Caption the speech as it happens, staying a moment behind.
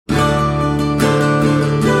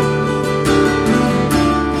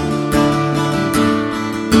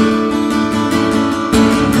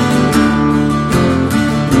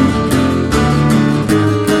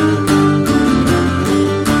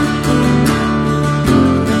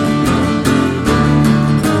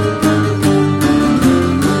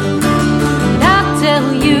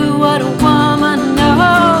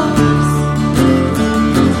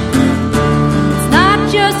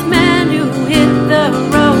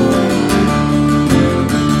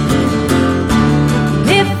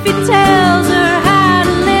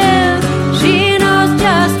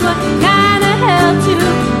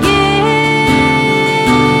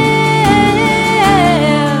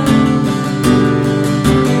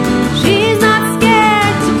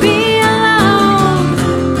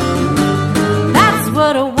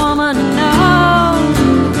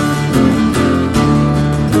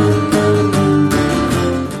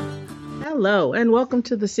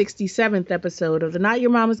welcome to the 67th episode of the Not Your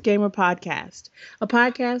Mama's Gamer podcast, a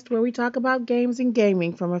podcast where we talk about games and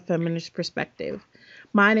gaming from a feminist perspective.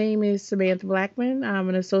 My name is Samantha Blackman. I'm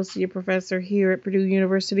an associate professor here at Purdue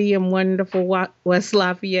University in wonderful West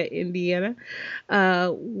Lafayette, Indiana,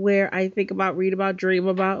 where I think about, read about, dream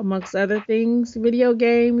about, amongst other things, video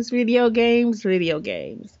games, video games, video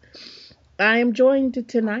games. I am joined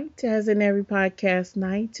tonight, as in every podcast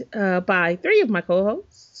night, by three of my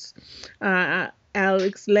co-hosts,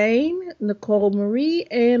 Alex Lane, Nicole Marie,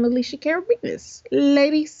 and Alicia Carabinas.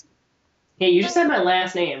 Ladies. Hey, you just said my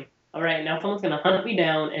last name. All right, now someone's going to hunt me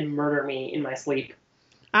down and murder me in my sleep.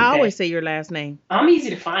 I always say your last name. I'm easy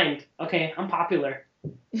to find. Okay, I'm popular.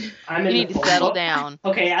 I'm in you need the to phone settle book. down.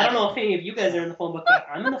 Okay, I don't know if any of you guys are in the phone book, but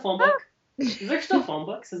I'm in the phone book. Is there still phone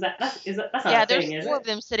books? That's not a there's thing, is four it? of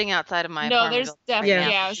them sitting outside of my No, apartment. there's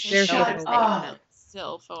definitely there's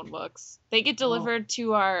still phone books. They get delivered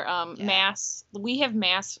to our mass. We have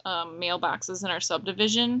mass mailboxes in our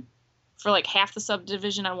subdivision for like half the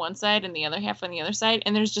subdivision on one side and the other half on the other side,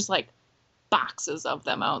 and there's just like boxes of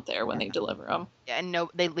them out there when they deliver them. Yeah, and no,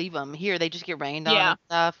 they leave them here. They just get rained on and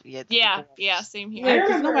stuff. Yeah, same here. Yeah,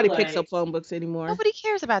 because nobody picks up phone books anymore. Nobody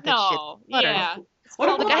cares about that shit. Yeah.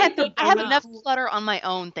 I have enough clutter on my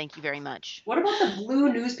own, thank you very much. What about the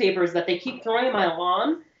blue newspapers that they keep throwing in my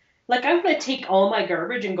lawn? Like, I'm going to take all my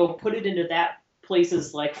garbage and go put it into that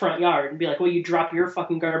place's, like, front yard and be like, well, you drop your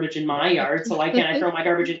fucking garbage in my yard, so why can't I throw my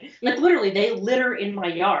garbage in? Like, literally, they litter in my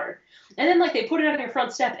yard. And then, like, they put it on your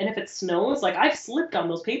front step, and if it snows, like, I've slipped on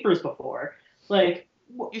those papers before. Like,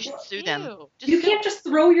 you should sue them. You can't just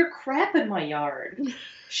throw your crap in my yard.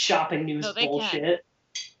 Shopping news bullshit.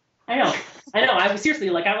 I know. I was seriously,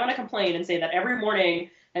 like, I want to complain and say that every morning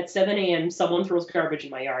at 7 a.m. someone throws garbage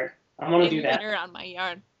in my yard. I want to do that. Litter on my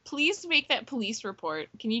yard. Please make that police report.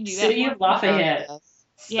 Can you do that? City of Lafayette.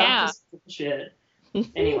 Yeah. Stop this bullshit.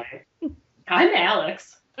 Anyway, I'm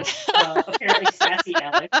Alex. Apparently sassy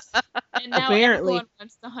Alex. And now everyone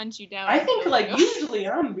wants to hunt you down. I think, like, usually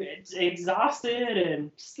I'm exhausted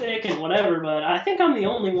and sick and whatever, but I think I'm the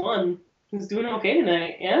only one who's doing okay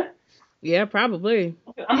tonight, yeah? Yeah, probably.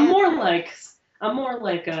 I'm more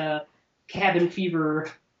like a cabin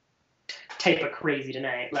fever type of crazy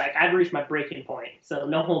tonight. Like, I've reached my breaking point, so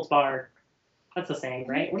no holds barred. That's the saying,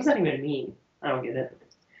 right? What does that even mean? I don't get it.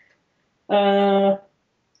 I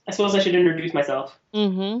suppose I should introduce myself.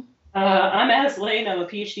 Mm-hmm. I'm Alice Lane. I'm a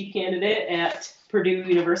PhD candidate at Purdue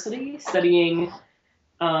University studying,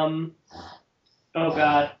 oh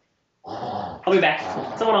God. I'll be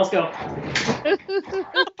back. Someone else go.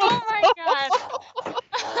 Oh my God.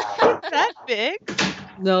 Is that big?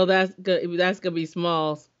 No, that's good. That's going to be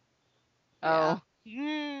Smalls. Oh.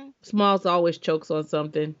 Smalls always chokes on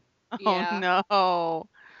something. Oh, no.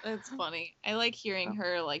 That's funny. I like hearing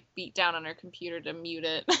her, like, beat down on her computer to mute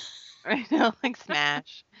it. I know, like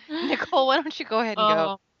Smash. Nicole, why don't you go ahead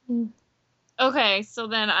and go? Okay, so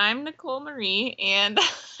then I'm Nicole Marie, and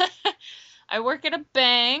I work at a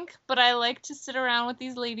bank, but I like to sit around with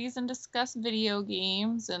these ladies and discuss video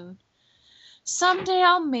games, and someday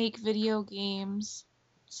I'll make video games.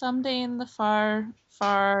 Someday in the far,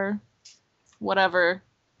 far, whatever,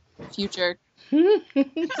 future.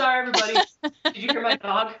 Sorry, everybody. Did you hear my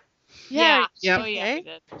dog? Yeah. Yep. Oh, yeah, I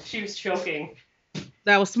did. She was choking.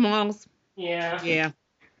 That was Smalls. Yeah. Yeah.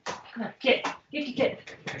 Come on, get.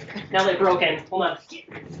 Now they're broken. Hold on.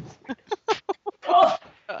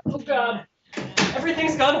 Oh God.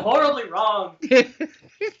 Everything's gone horribly wrong.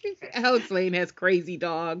 Alex Lane has crazy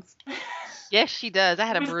dogs. Yes, she does. I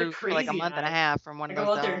had a Who's the bruise for like a crazy month and a eye? half from one I of go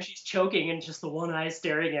those out there and dogs. she's choking and just the one eye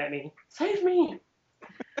staring at me. Save me.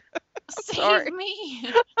 Save me.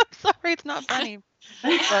 I'm sorry, it's not funny.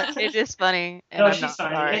 But it is funny. And No, I'm she's not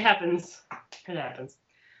fine. sorry. It happens.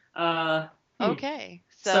 Okay.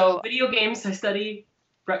 So video games I study,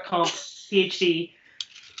 Brett Comp, PhD.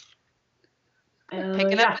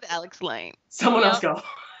 Picking up with Alex Lane. Someone else go.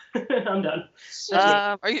 I'm done.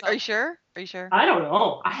 Are you sure? Are you sure? I don't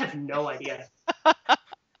know. I have no idea.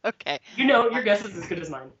 Okay. You know, your guess is as good as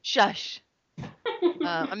mine. Shush.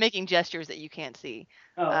 I'm making gestures that you can't see.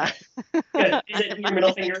 Oh, good. Is it your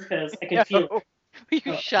middle finger? Because I can feel it.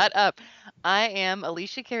 You shut up. I am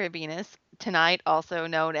Alicia Carabinas, tonight also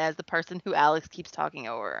known as the person who Alex keeps talking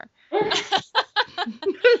over.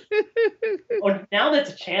 Oh, now that's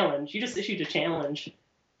a challenge. You just issued a challenge.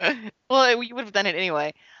 Well, you would have done it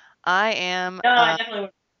anyway. I am No, I definitely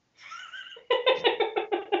would.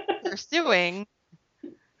 pursuing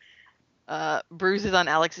bruises on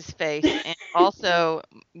Alex's face, and also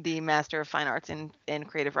the Master of Fine Arts in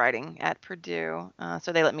Creative Writing at Purdue.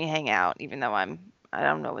 So they let me hang out, even though I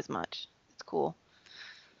don't know as much. It's cool.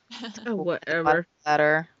 Oh, Cool. whatever.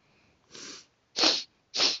 Better.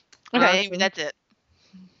 Okay, anyway, Awesome. that's it.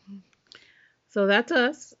 So that's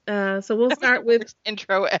us. So we'll That was the start with worst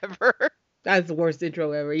intro ever. that's the worst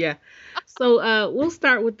intro ever. Yeah. So we'll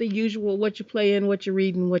start with the usual: what you playing, what you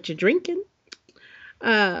reading, what you drinking.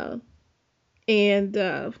 Uh, and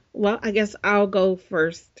well, I guess I'll go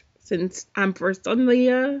first since I'm first on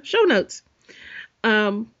the show notes.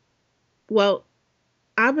 Um, well,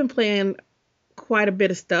 I've been playing quite a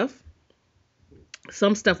bit of stuff.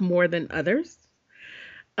 Some stuff more than others.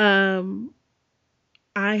 Um,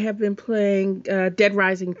 I have been playing Dead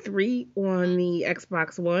Rising 3 on the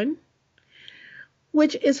Xbox One,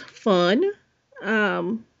 which is fun.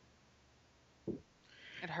 Um,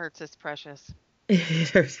 It hurts. It's precious.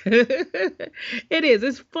 it is.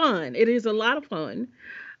 It's fun. It is a lot of fun.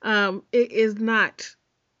 It is not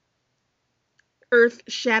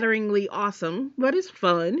earth-shatteringly awesome, but it's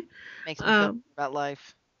fun. Makes me feel Um, about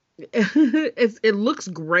life. it looks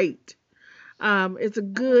great. It's a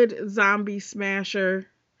good zombie smasher.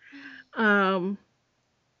 Um,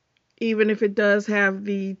 even if it does have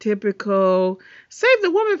the typical save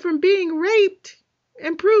the woman from being raped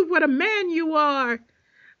and prove what a man you are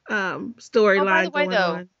Oh, by the storyline way, going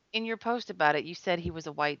though, on. in your post about it, you said he was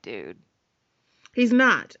a white dude. He's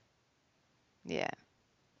not. Yeah.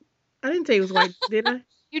 I didn't say he was white, did I?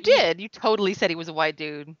 You did. You totally said he was a white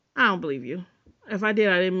dude. I don't believe you. If I did,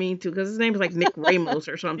 I didn't mean to because his name is like Nick Ramos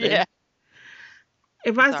or something. Yeah.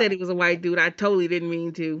 If I'm I said sorry. he was a white dude, I totally didn't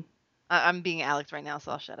mean to. I'm being Alex right now,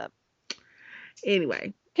 so I'll shut up.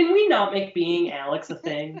 Anyway. Can we not make being Alex a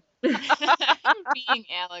thing? I'm being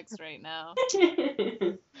Alex right now.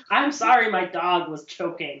 I'm sorry my dog was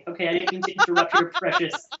choking. Okay, I didn't mean to interrupt your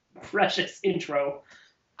precious intro.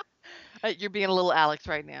 You're being a little Alex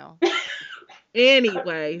right now.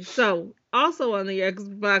 Anyway, so also on the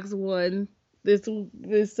Xbox One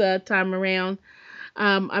this time around,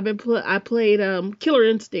 I played Killer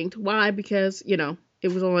Instinct. Why? Because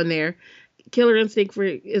it was on there. Killer Instinct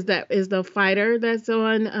is the fighter that's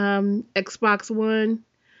on Xbox One,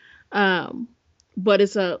 um, but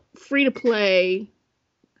it's a free to play,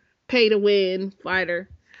 pay to win fighter.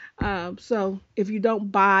 So if you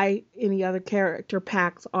don't buy any other character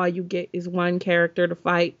packs, all you get is one character to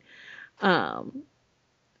fight. Um,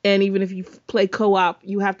 and even if you play co-op,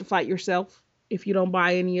 you have to fight yourself if you don't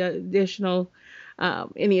buy any additional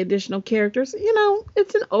characters.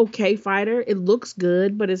 It's an okay fighter. It looks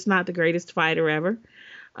good, but it's not the greatest fighter ever.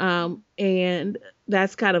 And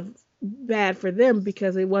that's kind of bad for them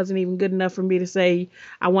because it wasn't even good enough for me to say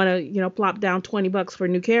I want to, plop down $20 for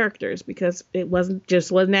new characters because it wasn't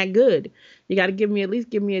that good. You got to at least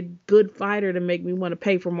give me a good fighter to make me want to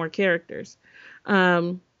pay for more characters.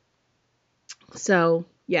 So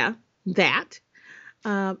yeah, that.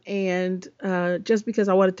 And just because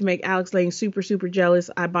I wanted to make Alex Lane super, super jealous,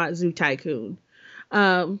 I bought Zoo Tycoon.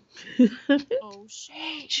 Oh I shit.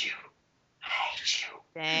 hate you. I hate you.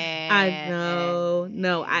 I know.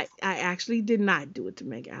 No, I actually did not do it to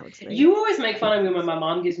make Alex Lane. You always make fun of me when my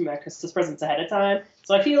mom gives me my Christmas presents ahead of time,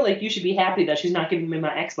 so I feel like you should be happy that she's not giving me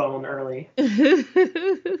my X-Bone early.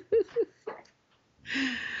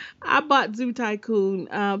 I bought Zoo Tycoon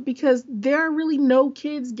because there are really no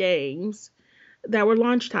kids games that were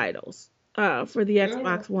launch titles for the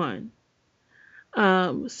Xbox One.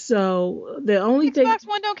 So the only thing Xbox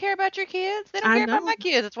One don't care about your kids. They don't I care about know. my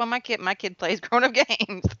kids. That's why my kid plays grown-up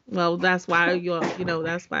games. Well, that's why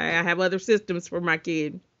that's why I have other systems for my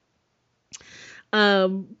kid.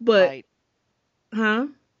 But Right. huh?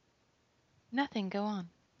 Nothing. Go on.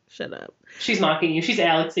 Shut up. She's mocking you. She's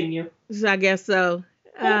Alexing you. So I guess so.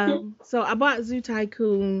 So I bought Zoo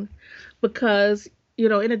Tycoon because,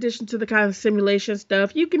 in addition to the kind of simulation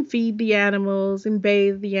stuff, you can feed the animals and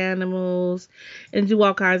bathe the animals and do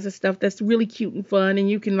all kinds of stuff that's really cute and fun. And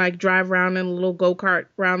you can like drive around in a little go-kart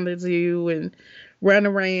around the zoo and run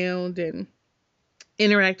around and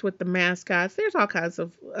interact with the mascots. There's all kinds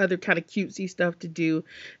of other kind of cutesy stuff to do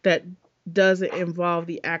that doesn't involve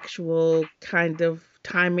the actual kind of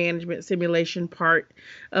time management simulation part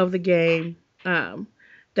of the game.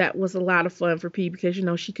 That was a lot of fun for P because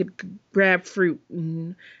she could grab fruit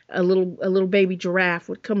and a little baby giraffe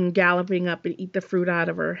would come galloping up and eat the fruit out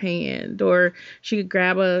of her hand, or she could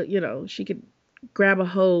grab a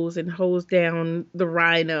hose and hose down the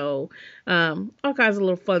rhino. All kinds of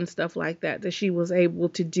little fun stuff like that she was able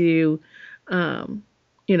to do,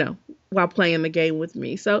 while playing the game with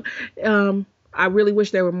me. So I really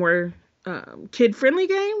wish there were more kid-friendly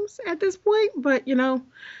games at this point, but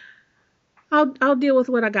I'll deal with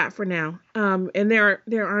what I got for now. And there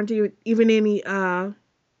aren't even any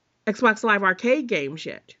Xbox Live Arcade games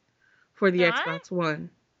yet for the There Xbox One.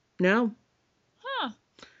 No, Huh.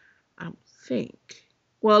 I don't think.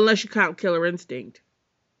 Well, unless you count Killer Instinct.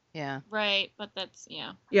 Yeah. Right, but that's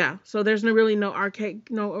yeah. Yeah, so there's no really arcade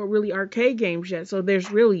games yet. So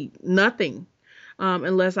there's really nothing,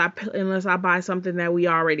 unless I buy something that we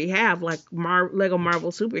already have, like Lego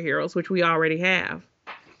Marvel Superheroes, which we already have.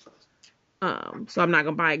 So I'm not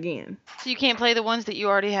gonna buy again. So you can't play the ones that you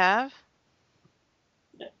already have?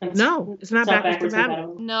 No, it's not backwards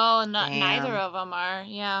compatible. No, Damn. neither of them are.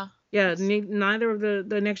 Yeah. Yeah, neither of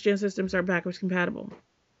the next gen systems are backwards compatible.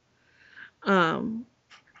 I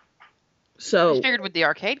So just figured with the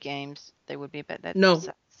arcade games they would be, but that no,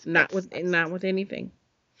 sucks. not with anything.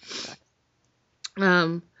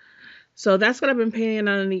 So that's what I've been playing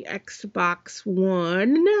on the Xbox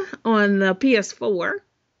One. On the PS4,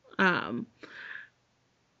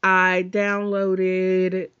 I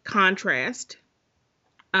downloaded Contrast,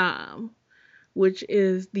 which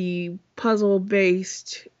is the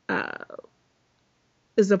puzzle-based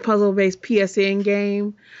PSN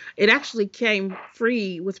game. It actually came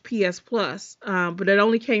free with PS Plus, but it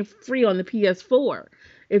only came free on the PS4.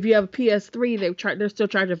 If you have a PS3, they're still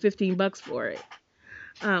charging $15 for it,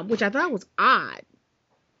 which I thought was odd.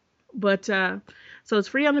 But so it's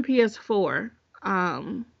free on the PS4,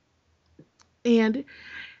 and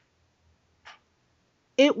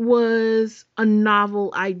it was a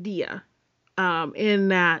novel idea, in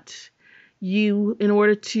that in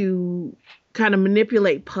order to kind of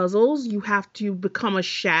manipulate puzzles, you have to become a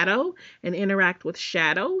shadow and interact with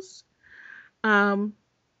shadows.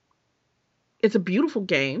 It's a beautiful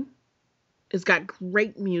game. It's got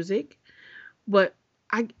great music, but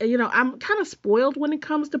I'm kind of spoiled when it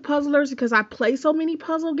comes to puzzlers because I play so many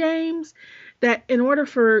puzzle games that in order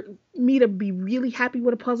for me to be really happy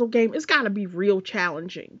with a puzzle game, it's got to be real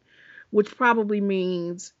challenging, which probably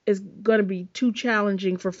means it's going to be too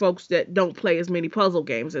challenging for folks that don't play as many puzzle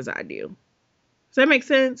games as I do. Does that make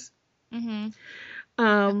sense? Mm-hmm.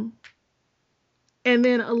 And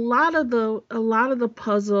then a lot of the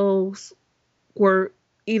puzzles were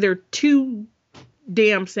either too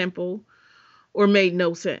damn simple or made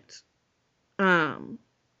no sense. And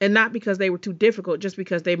not because they were too difficult, just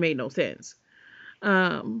because they made no sense.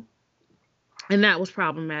 And that was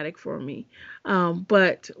problematic for me.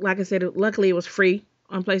 But like I said, luckily it was free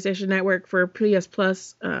on PlayStation Network for PS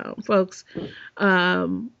Plus folks.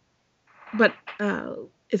 But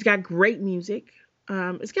it's got great music.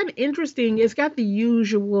 It's got the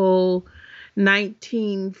usual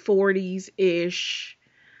 1940s-ish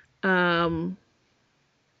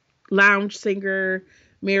lounge singer,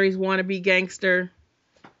 Mary's wannabe gangster.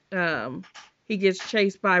 He gets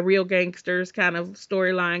chased by real gangsters kind of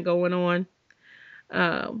storyline going on.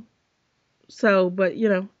 But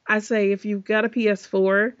I say if you've got a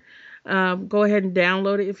PS4, go ahead and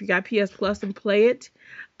download it. If you got PS Plus, and play it.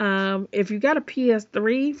 If you got a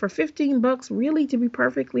PS3 for $15, really, to be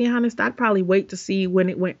perfectly honest, I'd probably wait to see when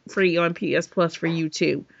it went free on PS Plus for you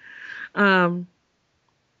too. Or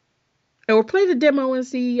play the demo and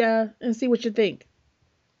see what you think.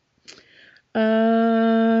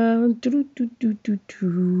 That's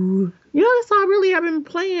all really I've been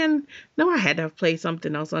playing. No, I had to have played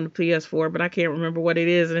something else on the PS4, but I can't remember what it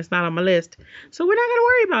is, and it's not on my list, so we're not gonna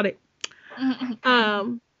worry about it.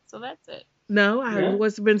 So that's it. No,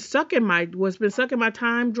 what's been sucking my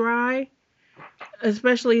time dry,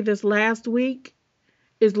 especially this last week,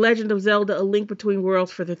 is Legend of Zelda: A Link Between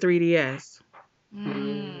Worlds for the 3DS.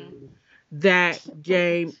 That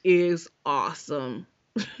game is awesome.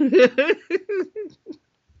 That's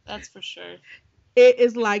for sure. It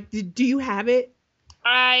is like, do you have it?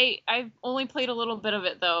 I've only played a little bit of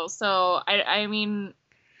it though, so I mean,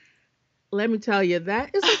 let me tell you,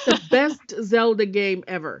 that is like the best Zelda game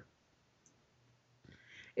ever.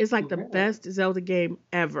 It's like the best Zelda game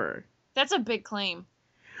ever. That's a big claim.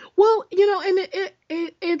 Well, and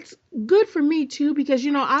it's good for me too, because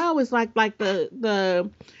I always like the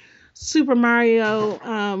Super Mario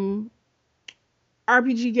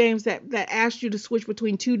RPG games that ask you to switch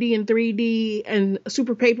between 2D and 3D, and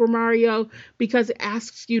Super Paper Mario, because it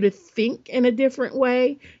asks you to think in a different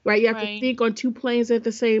way, right? You have to think on two planes at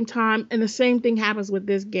the same time, and the same thing happens with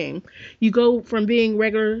this game. You go from being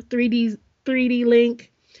regular 3D Link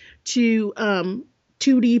to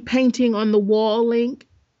 2D painting on the wall Link,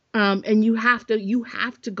 and you have to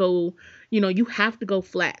go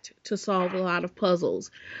flat to solve a lot of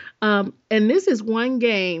puzzles. And this is one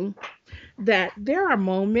game that there are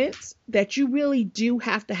moments that you really do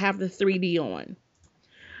have to have the 3D on.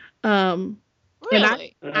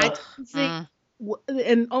 Really? And I think,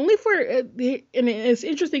 and only for, and it's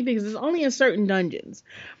interesting because it's only in certain dungeons.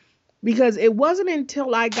 because it wasn't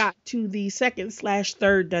until I got to the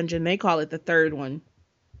second/third dungeon, they call it the third one,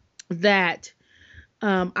 that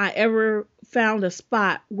I ever found a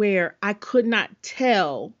spot where I could not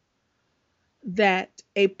tell that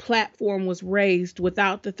a platform was raised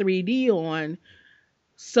without the 3D on.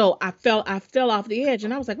 So I fell off the edge,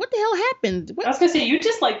 and I was like, "What the hell happened?" I was gonna say you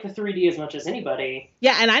just like the 3D as much as anybody.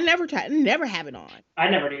 Yeah, and I never have it on.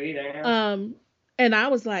 I never do either. And I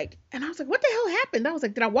was like, "What the hell happened?" I was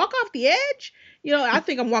like, "Did I walk off the edge?" I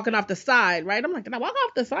think I'm walking off the side, right? I'm like, "Did I walk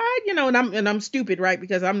off the side?" And I'm stupid, right?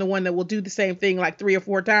 Because I'm the one that will do the same thing like 3 or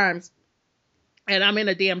 4 times, and I'm in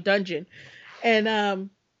a damn dungeon,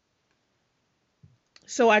 and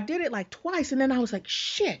so I did it like twice, and then I was like,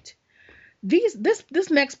 "Shit." This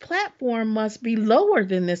next platform must be lower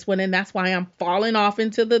than this one, and that's why I'm falling off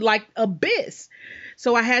into the like abyss.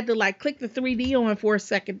 So I had to like click the 3D on for a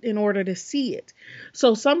second in order to see it.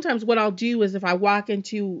 So sometimes what I'll do is if I walk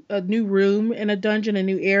into a new room in a dungeon, a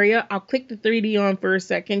new area, I'll click the 3D on for a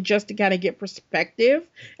second just to kind of get perspective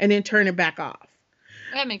and then turn it back off.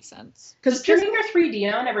 That makes sense. Does turning your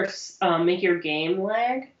 3D on ever make your game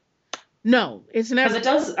lag? No, it's never. Because it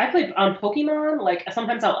does. I play on Pokemon. Like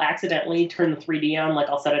sometimes I'll accidentally turn the 3D on. Like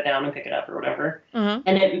I'll set it down and pick it up or whatever. Uh-huh.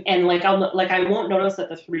 And like I won't notice that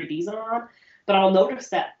the 3D's on, but I'll notice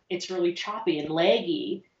that it's really choppy and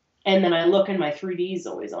laggy. And then I look and my 3D's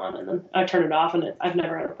always on, and then I turn it off, and I've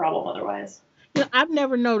never had a problem otherwise. I've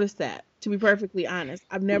never noticed that. To be perfectly honest,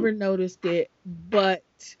 I've never noticed it, but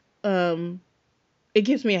it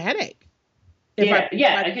gives me a headache.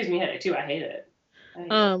 It gives me a headache too. I hate it.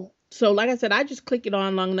 So like I said, I just click it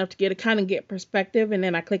on long enough to get perspective, and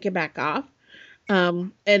then I click it back off.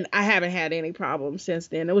 And I haven't had any problems since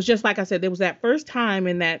then. It was just like I said, there was that first time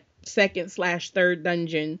in that second/third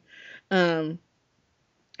dungeon that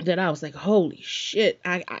I was like, holy shit,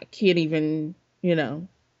 I can't even,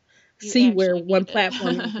 see where one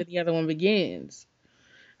platform ends and the other one begins.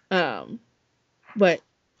 But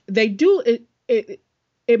they do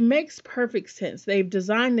it makes perfect sense. They've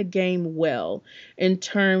designed the game well in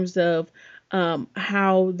terms of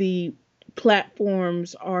how the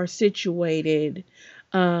platforms are situated,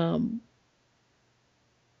 and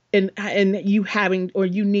you having or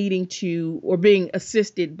you needing to or being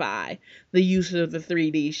assisted by the use of the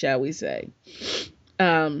 3D, shall we say.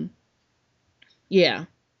 Yeah.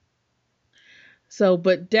 So,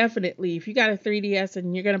 but definitely, if you got a 3DS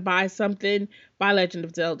and you're going to buy something, buy Legend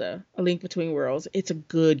of Zelda, A Link Between Worlds. It's a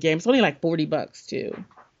good game. It's only like $40 too.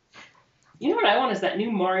 You know what I want is that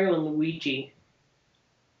new Mario and Luigi.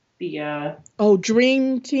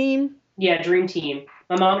 Dream Team? Yeah, Dream Team.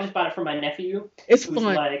 My mom just bought it for my nephew. It's who's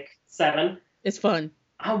fun. like 7. It's fun.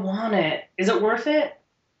 I want it. Is it worth it?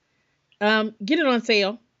 Get it on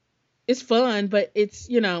sale. It's fun, but it's,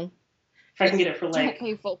 If I can get it for like... Don't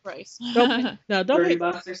pay full price. Don't pay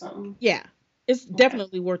 $30 or something? Yeah. It's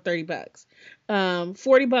definitely worth $30.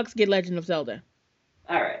 $40, get Legend of Zelda.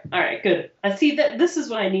 All right, good. I see that this is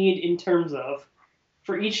what I need in terms of,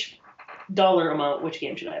 for each dollar amount, which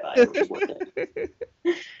game should I buy? Which is worth it.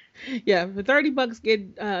 Yeah, for $30,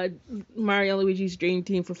 get Mario and Luigi's Dream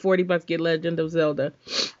Team. For $40, get Legend of Zelda.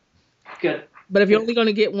 Good. But if you're only going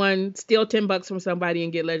to get one, steal $10 from somebody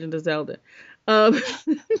and get Legend of Zelda.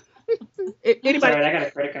 Anybody? Sorry, I got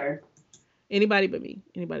a credit card. Anybody but me.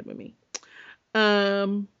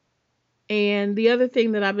 And the other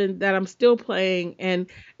thing that I'm still playing, and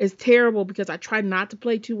it's terrible because I try not to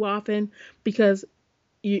play too often because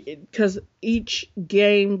each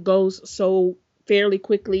game goes so fairly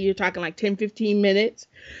quickly. You're talking like 10-15 minutes.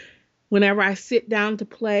 Whenever I sit down to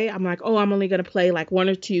play, I'm like, oh, I'm only going to play like one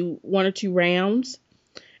or two rounds.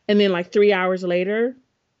 And then like 3 hours later,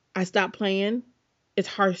 I stop playing. It's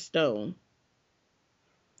Hearthstone.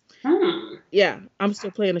 Yeah, I'm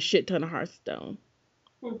still playing a shit ton of Hearthstone.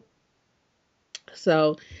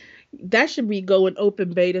 So that should be going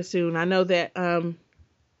open beta soon. I know that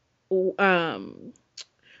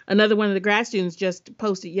another one of the grad students just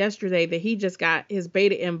posted yesterday that he just got his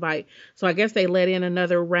beta invite. So I guess they let in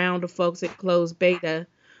another round of folks at closed beta.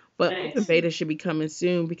 But Nice. open beta should be coming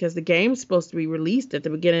soon because the game's supposed to be released at the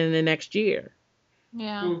beginning of the next year.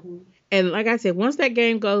 Yeah. Mm-hmm. And like I said, once they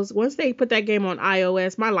put that game on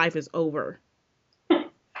iOS, my life is over.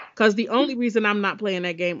 Because the only reason I'm not playing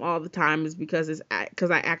that game all the time is because I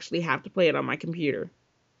actually have to play it on my computer.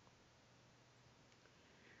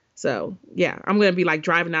 So, yeah, I'm going to be like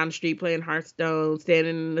driving down the street playing Hearthstone,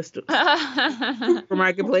 standing in the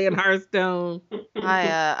supermarket playing Hearthstone.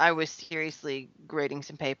 I was seriously grading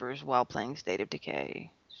some papers while playing State of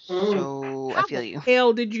Decay. So I feel you. How the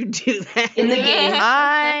hell did you do that? In the game.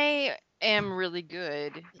 I am really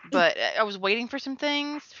good, but I was waiting for some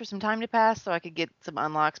things, for some time to pass so I could get some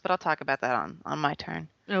unlocks, but I'll talk about that on my turn.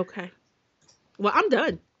 Okay. Well, I'm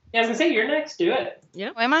done. Yeah, I was gonna say you're next. Do it.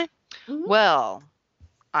 Yep. Oh, am I? Mhm. Well,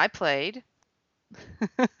 I played.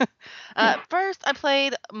 First, I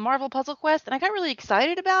played Marvel Puzzle Quest, and I got really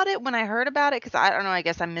excited about it when I heard about it because I don't know, I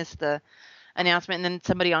guess I missed the announcement, and then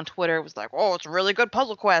somebody on Twitter was like, "Oh, it's a really good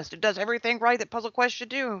Puzzle Quest. It does everything right that Puzzle Quest should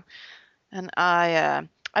do." And I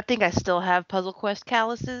think I still have Puzzle Quest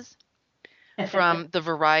calluses from the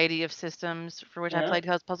variety of systems for which I Yeah. played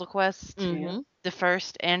Puzzle Quest, Mhm. the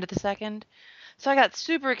first and the second. So I got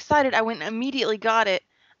super excited. I went and immediately got it,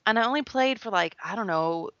 and I only played for like, I don't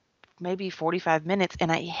know, maybe 45 minutes,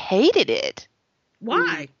 and I hated it.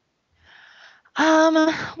 Why?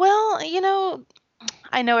 Well,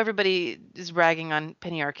 I know everybody is ragging on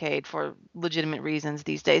Penny Arcade for legitimate reasons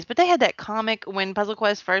these days, but they had that comic when Puzzle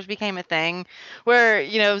Quest first became a thing where,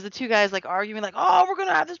 it was the two guys like arguing like, "Oh, we're going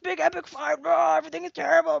to have this big epic fight, blah, everything is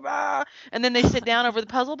terrible, blah." And then they sit down over the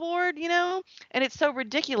puzzle board, and it's so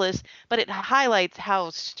ridiculous, but it highlights how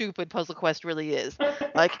stupid Puzzle Quest really is.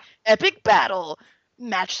 Like, epic battle,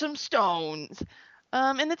 match some stones.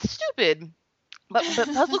 And it's stupid. But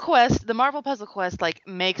Puzzle Quest, the Marvel Puzzle Quest, like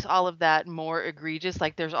makes all of that more egregious.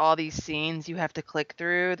 Like there's all these scenes you have to click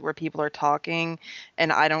through where people are talking,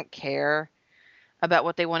 and I don't care about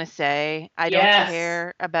what they want to say. I don't Yes.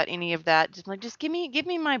 care about any of that. Just give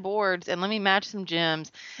me my boards and let me match some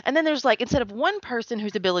gems. And then there's like, instead of one person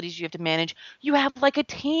whose abilities you have to manage, you have like a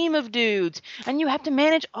team of dudes, and you have to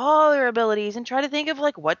manage all their abilities and try to think of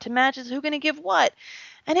like what to match is who going to give what.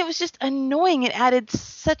 And it was just annoying. It added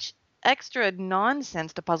such extra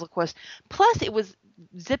nonsense to Puzzle Quest. Plus, it was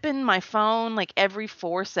zipping my phone like every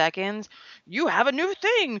 4 seconds. You have a new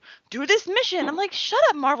thing. Do this mission. I'm like, shut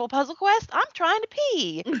up, Marvel Puzzle Quest. I'm trying to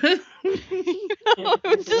pee. It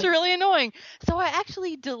was just really annoying. So I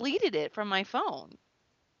actually deleted it from my phone.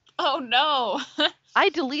 Oh no. I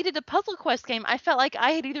deleted a Puzzle Quest game. I felt like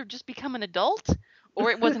I had either just become an adult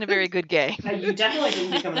or it wasn't a very good game. You definitely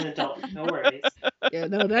didn't become an adult. No worries. Yeah,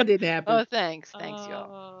 no, that didn't happen. Oh, thanks,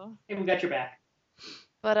 y'all. Hey, we got your back.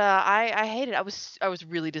 But I hated. I was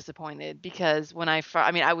really disappointed because when I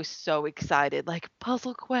was so excited, like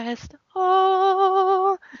Puzzle Quest,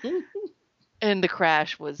 oh, and the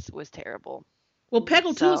crash was terrible. Well,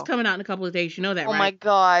 Peggle 2 is So- coming out in a couple of days. You know that, Oh right? my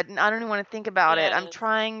God, I don't even want to think about it. I'm Yes.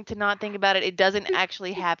 trying to not think about it. It doesn't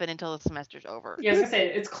actually happen until the semester's over. Yeah, I was gonna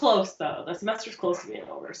say it's close though. The semester's close to being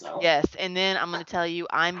over, so. Yes, and then I'm gonna tell you,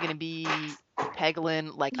 I'm gonna be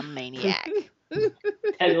peggling like a maniac.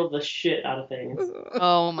 Peggle the shit out of things.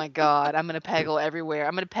 Oh my God, I'm gonna peggle everywhere.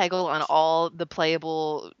 I'm gonna peggle on all the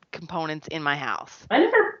playable components in my house. I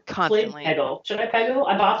never Constantly. played Peggle. Should I Peggle?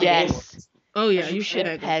 I bought the game. Yes, Oh yeah, you you should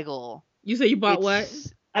should Peggle. peggle. You say you bought what?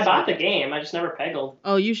 It's- I bought the game. I just never Peggled.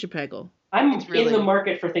 Oh, you should Peggle. I'm It's really- in the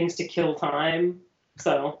market for things to kill time,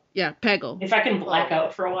 so Yeah, Peggle. if I can black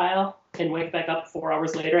out for a while and wake back up 4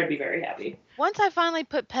 hours later, I'd be very happy. Once I finally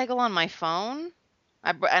put Peggle on my phone,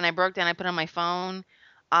 I broke down, I put it on my phone,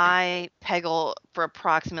 I peggle for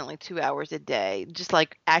approximately 2 hours a day, just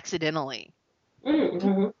like accidentally.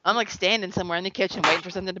 Mm-hmm. I'm like standing somewhere in the kitchen waiting for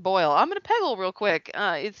something to boil. I'm gonna peggle real quick.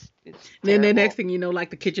 It's Then the terrible. next thing you know, like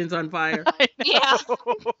the kitchen's on fire. I Yeah. know.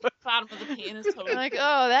 Bottom of the pan is totally. Like,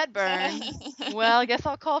 oh, that burns. Well, I guess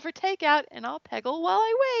I'll call for takeout and I'll peggle while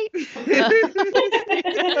I wait.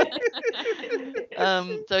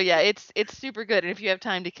 So yeah, it's super good, and if you have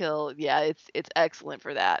time to kill, yeah, it's excellent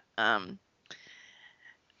for that. The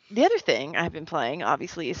other thing I've been playing,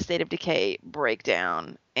 obviously, is State of Decay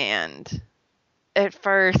Breakdown, and at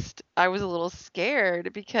first I was a little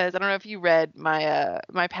scared because I don't know if you read my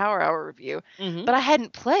my Power Hour review, Mhm. but I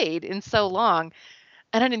hadn't played in so long,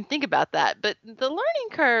 and I didn't think about that. But the learning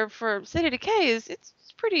curve for State of Decay is it's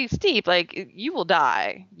pretty steep. Like you will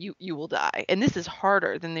die, you will die, and this is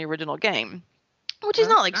harder than the original game, which is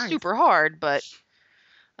That's not like nice. super hard, but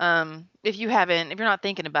if you're not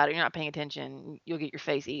thinking about it, you're not paying attention, you'll get your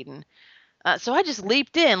face eaten. So I just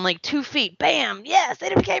leaped in like 2 feet, bam, yes,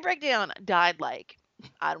 State of Decay Breakdown. Died like,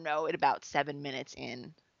 I don't know, at about 7 minutes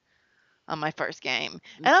in on my first game.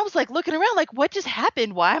 And I was like looking around like, what just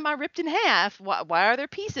happened? Why am I ripped in half? Why are there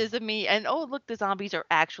pieces of me? And oh, look, the zombies are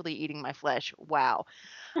actually eating my flesh. Wow.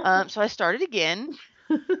 So I started again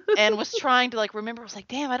and was trying to like remember. I was like,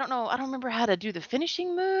 damn, I don't remember how to do the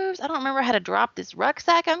finishing moves. I don't remember how to drop this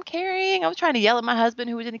rucksack I'm carrying. I was trying to yell at my husband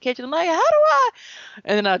who was in the kitchen. I'm like, how do I?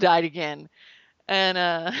 And then I died again. And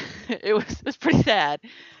it was pretty sad.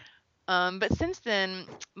 But since then,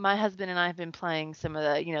 my husband and I have been playing some of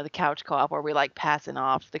the couch co-op where we like passing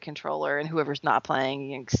off the controller and whoever's not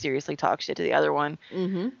playing, seriously talk shit to the other one.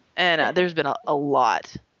 Mhm. And there's been a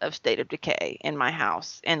lot of State of Decay in my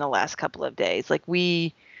house in the last couple of days. Like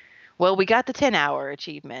we got the 10-hour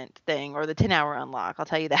achievement thing, or the 10-hour unlock. I'll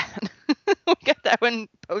tell you that. We got that one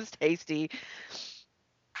post hasty,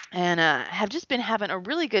 and have just been having a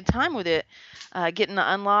really good time with it, getting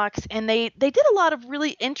the unlocks. And they did a lot of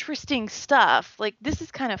really interesting stuff. Like, this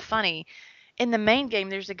is kind of funny. In the main game,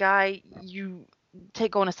 there's a guy you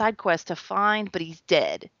take on a side quest to find, but he's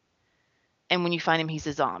dead. And when you find him, he's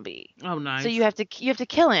a zombie. Oh, nice. So you have to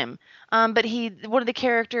kill him. But one of the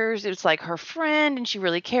characters, it's like her friend, and she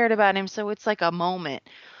really cared about him. So it's like a moment.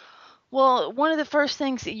 Well, one of the first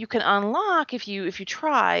things that you can unlock if you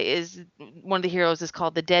try is one of the heroes is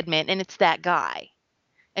called the Dead Man, and it's that guy,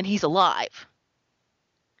 and he's alive.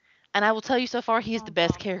 And I will tell you, so far, he is the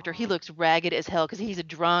best character. He looks ragged as hell because he's a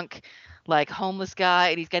drunk, like, homeless guy,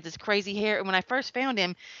 and he's got this crazy hair. And when I first found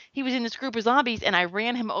him, he was in this group of zombies, and I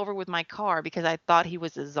ran him over with my car because I thought he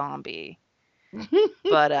was a zombie.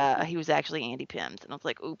 But he was actually Andy Pims, and I was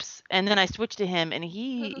like, oops. And then I switched to him, and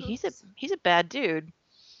he's a bad dude.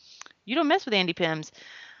 You don't mess with Andy Pims.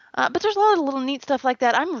 But there's a lot of little neat stuff like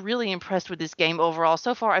that. I'm really impressed with this game overall.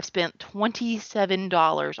 So far, I've spent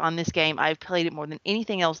 $27 on this game. I've played it more than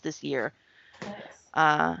anything else this year.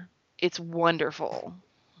 Nice. It's wonderful.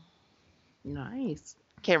 Nice.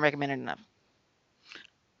 Can't recommend it enough.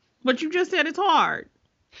 But you just said it's hard.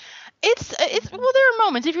 It's well, there are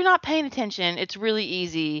moments if you're not paying attention. It's really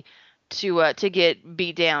easy to get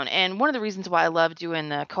beat down. And one of the reasons why I love doing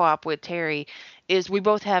the co-op with Terry is we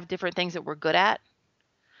both have different things that we're good at.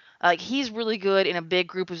 Like, he's really good in a big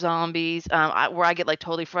group of zombies, where I get, like,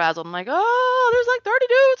 totally frazzled. I'm like, oh, there's, like, 30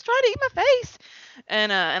 dudes trying to eat my face.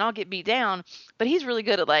 And I'll get beat down. But he's really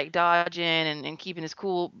good at, like, dodging and keeping his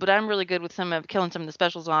cool. But I'm really good with killing some of the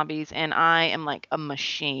special zombies. And I am, like, a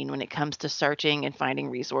machine when it comes to searching and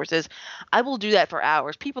finding resources. I will do that for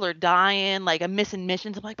hours. People are dying. Like, I'm missing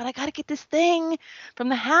missions. I'm like, but I got to get this thing from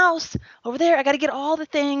the house over there. I got to get all the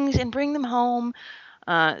things and bring them home.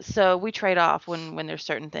 So we trade off when there's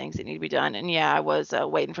certain things that need to be done. And yeah, I was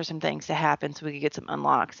waiting for some things to happen so we could get some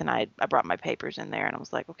unlocks. And I brought my papers in there, and I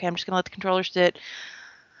was like, okay, I'm just going to let the controller sit.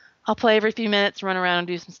 I'll play every few minutes, run around and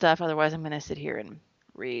do some stuff. Otherwise, I'm going to sit here and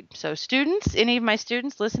read. So students, any of my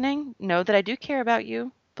students listening, know that I do care about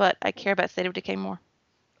you, but I care about State of Decay more.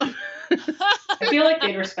 I feel like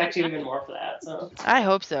they'd respect you even more for that. So I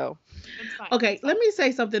hope so. It's fine. Okay, It's fine. let me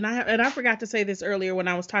say something. I forgot to say this earlier when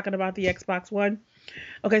I was talking about the Xbox One.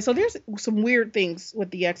 Okay, so there's some weird things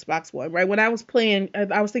with the Xbox One, right? When I was playing,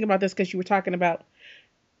 I was thinking about this because you were talking about,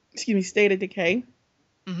 State of Decay.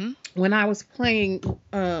 Mm-hmm. When I was playing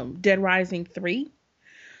Dead Rising 3,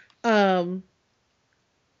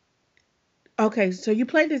 okay, so you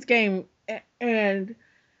play this game, and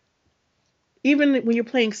even when you're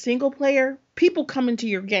playing single player, people come into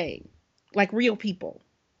your game, like real people.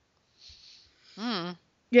 Mm.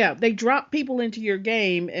 Yeah, they drop people into your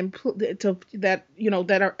game and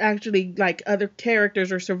that are actually like other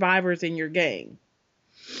characters or survivors in your game.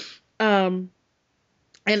 And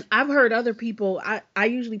I've heard other people. I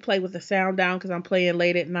usually play with the sound down because I'm playing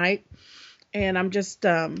late at night, and I'm just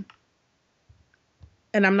and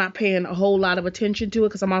I'm not paying a whole lot of attention to it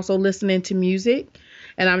because I'm also listening to music,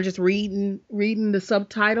 and I'm just reading the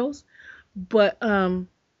subtitles. But I've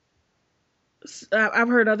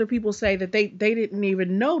heard other people say that they didn't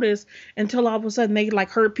even notice until all of a sudden they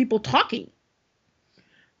like heard people talking.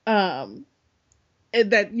 And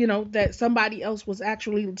that that somebody else was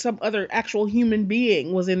actually some other actual human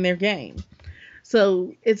being was in their game.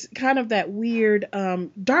 So it's kind of that weird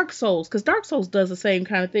Dark Souls, because Dark Souls does the same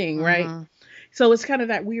kind of thing, right? Mm-hmm. So it's kind of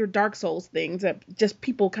that weird Dark Souls things that just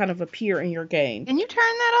people kind of appear in your game. Can you turn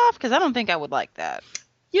that off? Because I don't think I would like that.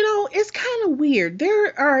 It's kind of weird.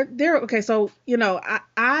 Okay, so,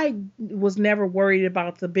 I was never worried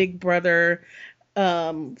about the Big Brother,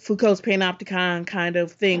 Foucault's Panopticon kind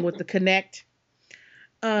of thing with the Kinect.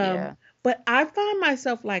 Yeah. But I find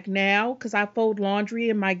myself like now, because I fold laundry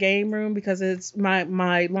in my game room because it's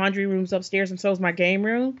my laundry room's upstairs and so is my game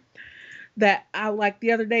room, that I like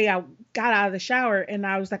the other day I got out of the shower and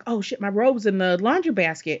I was like, oh shit, my robe's in the laundry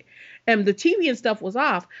basket. And the TV and stuff was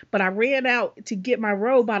off, but I ran out to get my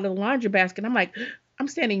robe out of the laundry basket. I'm like, I'm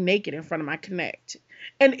standing naked in front of my Kinect.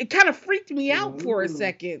 And it kind of freaked me out for a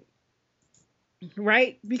second.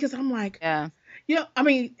 Right? Because I'm like, Yeah. I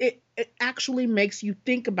mean, it actually makes you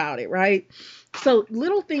think about it, right? So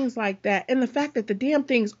little things like that. And the fact that the damn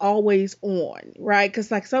thing's always on, right? Because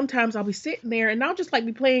like sometimes I'll be sitting there and I'll just like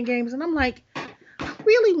be playing games and I'm like, I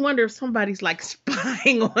really wonder if somebody's like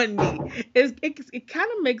spying on me. It kind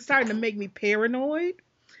of starting to make me paranoid.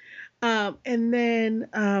 And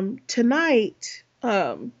then tonight,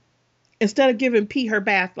 instead of giving P her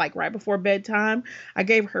bath like right before bedtime, I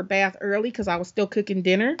gave her bath early because I was still cooking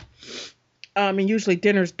dinner. And usually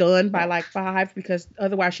dinner's done by like 5 because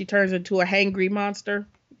otherwise she turns into a hangry monster.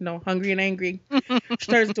 Hungry and angry.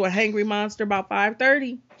 She turns into a hangry monster about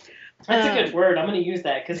 5:30. That's a good word. I'm going to use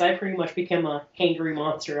that because I pretty much become a hangry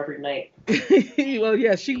monster every night. Well,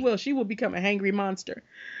 yeah, she will. She will become a hangry monster.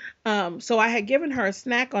 So I had given her a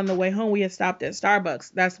snack on the way home. We had stopped at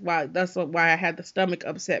Starbucks. That's why I had the stomach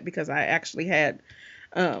upset because I actually had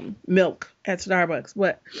milk at Starbucks.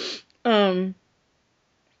 But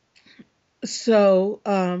so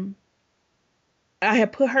I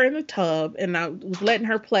had put her in the tub and I was letting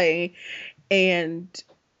her play, and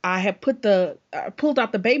I had pulled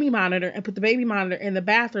out the baby monitor and put the baby monitor in the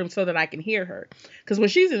bathroom so that I can hear her. Because when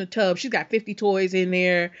she's in the tub, she's got 50 toys in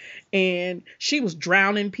there, and she was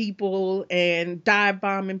drowning people and dive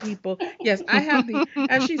bombing people. Yes, I have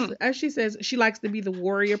as she says, she likes to be the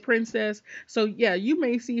warrior princess. So yeah, you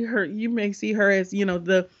may see her as,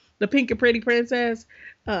 the pink and pretty princess.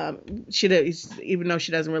 She does, even though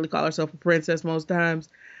she doesn't really call herself a princess most times,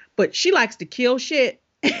 but she likes to kill shit.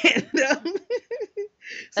 And,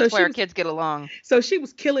 That's where our kids get along. So she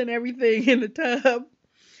was killing everything in the tub,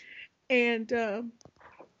 and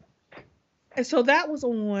so that was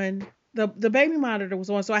on the baby monitor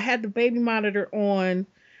was on. So I had the baby monitor on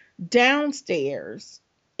downstairs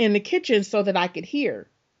in the kitchen so that I could hear,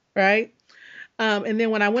 right? And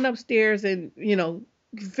then when I went upstairs and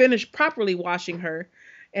finished properly washing her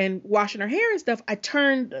hair and stuff, I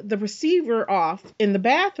turned the receiver off in the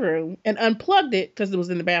bathroom and unplugged it because it was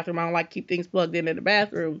in the bathroom. I don't like to keep things plugged in the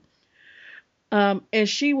bathroom. And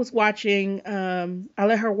she was watching, I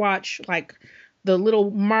let her watch like the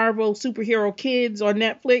little Marvel superhero kids on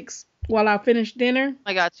Netflix while I finished dinner.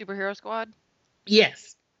 I got Superhero Squad.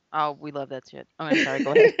 Yes. Oh, we love that shit. I'm sorry,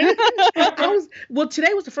 go ahead.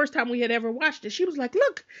 Today was the first time we had ever watched it. She was like,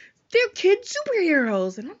 look, they're kid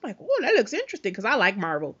superheroes. And I'm like, oh, that looks interesting because I like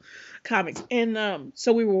Marvel comics. And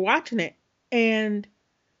so we were watching it, and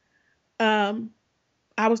I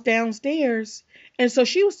was downstairs, and so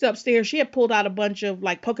she was upstairs. She had pulled out a bunch of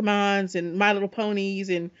like Pokemons and My Little Ponies,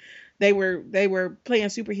 and they were playing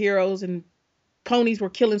superheroes, and ponies were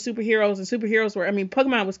killing superheroes, and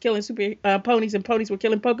Pokemon was killing ponies, and ponies were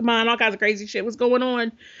killing Pokemon. All kinds of crazy shit was going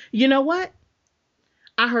on. You know what?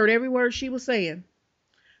 I heard every word she was saying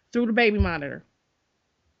through the baby monitor.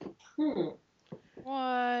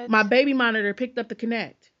 What? My baby monitor picked up the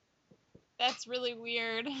Connect. That's really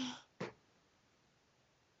weird.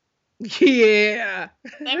 Yeah.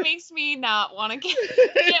 That makes me not want to get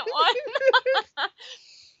one.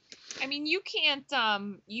 I mean, you can't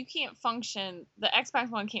function. The Xbox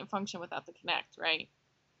One can't function without the Kinect, right?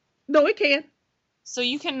 No, it can. So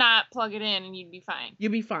you cannot plug it in and you'd be fine.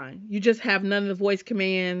 You'd be fine. You just have none of the voice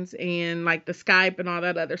commands and like the Skype and all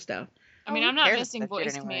that other stuff. I mean, I'm not missing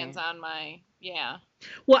voice commands on my, yeah.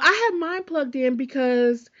 Well, I have mine plugged in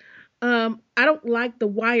because I don't like the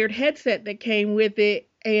wired headset that came with it,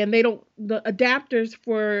 and the adapters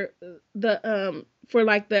for for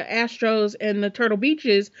like the Astros and the Turtle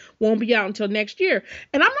Beaches won't be out until next year.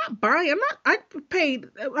 And I paid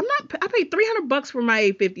 $300 for my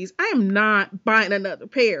A50s. I am not buying another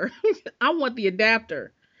pair. I want the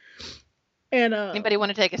adapter. And anybody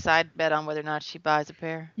want to take a side bet on whether or not she buys a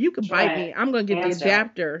pair? You can bite me. I'm gonna get the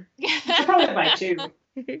adapter. You should probably buy 2.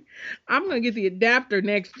 I'm gonna get the adapter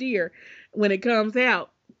next year when it comes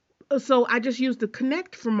out. So I just use the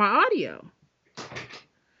Connect for my audio.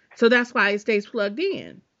 So that's why it stays plugged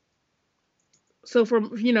in. So for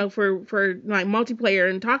like multiplayer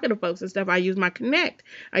and talking to folks and stuff, I use my Connect.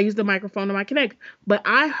 I use the microphone on my Connect. But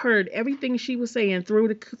I heard everything she was saying through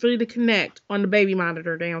the Connect on the baby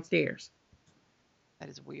monitor downstairs. That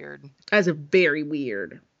is weird. That's very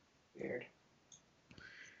weird. Weird.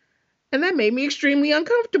 And that made me extremely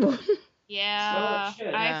uncomfortable. Yeah,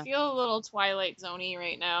 So I feel a little Twilight Zone-y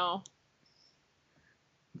right now.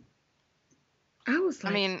 I was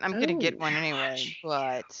like, I'm gonna get one anyway,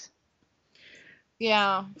 but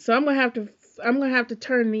yeah. So I'm gonna have to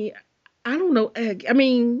turn the, I don't know. I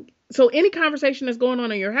mean, so any conversation that's going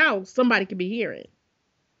on in your house, somebody could be hearing.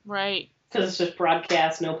 Right. Because it's just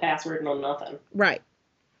broadcast, no password, no nothing. Right.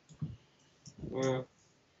 Mm.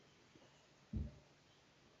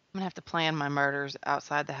 I'm gonna have to plan my murders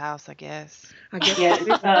outside the house, I guess.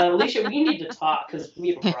 Yeah, Alicia, we need to talk because we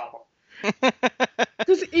have a problem.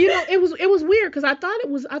 Because it was weird because I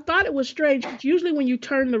thought it was strange. Usually when you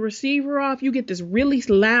turn the receiver off, you get this really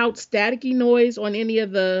loud staticky noise on any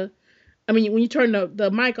of the. I mean, when you turn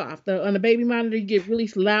the mic off on the baby monitor, you get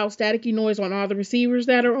really loud staticky noise on all the receivers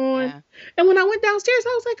that are on. Yeah. And when I went downstairs,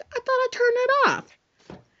 I was like, I thought I turned that off.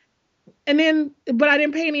 And then, but I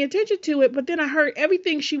didn't pay any attention to it. But then I heard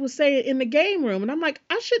everything she was saying in the game room. And I'm like,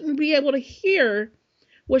 I shouldn't be able to hear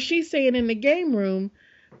what she's saying in the game room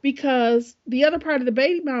because the other part of the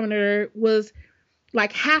baby monitor was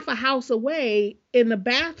like half a house away in the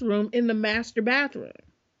bathroom, in the master bathroom.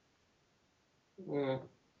 Mm.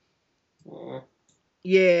 Mm.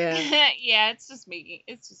 Yeah. Yeah, it's just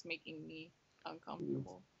making me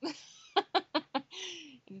uncomfortable. And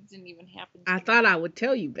it didn't even happen. I thought I would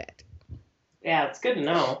tell you that. Yeah, it's good to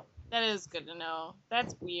know. That is good to know.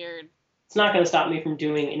 That's weird. It's not going to stop me from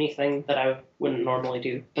doing anything that I wouldn't normally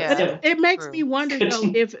do. But Yeah. still. It makes True. me wonder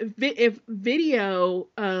though if video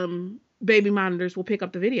baby monitors will pick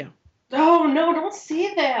up the video. Oh, no, don't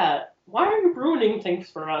say that. Why are you ruining things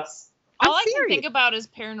for us? All I serious. can think about is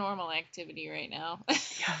Paranormal Activity right now.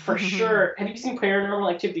 Yeah, for sure. Have you seen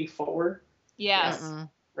Paranormal Activity 4? Yes. Mm-mm.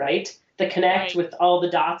 Right? The Connect Right. with all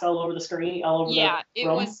the dots all over the screen, all over Yeah, the it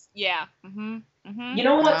room. was. Yeah. Mm-hmm. Mm-hmm. You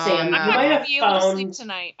know what, Oh, Sam? no. I'm You not might gonna have be able to sleep found.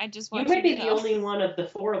 tonight. I just You want might be to the know. only one of the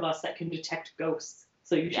four of us that can detect ghosts.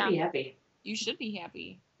 So you should Yeah. be happy. You should be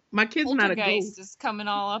happy. My kid's not a Poltergeist ghost. is coming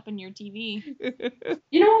all up in your TV.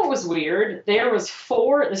 You know what was weird? There was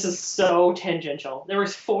 4. This is so tangential. There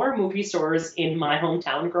was 4 movie stores in my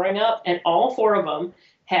hometown growing up, and all 4 of them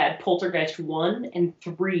had Poltergeist 1 and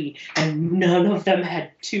 3, and none of them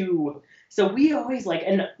had 2. So we always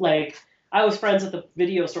I was friends with a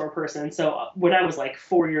video store person, so when I was like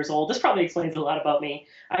 4 years old, this probably explains a lot about me.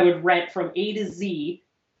 I would rent from A to Z.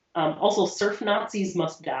 Also, Surf Nazis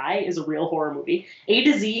Must Die is a real horror movie. A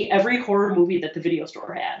to Z, every horror movie that the video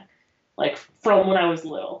store had. Like, from when I was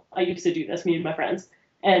little. I used to do this, me and my friends.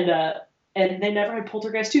 And they never had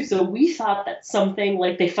Poltergeist 2, so we thought that something,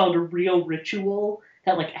 like, they found a real ritual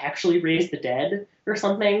that, like, actually raised the dead or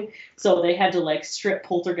something. So they had to, like, strip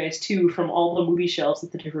Poltergeist 2 from all the movie shelves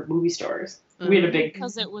at the different movie stores. We had a big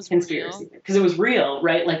Because it was conspiracy. real. Because it was real,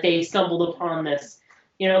 right? Like, they stumbled upon this.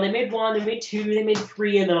 You know, they made 1, they made 2, they made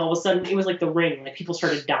 3, and then all of a sudden it was like The Ring. Like, people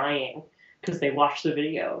started dying because they watched the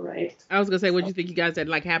video, right? I was gonna say, what do you think you guys had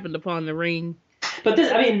like happened upon the ring? But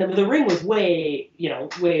this, I mean, the Ring was way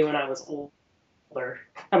when I was older.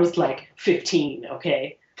 I was like 15,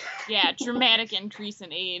 okay? Yeah, dramatic increase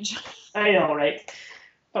in age. I know, right?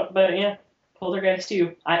 But yeah, Poltergeist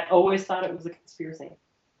 2. I always thought it was a conspiracy.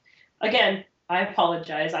 Again, I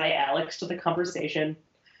apologize. I Alex to the conversation.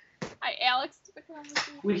 Hi, Alex, to the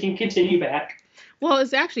conversation. We can continue back. Well,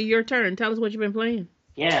 it's actually your turn. Tell us what you've been playing.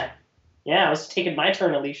 Yeah, I was taking my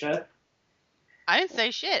turn, Alicia. I didn't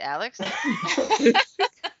say shit, Alex.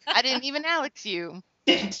 I didn't even Alex you.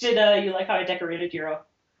 Did you like how I decorated your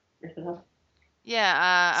setup?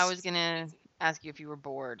 Yeah, I was gonna ask you if you were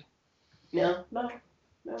bored. No. Why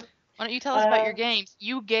don't you tell us about your games?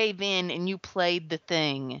 You gave in and you played the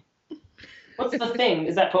thing. What's the thing?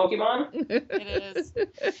 Is that Pokemon? It is.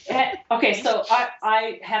 Okay, so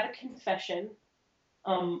I have a confession.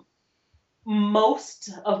 Most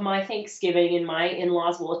of my Thanksgiving, and my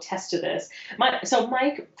in-laws will attest to this.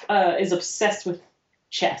 Mike is obsessed with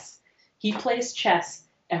chess. He plays chess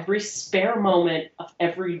every spare moment of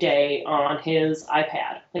every day on his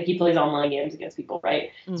iPad. Like, he plays online games against people,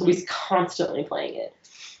 right? Mm-hmm. So he's constantly playing it.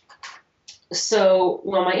 So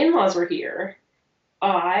when my in-laws were here,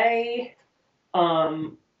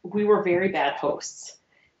 we were very bad hosts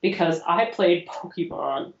because I played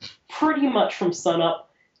Pokemon pretty much from sunup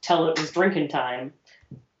till it was drinking time,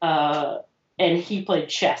 and he played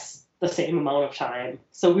chess the same amount of time.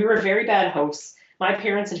 So we were very bad hosts. My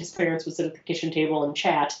parents and his parents would sit at the kitchen table and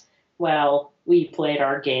chat while we played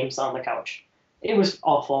our games on the couch. It was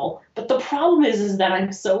awful. But the problem is that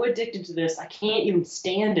I'm so addicted to this, I can't even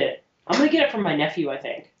stand it. I'm going to get it from my nephew, I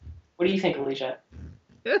think. What do you think, Alicia?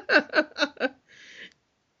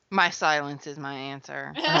 My silence is my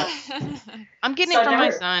answer. I'm getting it from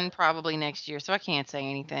my son probably next year, so I can't say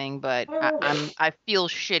anything, but I feel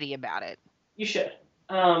shitty about it. You should.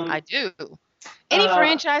 I do. Any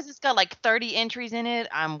franchise that's got like 30 entries in it,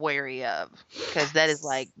 I'm wary of, because that is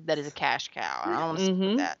a cash cow. I don't want to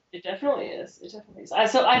support that. It definitely is.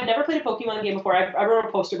 So I've never played a Pokemon game before. I wrote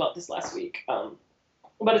a post about this last week.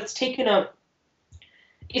 But it's taken up.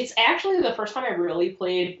 It's actually the first time I really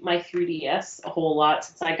played my 3DS a whole lot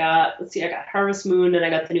since I got Harvest Moon, and I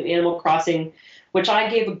got the new Animal Crossing, which I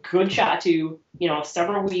gave a good shot to,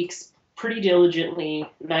 several weeks pretty diligently,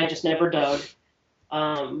 and I just never dug.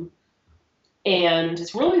 And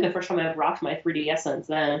it's really the first time I've rocked my 3DS since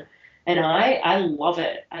then. And I love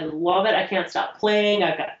it. I love it. I can't stop playing.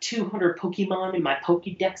 I've got 200 Pokemon in my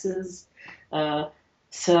Pokédexes.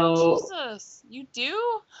 Jesus, you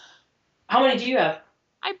do? How many do you have?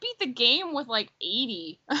 I I beat the game with like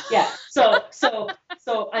 80. Yeah. So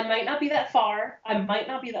I might not be that far.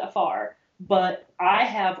 But I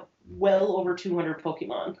have well over 200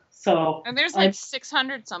 Pokemon. So And there's like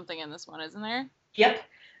 600 something in this one, isn't there? Yep.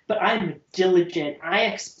 But I'm diligent. I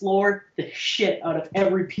explore the shit out of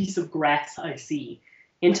every piece of grass I see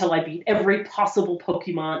until I beat every possible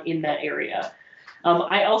Pokemon in that area.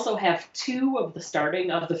 I also have 2 of the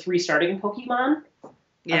 3 starting Pokemon.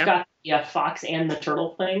 Yeah. I've got the fox and the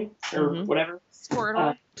turtle thing, or whatever.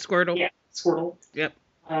 Squirtle. Squirtle. Yeah, Squirtle. Yep.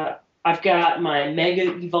 I've got my Mega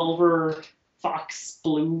Evolver Fox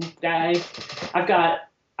Blue guy. I've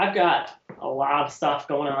got a lot of stuff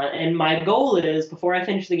going on, and my goal is, before I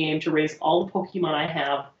finish the game, to raise all the Pokemon I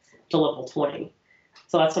have to level 20.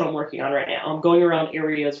 So that's what I'm working on right now. I'm going around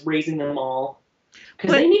areas, raising them all.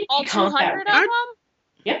 Because they need all 200 of them?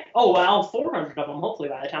 Yep. Oh, well, 400 of them, hopefully,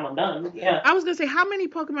 by the time I'm done. Yeah. I was going to say, how many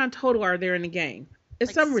Pokemon total are there in the game?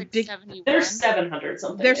 It's Like some ridiculous. There's 700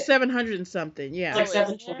 something. There's 700 and something, yeah. It's like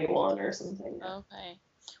 721 or something. Okay.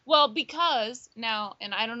 Well, because now,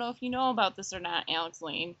 and I don't know if you know about this or not, Alex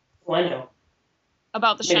Lane. Well, I know.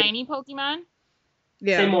 About the shiny Pokemon?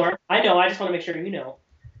 Yeah. Say more. I know. I just want to make sure you know.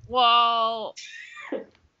 Well,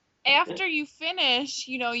 after you finish,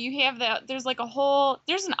 you have that. There's like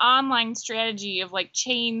there's an online strategy of like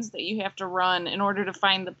chains that you have to run in order to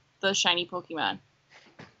find the shiny Pokemon.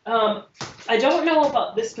 I don't know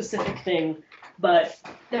about this specific thing, but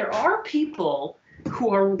there are people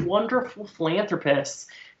who are wonderful philanthropists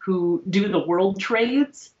who do the world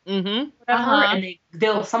trades, and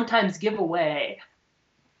they'll sometimes give away.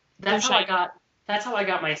 That's how I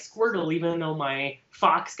got my Squirtle, even though my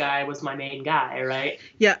Fox guy was my main guy, right?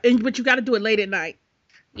 Yeah, but you got to do it late at night.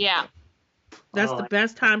 Yeah. That's the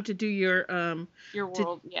best time to do your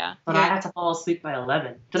world, yeah. But I have to fall asleep by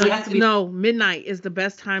 11. Does it have to be? No, midnight is the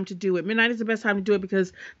best time to do it. Midnight is the best time to do it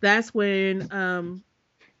because that's when and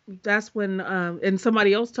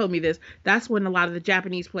somebody else told me this. That's when a lot of the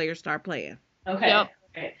Japanese players start playing. Okay. Yep.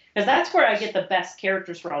 Okay. Because that's where I get the best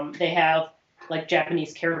characters from. They have like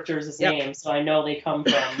Japanese characters as names, so I know they come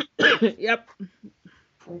from. Yep.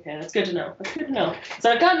 Okay, that's good to know.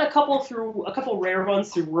 So I've gotten a couple rare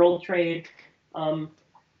ones through World Trade.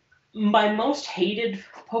 My most hated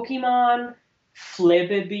Pokemon,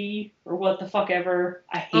 Flabébé, or what the fuck ever.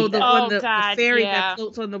 I hate that. The fairy that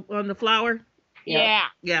floats on the flower. Yeah.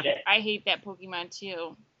 Yeah. I hate that Pokemon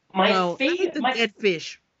too. My favorite, the dead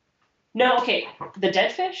fish. No, okay, the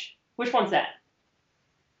dead fish. Which one's that?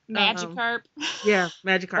 Magikarp. Yeah,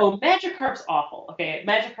 Magikarp. Oh, Magikarp's awful. Okay,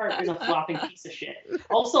 Magikarp is a flopping piece of shit.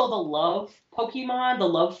 Also, the love Pokemon, the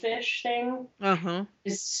love fish thing,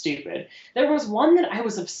 is stupid. There was one that I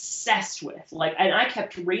was obsessed with, and I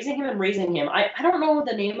kept raising him. I don't know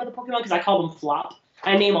the name of the Pokemon because I called him Flop.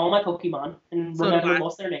 I name all my Pokemon and remember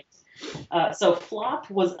most of their names. So Flop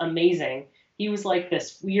was amazing. He was like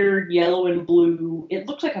this weird yellow and blue. It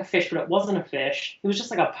looked like a fish, but it wasn't a fish. It was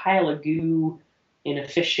just like a pile of goo in a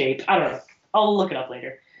fish shape. I don't know. I'll look it up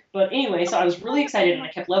later. But anyway, so I was really excited, and I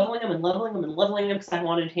kept leveling him because I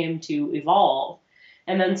wanted him to evolve.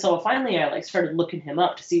 And then so finally I started looking him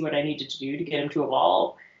up to see what I needed to do to get him to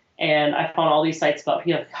evolve. And I found all these sites about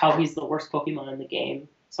how he's the worst Pokemon in the game.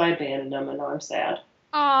 So I abandoned him, and now I'm sad.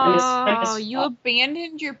 Oh, you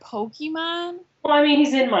abandoned your Pokemon? Well, I mean,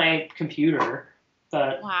 he's in my computer.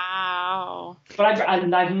 But, wow. But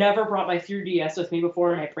I've never brought my 3DS with me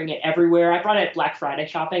before, and I bring it everywhere. I brought it Black Friday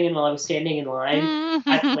shopping, and while I was standing in line,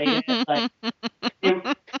 I played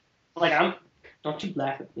it. Don't you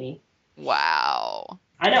laugh at me. Wow.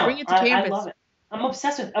 I know. Bring it to campus. I love it. I'm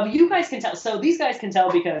obsessed with it. You guys can tell. So these guys can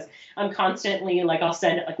tell because I'm constantly, I'll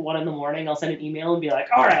send it 1 in the morning. I'll send an email and be like,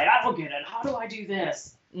 all right, I don't get it. How do I do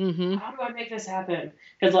this? Mm-hmm. How do I make this happen?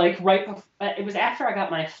 Because, it was after I got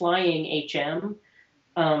my flying HM.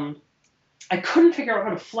 I couldn't figure out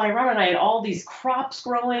how to fly around, and I had all these crops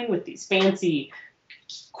growing with these fancy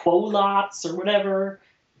quolots or whatever.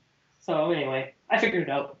 So anyway, I figured it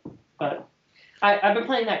out. But I've been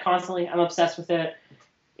playing that constantly. I'm obsessed with it.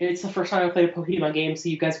 It's the first time I played a Pokemon game, so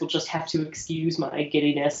you guys will just have to excuse my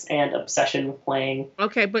giddiness and obsession with playing.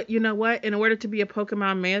 Okay, but you know what? In order to be a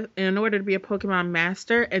Pokemon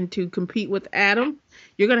master and to compete with Adam,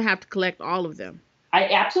 you're gonna have to collect all of them. I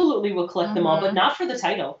absolutely will collect them all, but not for the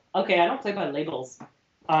title. Okay, I don't play by labels.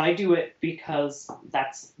 I do it because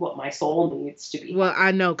that's what my soul needs to be. Well,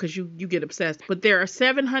 I know, because you get obsessed. But there are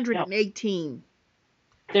 718. No.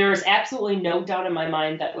 There is absolutely no doubt in my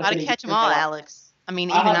mind that... How to catch them all, Alex. I mean,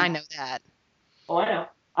 even I know that. Oh,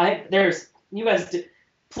 I know. You guys...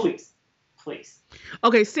 Please.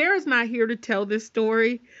 Okay, Sarah's not here to tell this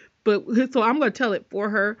story, But so I'm gonna tell it for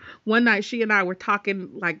her. One night she and I were talking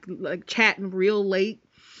like chatting real late,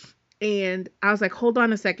 and I was like, hold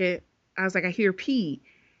on a second. I was like, I hear P,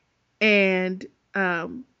 and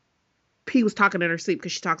um, P was talking in her sleep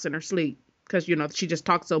because she talks in her sleep because she just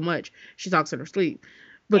talks so much. She talks in her sleep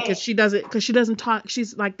because she doesn't talk.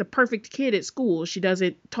 She's like the perfect kid at school. She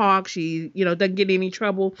doesn't talk. She doesn't get in any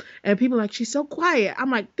trouble. And people are like, she's so quiet.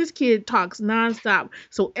 I'm like, this kid talks nonstop.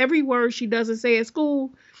 So every word she doesn't say at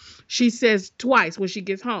school, she says twice when she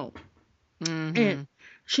gets home. And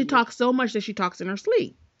she talks so much that she talks in her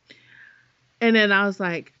sleep. And then I was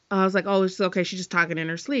like, oh, it's okay. She's just talking in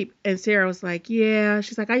her sleep. And Sarah was like, yeah.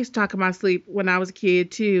 She's like, I used to talk in my sleep when I was a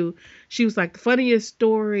kid too. She was like, the funniest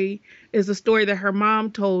story is the story that her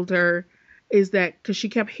mom told her is that because she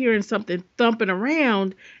kept hearing something thumping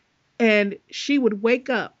around, and she would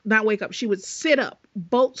not wake up. She would sit up,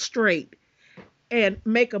 bolt straight, and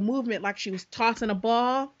make a movement like she was tossing a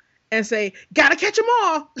ball and say, gotta catch them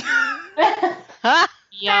all.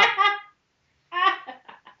 Yeah.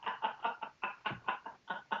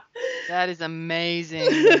 That is amazing.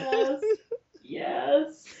 Yes.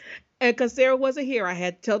 Yes. And because Sarah wasn't here, I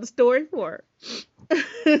had to tell the story for her.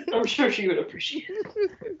 I'm sure she would appreciate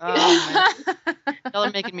it. Oh, man. Y'all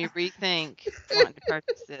are making me rethink wanting to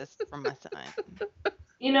purchase this for my son.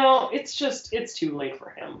 It's too late for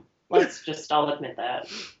him. I'll admit that.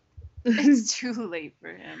 It's too late for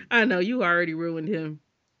him. I know, you already ruined him.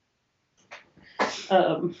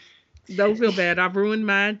 Um, Don't feel bad. I've ruined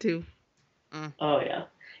mine too. Oh, yeah.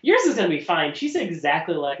 Yours is going to be fine. She's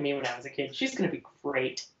exactly like me when I was a kid. She's going to be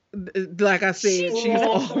great. Like I said, she's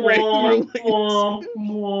already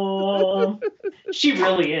ruined. She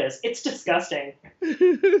really is. It's disgusting.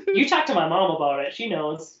 You talk to my mom about it. She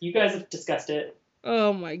knows. You guys have discussed it.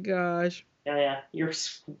 Oh my gosh. Yeah. You're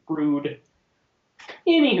screwed.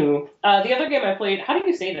 Anywho, the other game I played, how do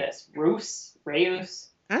you say this? Reus?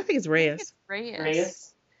 I think it's Reyes.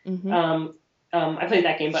 Reyes. Mm-hmm. I played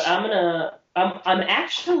that game, but I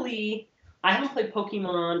haven't played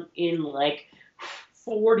Pokemon in like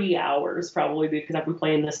 40 hours probably because I've been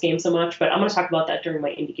playing this game so much, but I'm going to talk about that during my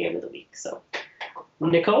indie game of the week. So,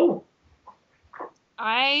 Nicole.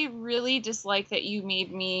 I really dislike that you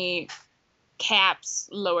made me caps,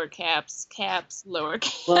 lower caps, lower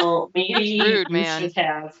caps. Well, maybe Rude, you man. should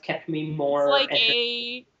have kept me more. It's like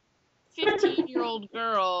a 15-year-old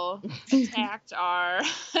girl attacked our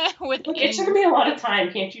with. Look, it took me a lot of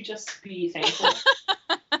time. Can't you just be thankful?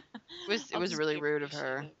 It was really rude of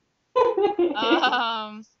her.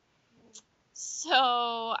 So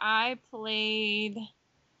I played.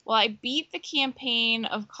 Well, I beat the campaign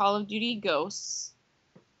of Call of Duty Ghosts.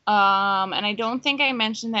 And I don't think I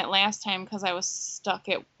mentioned that last time because I was stuck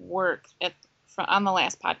at work on the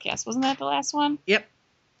last podcast. Wasn't that the last one? Yep.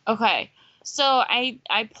 Okay. So I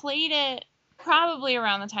played it probably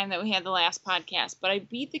around the time that we had the last podcast, but I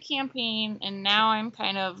beat the campaign, and now I'm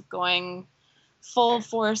kind of going full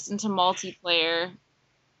force into multiplayer.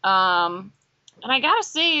 And I gotta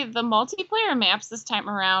say, the multiplayer maps this time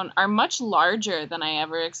around are much larger than I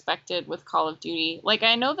ever expected with Call of Duty. Like,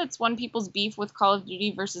 I know that's one people's beef with Call of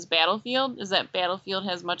Duty versus Battlefield, is that Battlefield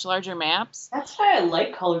has much larger maps. That's why I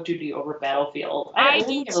like Call of Duty over Battlefield. I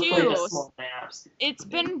only do ever played the too. small maps. It's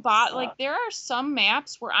been bought, like, there are some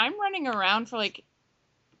maps where I'm running around for, like,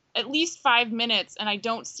 at least 5 minutes and I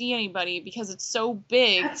don't see anybody because it's so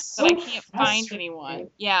big that I can't find anyone.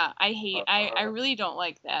 Yeah, I really don't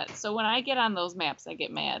like that. So when I get on those maps, I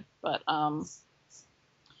get mad. But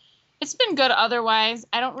it's been good otherwise.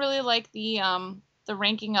 I don't really like the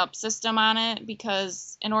ranking up system on it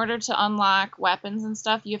because in order to unlock weapons and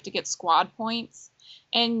stuff, you have to get squad points.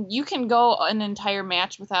 And you can go an entire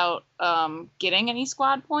match without getting any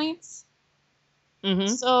squad points. Mm-hmm.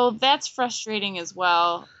 So that's frustrating as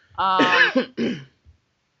well.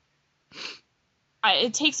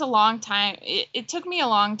 It takes a long time. It took me a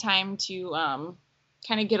long time to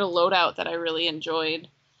kind of get a loadout that I really enjoyed.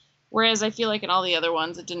 Whereas I feel like in all the other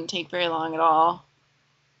ones, it didn't take very long at all.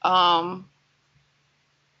 I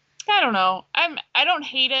don't know. I don't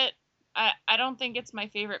hate it. I don't think it's my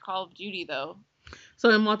favorite Call of Duty though.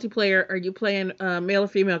 So in multiplayer, are you playing male or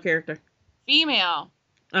female character? Female.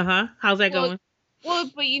 Uh-huh. How's that going?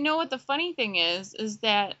 Well, but you know what the funny thing is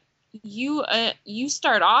that you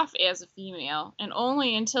start off as a female, and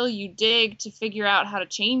only until you dig to figure out how to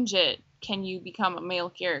change it can you become a male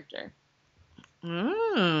character.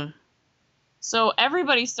 So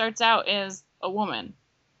everybody starts out as a woman,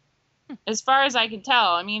 as far as I can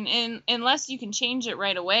tell. I mean, unless you can change it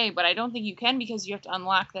right away, but I don't think you can because you have to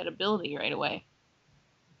unlock that ability right away.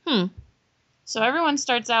 So everyone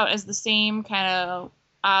starts out as the same kind of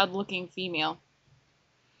odd-looking female.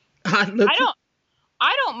 Odd looking.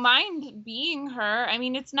 I don't mind being her. I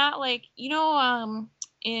mean, it's not like,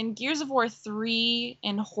 in Gears of War 3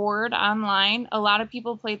 and Horde Online, a lot of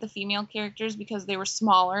people played the female characters because they were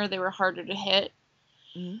smaller, they were harder to hit.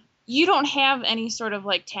 Mm-hmm. You don't have any sort of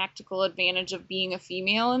like tactical advantage of being a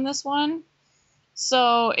female in this one.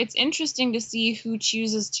 So it's interesting to see who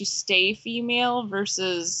chooses to stay female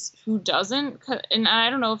versus who doesn't. And I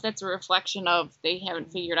don't know if that's a reflection of they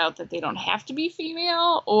haven't figured out that they don't have to be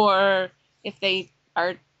female, or if they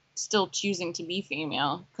are still choosing to be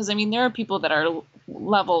female. Because, I mean, there are people that are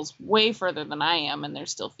levels way further than I am, and they're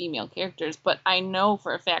still female characters. But I know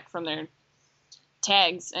for a fact from their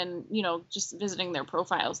tags and, just visiting their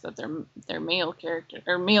profiles that they're male character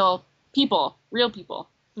or male people, real people.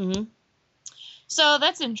 Mm-hmm. So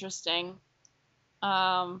that's interesting.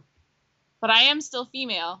 But I am still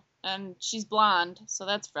female, and she's blonde, so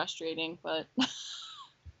that's frustrating. But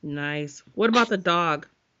Nice. What about the dog?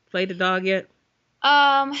 Played the dog yet?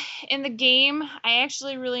 in the game, I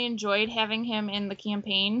actually really enjoyed having him in the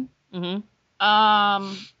campaign.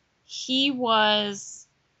 Mm-hmm. He was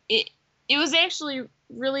it. It was actually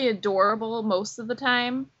really adorable most of the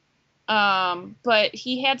time. But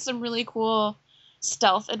he had some really cool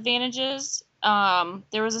stealth advantages.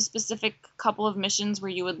 There was a specific couple of missions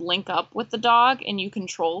where you would link up with the dog and you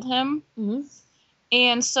controlled him. Mm-hmm.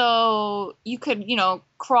 And so you could,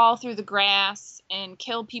 crawl through the grass and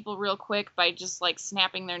kill people real quick by just like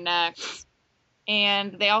snapping their necks.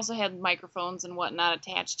 And they also had microphones and whatnot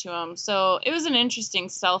attached to them. So it was an interesting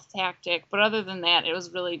stealth tactic. But other than that, it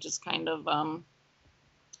was really just kind of,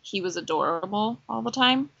 he was adorable all the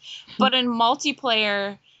time. But in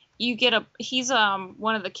multiplayer, he's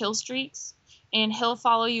one of the kill streaks. And he'll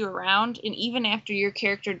follow you around, and even after your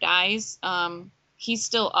character dies, he's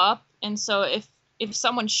still up. And so if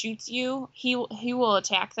someone shoots you, he will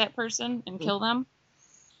attack that person and kill them.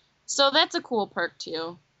 So that's a cool perk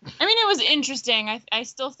too. I mean, it was interesting. I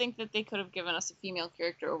still think that they could have given us a female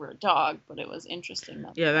character over a dog, but it was interesting.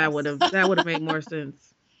 Yeah, that would have made more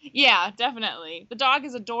sense. Yeah, definitely. The dog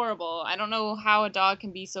is adorable. I don't know how a dog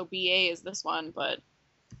can be so BA as this one, but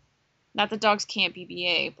not that dogs can't be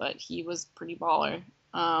BA, but he was pretty baller.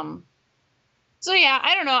 So yeah,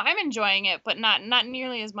 I don't know. I'm enjoying it, but not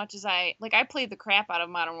nearly as much as I played the crap out of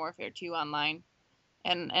Modern Warfare 2 online,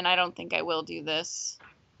 and I don't think I will do this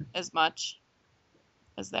as much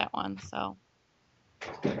as that one. So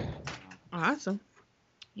Awesome.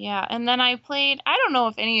 yeah, and then I played. I don't know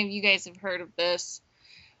if any of you guys have heard of this,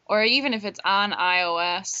 or even if it's on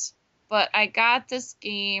iOS, but I got this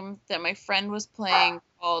game that my friend was playing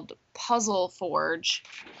called Puzzle Forge.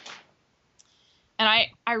 And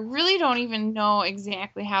I really don't even know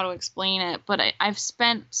exactly how to explain it, but I've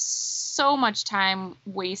spent so much time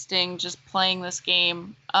wasting just playing this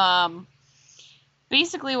game.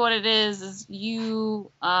 Basically what it is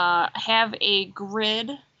you have a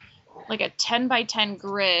grid, like a 10 by 10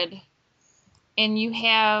 grid, and you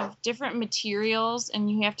have different materials,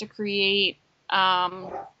 and you have to create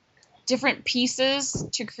different pieces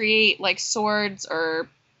to create like swords or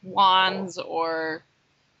wands or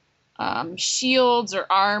shields or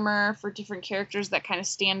armor for different characters that kind of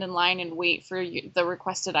stand in line and wait for the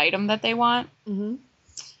requested item that they want. Mm-hmm.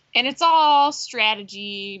 And it's all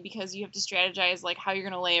strategy, because you have to strategize like how you're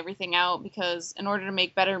going to lay everything out, because in order to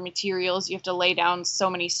make better materials, you have to lay down so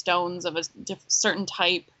many stones of a certain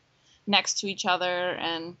type next to each other.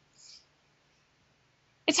 And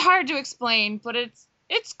it's hard to explain, but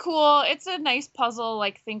it's cool. It's a nice puzzle,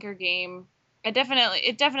 like thinker game. It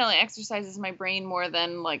definitely exercises my brain more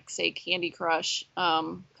than like say Candy Crush,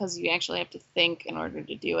 because you actually have to think in order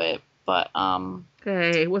to do it. But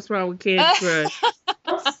Hey, what's wrong with Candy Crush?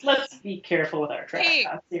 Let's be careful with our trash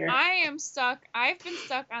talks here. I am stuck. I've been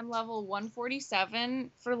stuck on level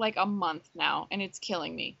 147 for like a month now, and it's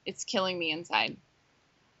killing me. It's killing me inside.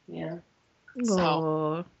 Yeah.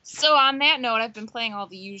 Aw. So on that note, I've been playing all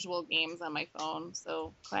the usual games on my phone,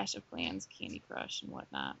 so Clash of Clans, Candy Crush, and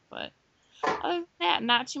whatnot. But other than that,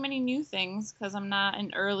 not too many new things, because I'm not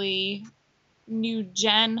an early new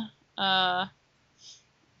gen adopter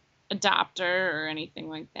or anything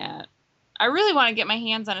like that. I really want to get my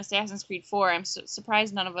hands on Assassin's Creed 4. I'm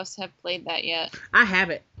surprised none of us have played that yet. I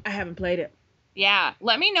haven't played it. Yeah,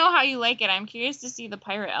 let me know how you like it. I'm curious to see the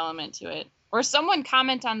pirate element to it. Or someone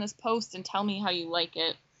comment on this post and tell me how you like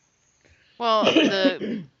it. Well,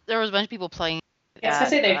 there was a bunch of people playing. I was gonna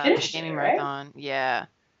say they finished gaming it, right? marathon. Yeah,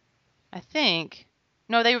 I think.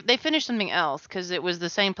 No, they finished something else, because it was the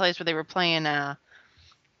same place where they were playing one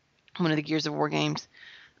of the Gears of War games.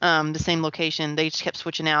 The same location. They just kept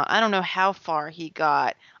switching out. I don't know how far he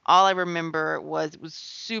got. all I remember was it was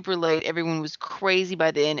super late. Everyone was crazy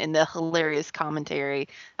by then, and the hilarious commentary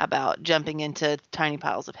about jumping into tiny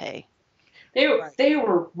piles of hay. They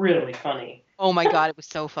were really funny. Oh my god, it was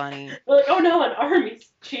so funny. They're like, oh no, an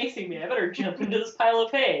army's chasing me. I better jump into this pile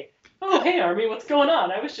of hay. Oh, hey, Army, what's going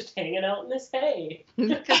on? I was just hanging out in this hay.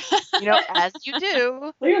 As you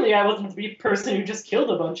do. Clearly, I wasn't the person who just killed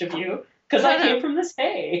a bunch of you, because I came from this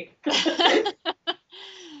hay.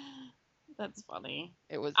 That's funny.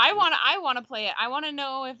 It was. I want to play it. I want to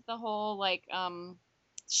know if the whole like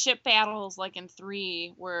ship battles like in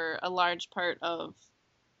 3 were a large part of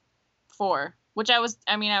 4, which I was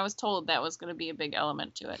told that was going to be a big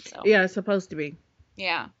element to it. So Yeah, it's supposed to be.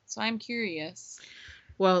 yeah, so I'm curious.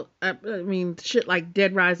 Well, I mean, shit like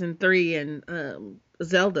Dead Rising 3 and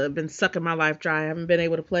Zelda have been sucking my life dry. I haven't been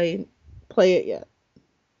able to play it yet.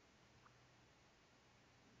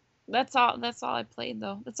 That's all I played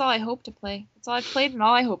though. That's all I hope to play. That's all I played and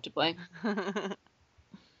all I hope to play.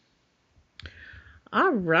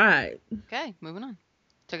 All right. Okay, moving on.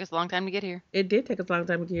 Took us a long time to get here. It did take us a long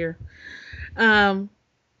time to get here.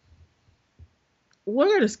 We're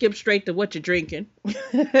going to skip straight to what you're drinking.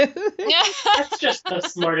 That's just the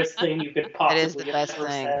smartest thing you could possibly It is the best have ever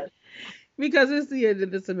thing. said. Because it's the end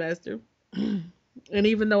of the semester. And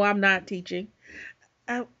even though I'm not teaching,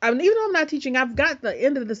 I've got the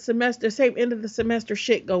end of the semester, same end of the semester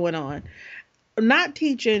shit going on. I'm not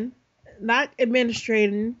teaching, not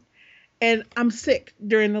administrating, and I'm sick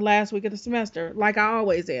during the last week of the semester, like I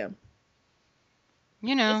always am.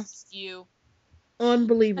 It's you.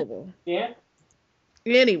 Unbelievable. Yeah.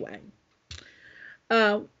 Anyway,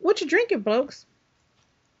 what you drinking, folks?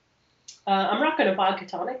 I'm rocking a vodka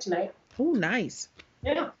tonic tonight. Oh, nice.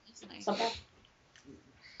 Yeah. That's nice. Something.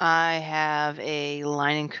 I have a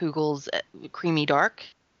Leinenkugel's Creamy Dark.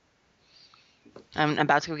 I'm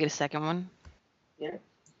about to go get a second one. Yeah.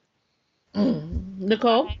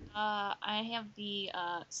 Nicole? I have the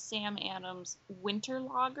Sam Adams Winter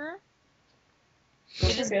Lager.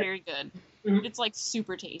 It is very good. Mhm. It's like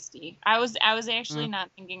super tasty. I was actually not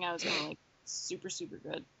thinking I was gonna like super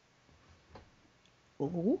good.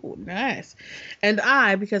 Ooh, nice. And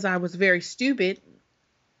because I was very stupid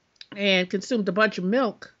and consumed a bunch of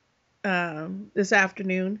milk this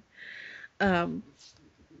afternoon, am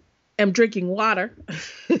drinking water.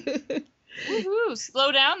 Woohoo!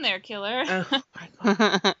 Slow down there, killer. Oh my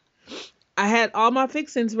God. I had all my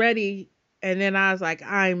fixings ready, and then I was like,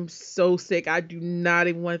 I'm so sick. I do not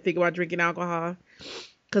even want to think about drinking alcohol.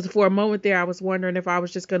 Because for a moment there, I was wondering if I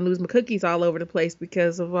was just going to lose my cookies all over the place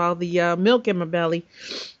because of all the milk in my belly.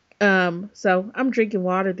 So I'm drinking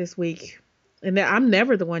water this week. And I'm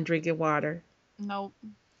never the one drinking water. Nope.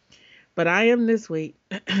 But I am this week.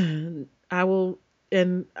 I will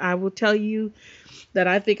tell you that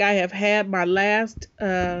I think I have had my last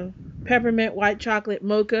peppermint white chocolate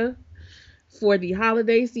mocha for the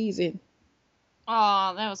holiday season.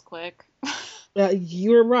 Oh, that was quick.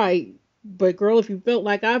 You're right. But girl, if you felt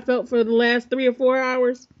like I felt for the last 3 or 4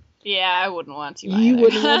 hours, Yeah, I wouldn't want to. you either.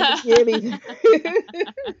 wouldn't want to get either.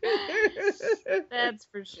 That's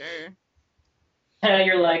for sure. And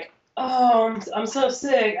you're like, oh, I'm so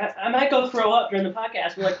sick. I might go throw up during the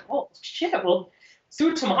podcast. We're like, oh, shit, we'll do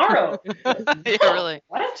it tomorrow. Yeah, really.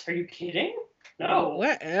 What? Are you kidding? No.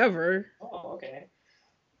 Whatever. Oh, okay.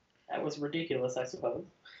 That was ridiculous, I suppose.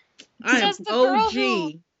 I am Says the girl OG.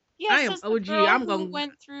 who- Yeah, I am says the OG. girl I'm who gonna-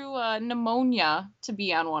 went through pneumonia to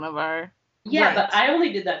be on one of our. Yeah, Right. but I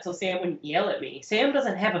only did that so Sam wouldn't yell at me. Sam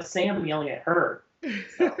doesn't have a Sam yelling at her.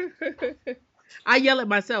 So. I yell at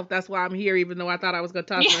myself. That's why I'm here, even though I thought I was going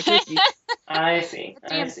to toss my cookies. I see.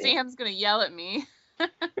 Damn, Sam's gonna yell at me.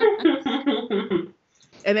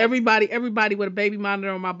 And everybody with a baby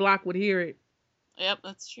monitor on my block would hear it. Yep,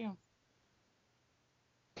 that's true.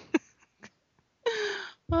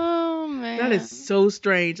 Oh man. That is so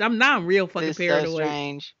strange. I'm real fucking It's so paranoid.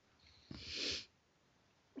 strange.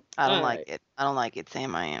 I don't like Alright. it. I don't like it,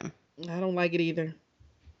 Sam. I am. I don't like it either.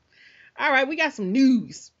 All right, we got some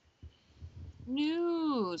news.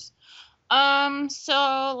 News.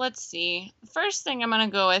 So let's see. The first thing I'm gonna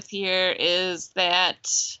go with here is that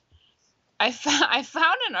I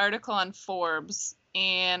found an article on Forbes,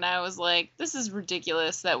 and I was like, this is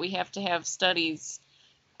ridiculous that we have to have studies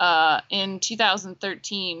in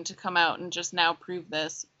 2013 to come out and just now prove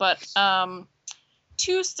this. But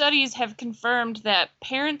 2 studies have confirmed that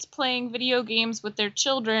parents playing video games with their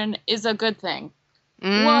children is a good thing.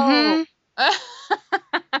 Mhm.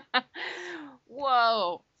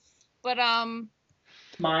 Whoa. But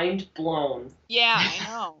Mind blown. yeah, I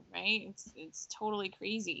know, right? It's totally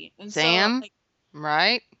crazy. And Sam? so,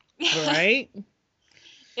 Right? Right?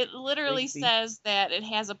 It literally Crazy. says that it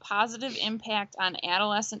has a positive impact on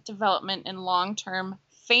adolescent development and long-term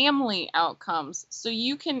family outcomes. So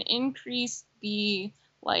you can increase the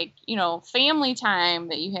family time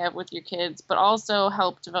that you have with your kids, but also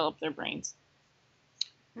help develop their brains.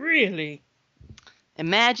 Really?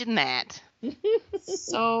 Imagine that.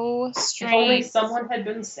 So If only strange. someone had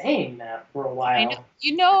been saying that for a I while.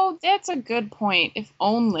 know, that's a good point. If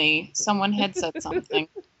only someone had said something,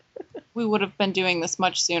 we would have been doing this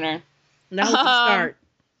much sooner. Now we can start.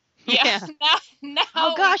 Yeah. Now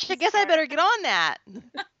Oh gosh, we I guess I better get on that.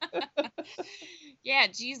 Yeah,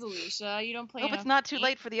 geez, Alicia, you don't play Hope enough it's not too games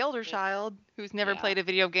late for the older child who's never Yeah. played a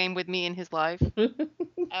video game with me in his life.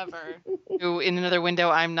 ever. Who, in another window,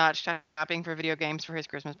 I'm not shopping for video games for his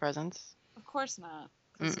Christmas presents. Of course not,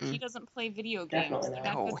 because he doesn't play video Definitely games.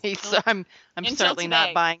 not. No, Until I'm certainly not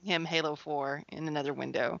today. buying him Halo 4 in another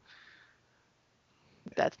window.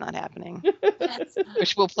 That's not happening. That's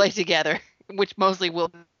Which we'll play together. Which mostly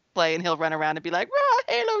we'll play, and he'll run around and be like,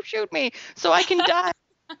 "Rah, Halo, shoot me, so I can die."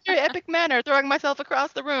 In a very epic manner, throwing myself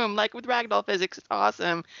across the room like with ragdoll physics. It's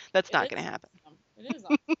awesome. That's not going to happen. awesome. It is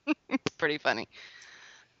awesome. It's pretty funny.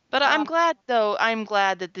 But I'm glad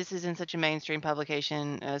that this isn't such a mainstream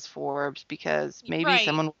publication as Forbes, because maybe Right.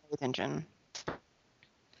 someone will pay attention.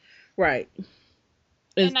 Right.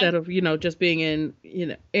 Instead of, just being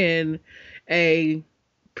in a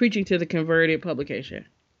preaching to the converted publication.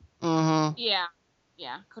 Mm-hmm.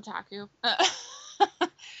 Yeah, Kotaku.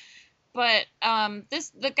 But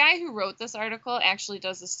the guy who wrote this article actually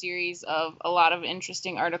does a series of a lot of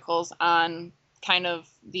interesting articles on kind of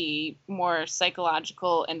the more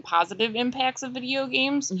psychological and positive impacts of video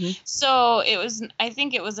games. Mhm. So I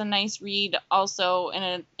think it was a nice read, also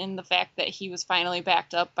in the fact that he was finally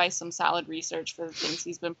backed up by some solid research for the things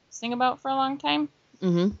he's been posting about for a long time.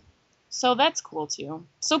 Mm-hmm. So that's cool too.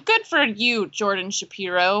 So good for you, Jordan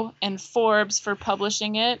Shapiro, and Forbes for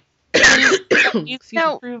publishing it. You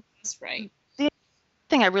Now, proved this right. The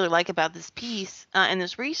thing I really like about this piece and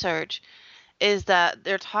this research is that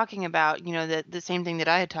they're talking about, the same thing that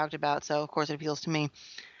I had talked about. So of course it appeals to me,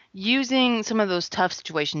 using some of those tough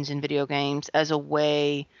situations in video games as a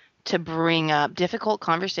way to bring up difficult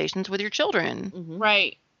conversations with your children. Mm-hmm.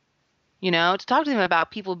 Right. To talk to them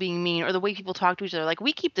about people being mean, or the way people talk to each other. Like,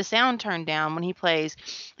 we keep the sound turned down when he plays.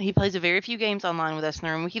 He plays a very few games online with us in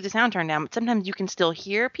the room. We keep the sound turned down, but sometimes you can still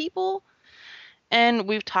hear people. And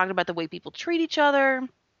we've talked about the way people treat each other.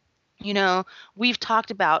 We've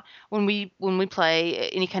talked about when we play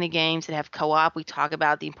any kind of games that have co-op, we talk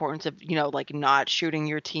about the importance of, like, not shooting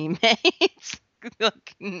your teammates.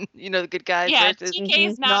 Like, the good guys versus TK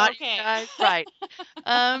is not okay. good guys. Right.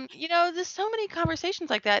 There's so many conversations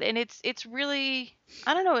like that, and it's really,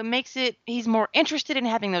 I don't know, it makes it, he's more interested in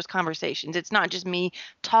having those conversations. It's not just me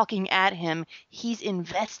talking at him. He's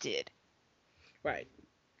invested. Right.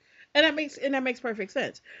 And that makes perfect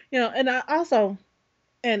sense. And I also,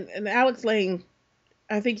 and Alex Lane,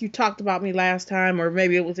 I think you talked about me last time, or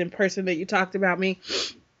maybe it was in person that you talked about me.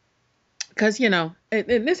 Because, and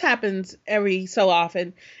this happens every so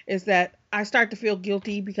often, is that I start to feel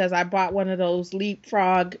guilty because I bought one of those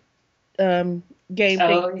leapfrog game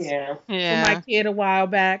things Yeah. for my kid a while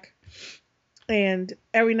back. And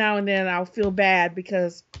every now and then I'll feel bad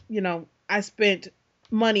because, I spent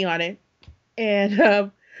money on it.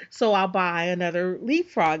 And so I'll buy another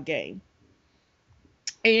leapfrog game.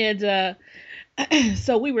 And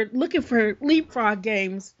so we were looking for leapfrog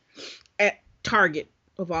games at Target,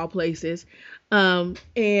 of all places.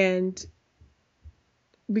 And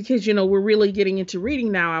because, we're really getting into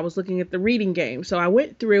reading now, I was looking at the reading games. So I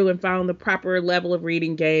went through and found the proper level of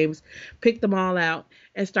reading games, picked them all out,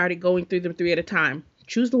 and started going through them 3 at a time.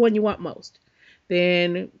 Choose the one you want most.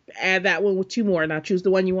 Then add that one with 2 more. Now choose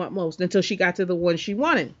the one you want most, until she got to the one she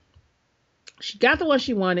wanted. She got the one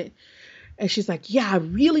she wanted, and she's like, yeah, I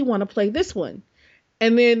really want to play this one.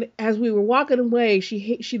 And then as we were walking away,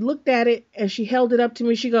 she looked at it and she held it up to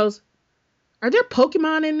me. She goes, are there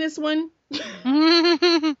Pokemon in this one?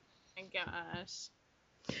 Oh my gosh.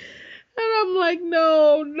 And I'm like,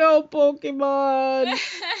 no Pokemon.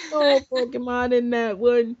 No Pokemon in that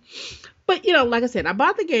one. But, like I said, I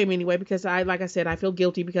bought the game anyway because I feel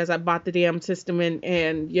guilty because I bought the damn system and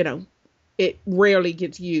it rarely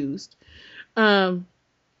gets used. And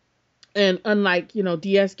unlike,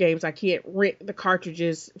 DS games, I can't rent the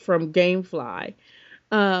cartridges from GameFly.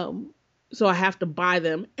 So I have to buy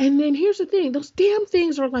them. And then here's the thing. Those damn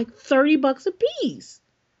things are like $30 a piece.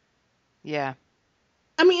 Yeah.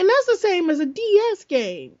 I mean, and that's the same as a DS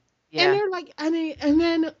game. Yeah. And they're like, and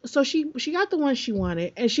then, so she got the one she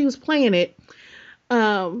wanted and she was playing it.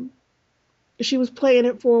 She was playing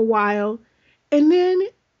it for a while. And then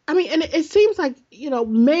I mean, and it seems like,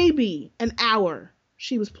 maybe an hour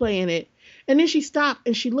she was playing it. And then she stopped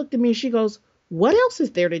and she looked at me and she goes, what else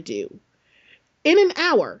is there to do? In an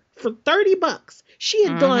hour for $30, she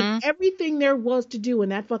had done everything there was to do in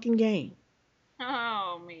that fucking game.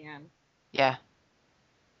 Oh, man. Yeah.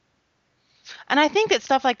 And I think that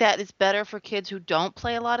stuff like that is better for kids who don't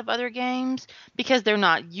play a lot of other games because they're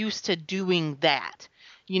not used to doing that.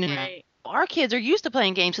 Right. Our kids are used to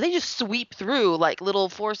playing games, so they just sweep through like little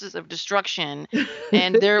forces of destruction,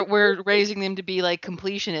 and we're raising them to be like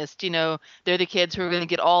completionists. They're the kids who are going to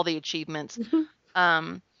get all the achievements.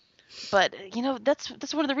 But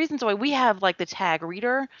that's one of the reasons why we have like the tag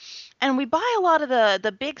reader, and we buy a lot of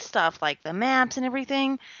the big stuff like the maps and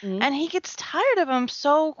everything. And he gets tired of them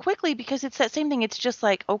so quickly because it's that same thing. It's just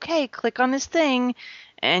like, okay, click on this thing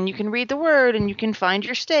and you can read the word and you can find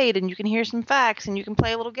your state and you can hear some facts and you can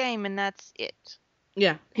play a little game and that's it.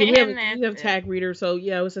 Yeah, we have tag reader, so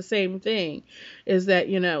yeah, it's the same thing. Is that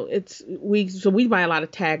we buy a lot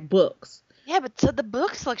of tag books. Yeah, but so the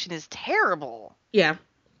book selection is terrible. Yeah,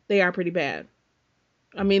 they are pretty bad.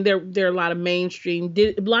 I mean, there are a lot of mainstream,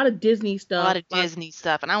 a lot of Disney stuff. A lot of Disney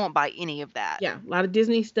stuff, and I won't buy any of that. Yeah, a lot of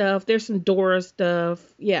Disney stuff. There's some Dora stuff.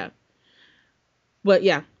 Yeah, but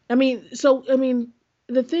yeah, I mean,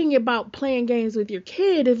 the thing about playing games with your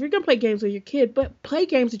kid is, if you're gonna play games with your kid, but play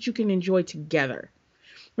games that you can enjoy together.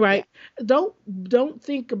 Right. Yeah. Don't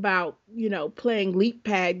think about, playing leap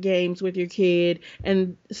pad games with your kid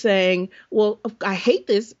and saying, well, I hate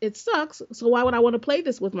this. It sucks. So why would I want to play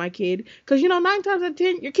this with my kid? Because, 9 times out of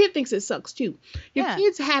 10, your kid thinks it sucks too. Your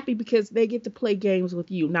kid's happy because they get to play games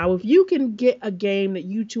with you. Now, if you can get a game that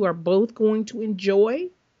you two are both going to enjoy,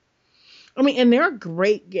 I mean, and there are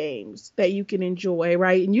great games that you can enjoy,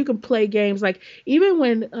 right? And you can play games like, even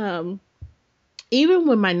when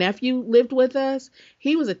my nephew lived with us,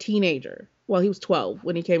 he was a teenager. Well, he was 12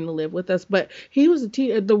 when he came to live with us, but he was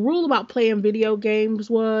the rule about playing video games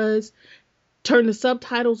was turn the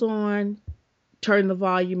subtitles on, turn the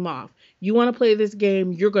volume off. You want to play this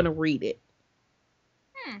game, you're going to read it.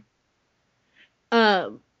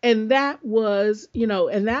 And that was,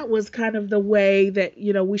 kind of the way that,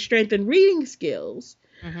 we strengthened reading skills.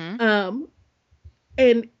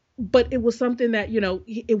 But it was something that,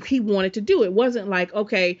 he wanted to do. It wasn't like,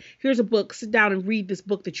 okay, here's a book, sit down and read this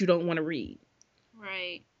book that you don't want to read.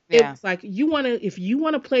 Right. Yeah. It's like, if you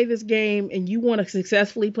want to play this game and you want to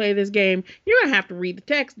successfully play this game, you're going to have to read the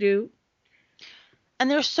text, dude. And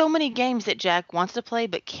there's so many games that Jack wants to play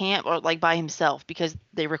but can't, or like by himself, because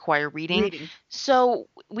they require reading. So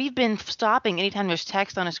we've been stopping anytime there's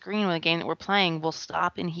text on a screen with a game that we're playing. We'll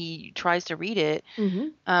stop and he tries to read it.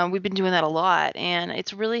 We've been doing that a lot, and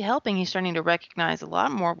it's really helping. He's starting to recognize a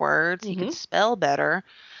lot more words. He can spell better.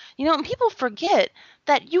 And people forget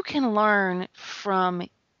that you can learn from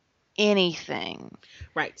anything.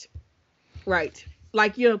 Right.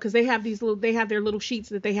 Like, because they have their little sheets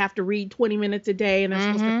that they have to read 20 minutes a day, and they're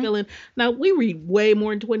supposed to fill in. Now, we read way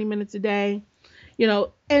more than 20 minutes a day,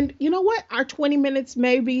 and you know what? Our 20 minutes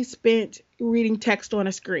may be spent reading text on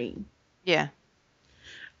a screen. Yeah.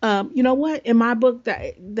 You know what? In my book,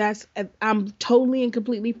 I'm totally and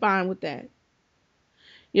completely fine with that.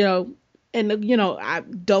 And I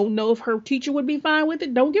don't know if her teacher would be fine with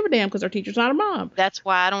it. Don't give a damn, because her teacher's not a mom. That's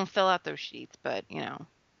why I don't fill out those sheets, but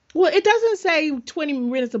Well, it doesn't say 20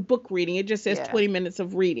 minutes of book reading. It just says 20 minutes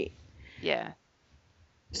of reading. Yeah.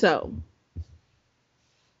 So.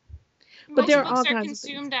 But most books are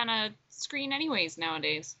consumed on a screen anyways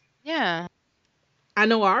nowadays. Yeah. I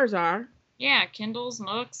know ours are. Yeah, Kindles,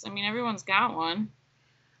 Nooks. I mean, everyone's got one.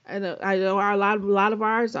 I know a lot of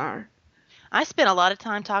ours are. I spent a lot of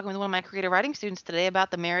time talking with one of my creative writing students today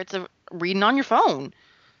about the merits of reading on your phone.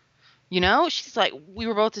 She's like, we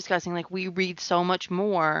were both discussing, like, we read so much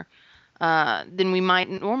more than we might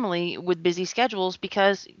normally with busy schedules,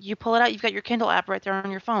 because you pull it out, you've got your Kindle app right there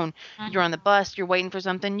on your phone. You're on the bus, you're waiting for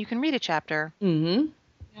something, you can read a chapter. Yep.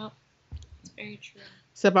 It's very true.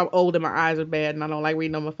 Except I'm old and my eyes are bad and I don't like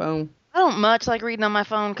reading on my phone. I don't much like reading on my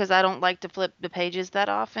phone because I don't like to flip the pages that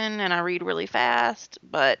often, and I read really fast,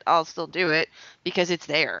 but I'll still do it because it's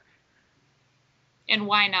there. And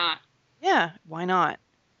why not? Yeah, why not?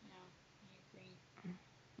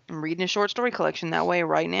 I'm reading a short story collection that way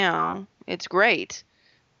right now. It's great.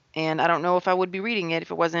 And I don't know if I would be reading it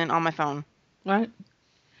if it wasn't on my phone. Right.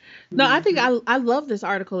 No, I think I love this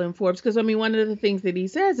article in Forbes, because, I mean, one of the things that he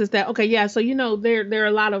says is that, okay, yeah, so, there are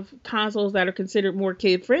a lot of consoles that are considered more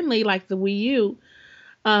kid-friendly, like the Wii U.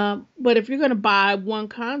 But if you're going to buy one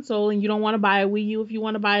console and you don't want to buy a Wii U, if you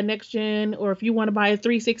want to buy a next gen, or if you want to buy a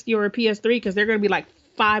 360 or a PS3, because they're going to be like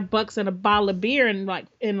 $5 and a bottle of beer in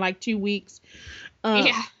like 2 weeks.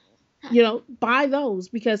 Buy those,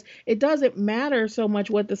 because it doesn't matter so much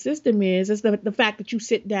what the system is. It's the fact that you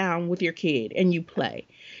sit down with your kid and you play.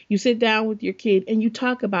 You sit down with your kid and you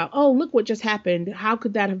talk about, oh, look what just happened. How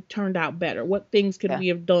could that have turned out better? What things could Yeah. we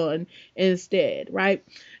have done instead, right?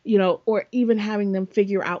 Or even having them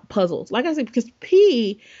figure out puzzles. Like I said, because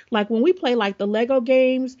like when we play like the Lego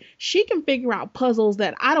games, she can figure out puzzles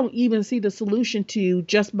that I don't even see the solution to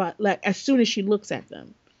just by like as soon as she looks at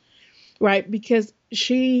them. Right? Because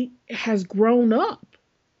she has grown up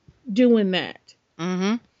doing that.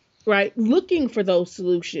 Mm-hmm. Right? Looking for those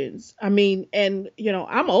solutions. I mean, and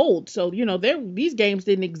I'm old, so these games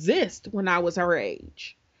didn't exist when I was her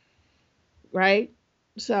age. Right?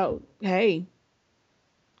 So, hey,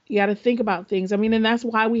 you got to think about things. I mean, and that's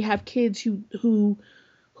why we have kids who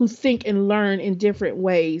think and learn in different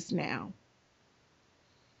ways now.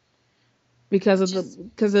 Because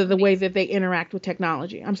of the way that they interact with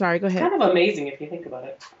technology. I'm sorry, go ahead. Kind of amazing if you think about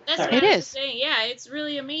it. That's Sorry. what It I was is. just saying. Yeah, it's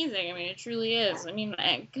really amazing. I mean, it truly is. I mean,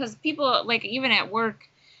 because people, like, even at work,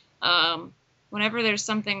 whenever there's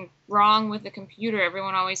something wrong with the computer,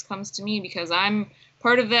 everyone always comes to me because I'm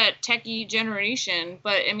part of that techie generation.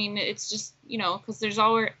 But, I mean, it's just, because there's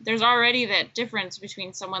already that difference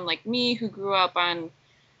between someone like me who grew up on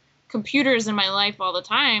computers in my life all the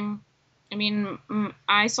time. I mean,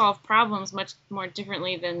 I solve problems much more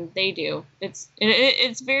differently than they do.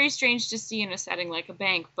 It's very strange to see in a setting like a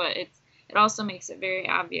bank, but it also makes it very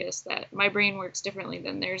obvious that my brain works differently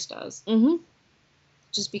than theirs does. Mm-hmm.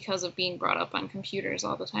 Just because of being brought up on computers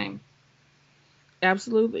all the time.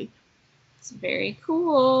 Absolutely. It's very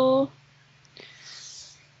cool.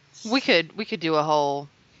 We could do a whole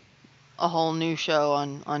new show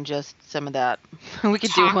on just some of that. We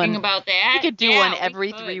could do Talking one about that. We could do Yeah, one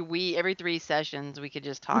every could. 3 sessions. We could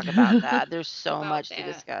just talk about that. There's so About much to that.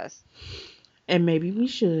 discuss. And maybe we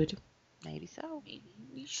should. Maybe so. Maybe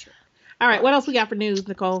we should. All right, what else we got for news,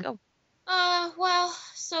 Nicole? Let's go. Well,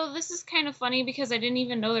 so this is kind of funny because I didn't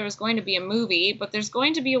even know there was going to be a movie, but there's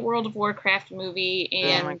going to be a World of Warcraft movie,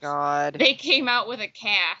 and Oh my god. they came out with a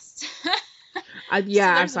cast.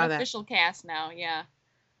 Yeah, so I saw an that. Official cast now, yeah.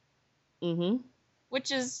 Mm-hmm.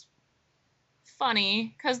 Which is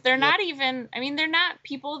funny because they're not even. I mean, they're not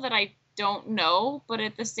people that I don't know, but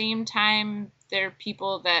at the same time, they're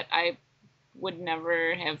people that I would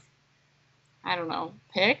never have. I don't know,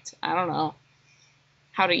 picked. I don't know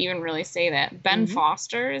how to even really say that. Ben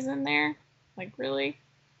Foster is in there. Like, really?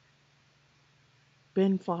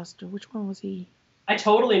 Ben Foster. Which one was he? I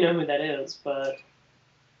totally know who that is, but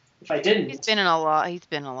if I didn't, He's been in a lot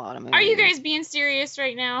of movies. Are you guys being serious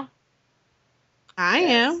right now? I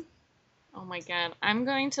am. Oh my god. I'm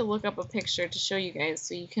going to look up a picture to show you guys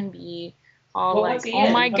so you can be all What like, was he oh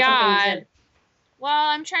in? my What's something he's god. in? Well,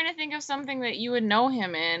 I'm trying to think of something that you would know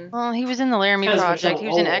him in. Well, he was in the Laramie Because we're Project. so He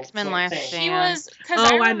was in old, X-Men that's what I'm Last saying. Stand. He was, because Oh, I I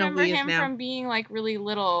know who remember he is him now. from being like really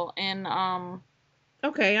little in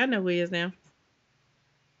Okay, I know who he is now.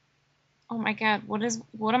 oh my god,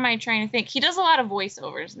 what am I trying to think? He does a lot of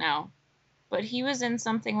voiceovers now, but he was in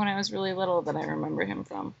something when I was really little that I remember him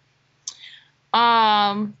from.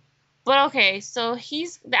 But okay, so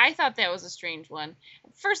I thought that was a strange one.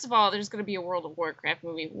 First of all, there's going to be a World of Warcraft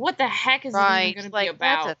movie. What the heck is it even going to be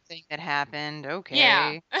about? That's a thing that happened. Okay.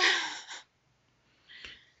 Yeah.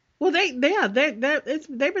 Well, they've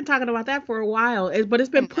been talking about that for a while, but it's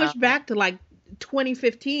been pushed back to like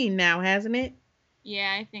 2015 now, hasn't it?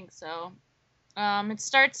 Yeah, I think so. It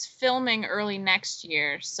starts filming early next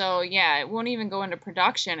year, so yeah, it won't even go into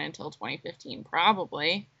production until 2015,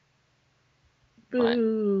 probably.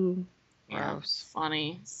 Boo. Yeah, Gross.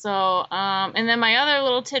 funny. So, and then my other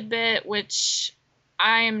little tidbit, which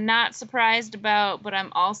I am not surprised about, but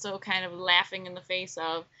I'm also kind of laughing in the face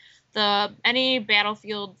of, any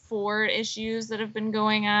Battlefield 4 issues that have been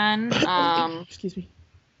going on. Excuse me.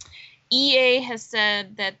 EA has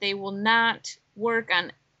said that they will not work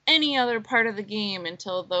on any other part of the game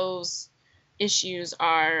until those issues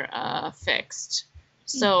are fixed.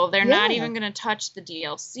 So they're not even going to touch the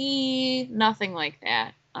DLC, nothing like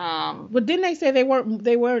that. But didn't they say they weren't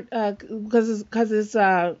because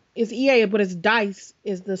it's EA, but it's DICE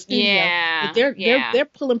is the studio. Yeah, they're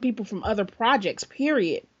pulling people from other projects,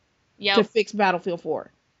 period, to fix Battlefield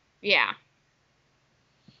 4. Yeah.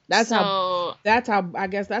 That's how I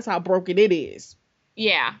guess that's how broken it is.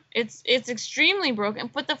 Yeah, it's extremely broken.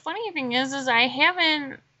 But the funny thing is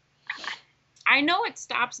I know it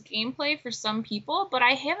stops gameplay for some people, but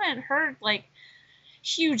I haven't heard like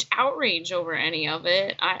huge outrage over any of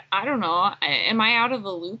it. I don't know. Am I out of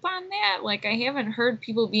the loop on that? Like, I haven't heard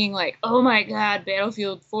people being like, oh my god,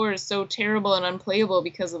 Battlefield 4 is so terrible and unplayable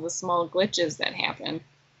because of the small glitches that happen.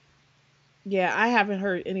 Yeah, I haven't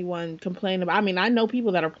heard anyone complain about. I mean, I know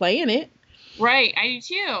people that are playing it. Right, I do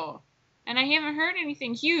too. And I haven't heard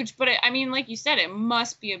anything huge, but I mean, like you said, it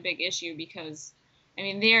must be a big issue because, I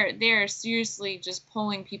mean, they're seriously just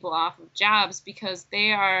pulling people off of jobs because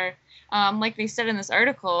they are, like they said in this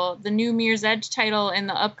article, the new Mirror's Edge title in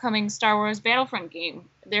the upcoming Star Wars Battlefront game.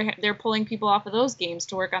 They're pulling people off of those games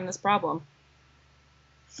to work on this problem.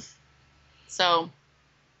 So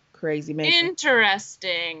Crazy maker.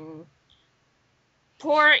 interesting.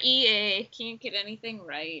 Poor EA can't get anything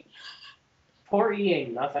right. Poor EA,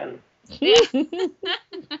 nothing. Yeah.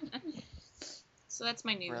 So that's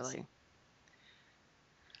my news. Really.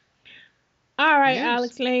 All right, News.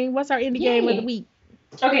 Alex Lane, what's our indie game of the week?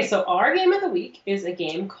 Okay, so our game of the week is a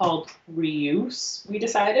game called Reuse, we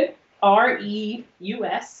decided.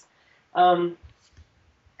 R-E-U-S.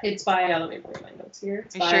 It's by, let me bring my notes here.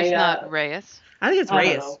 It's You sure it's not Reyes? I think it's I don't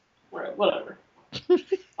Reyes. know. Whatever.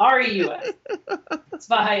 R-E-U-S. It's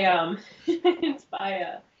by,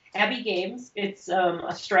 Abby Games. It's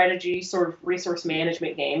a strategy sort of resource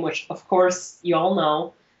management game, which, of course, you all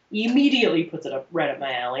know, immediately puts it up right up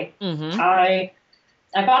my alley. Mm-hmm. I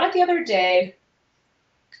bought it the other day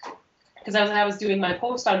because I was doing my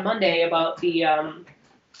post on Monday about the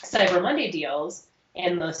Cyber Monday deals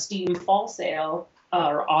and the Steam fall sale,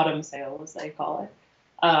 or autumn sale as they call it.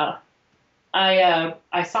 I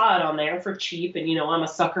saw it on there for cheap, and I'm a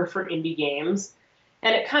sucker for indie games,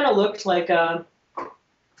 and it kind of looked like a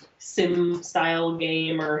sim style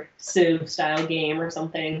game or Civ style game or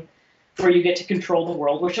something where you get to control the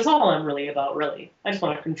world, which is all I'm really about, really. I just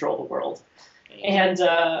want to control the world. And so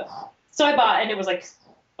I bought, and it was like,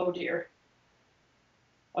 oh dear.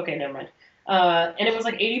 Okay, never mind. And it was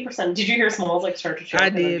like 80%. Did you hear Smalls like start to choke? I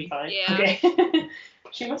and then did. be fine? Yeah. Okay.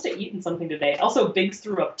 She must have eaten something today. Also, Biggs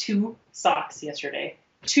threw up 2 socks yesterday.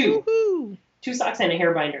 2. Woohoo. 2 socks and a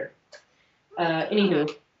hair binder.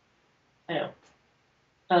 Anywho. I know.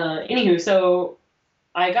 Anywho, so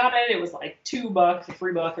I got it. It was like $2 or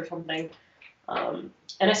 $3 or something. And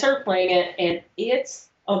I started playing it, and it's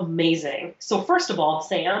amazing. So first of all,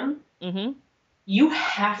 Sam, Mm-hmm. you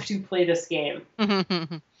have to play this game.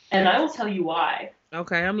 And I will tell you why.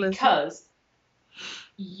 Okay, I'm listening. Because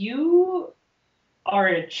you are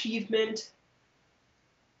an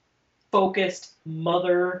achievement-focused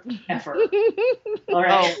mother effer. All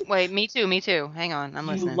right? Oh, wait, me too. Hang on, I'm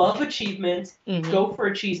You listening. love achievements. You Mhm. go for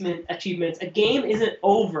achievements. A game isn't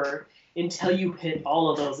over until you hit all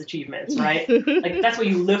of those achievements, right? Like, that's what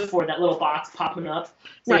you live for, that little box popping up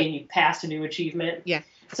saying you passed a new achievement. Yeah.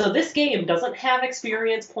 So this game doesn't have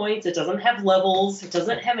experience points. It doesn't have levels. It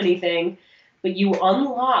doesn't have anything. But you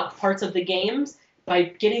unlock parts of the games by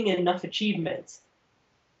getting enough achievements.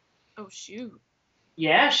 Oh, shoot.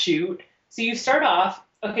 Yeah, shoot. So you start off.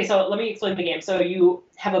 Okay, so let me explain the game. So you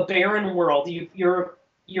have a barren world. You're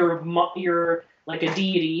like a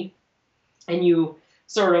deity, and you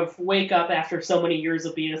sort of wake up after so many years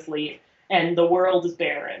of being asleep, and the world is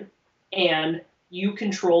barren, and you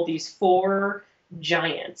control these 4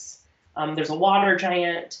 giants. There's a water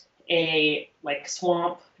giant, a like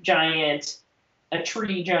swamp giant, a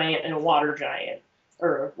tree giant, and a water giant,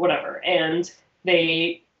 or whatever, and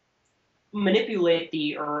they manipulate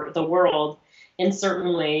the world in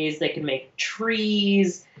certain ways. They can make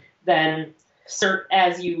trees. Then,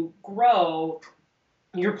 as you grow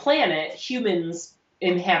your planet, humans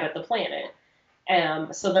inhabit the planet.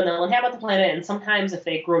 So then they'll inhabit the planet, and sometimes if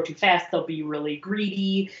they grow too fast, they'll be really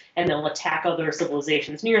greedy, and they'll attack other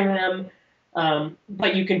civilizations near them.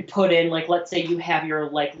 But you can put in, like, let's say you have your,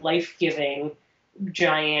 like, life-giving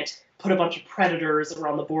giant, put a bunch of predators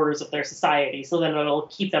around the borders of their society, so then it'll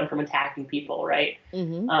keep them from attacking people, right?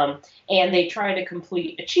 Mm-hmm. And they try to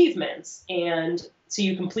complete achievements, and so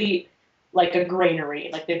you complete like a granary,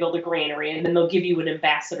 like they build a granary, and then they'll give you an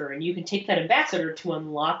ambassador, and you can take that ambassador to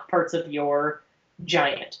unlock parts of your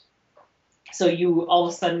giant. So you all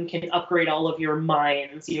of a sudden can upgrade all of your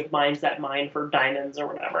mines. You have mines that mine for diamonds or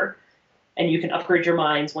whatever, and you can upgrade your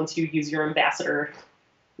mines once you use your ambassador,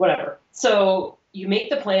 whatever. So you make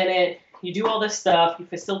the planet, you do all this stuff, you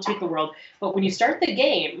facilitate the world, but when you start the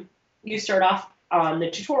game, you start off on the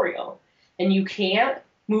tutorial, and you can't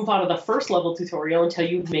move out of the first level tutorial until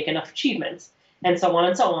you make enough achievements, and so on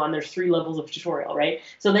and so on. There's 3 levels of tutorial, right?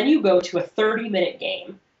 So then you go to a 30-minute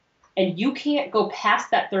game, and you can't go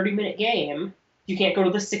past that 30-minute game. You can't go to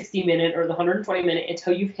the 60-minute or the 120-minute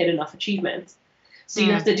until you've hit enough achievements. So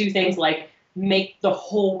you have to do things like make the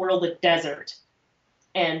whole world a desert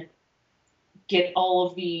and get all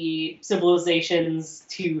of the civilizations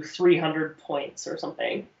to 300 points or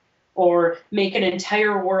something, or make an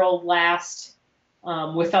entire world last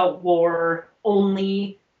without war,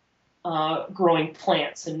 only growing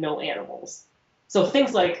plants and no animals. So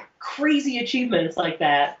things like crazy achievements like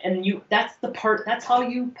that, and that's how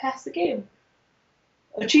you pass the game.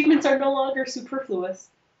 Achievements are no longer superfluous.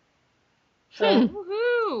 So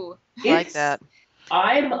Woohoo! Like that.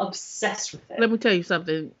 I'm obsessed with it. Let me tell you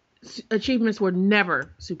something. Achievements were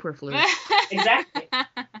never superfluous. Exactly.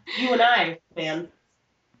 You and I, man.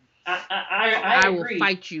 I will agree.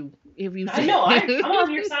 fight you if you. I know. I'm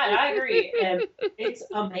on your side. I agree, and it's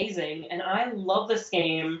amazing, and I love this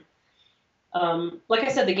game. Like I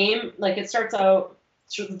said, the game, like, it starts out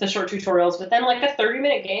the short tutorials, but then like a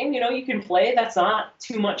 30-minute game, you can play. That's not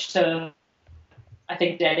too much to, I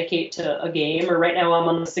think, dedicate to a game. Or right now I'm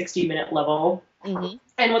on the 60-minute level. Mm-hmm.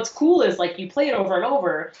 And what's cool is, like, you play it over and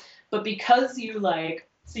over, but because you play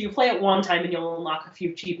it one time and you'll unlock a few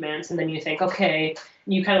achievements, and then you think, okay,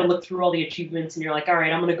 and you kind of look through all the achievements and you're like, all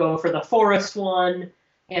right, I'm going to go for the forest one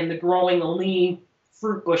and the growing only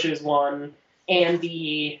fruit bushes one and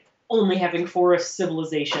the only having forest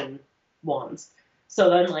civilization ones. So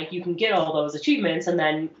then, like, you can get all those achievements, and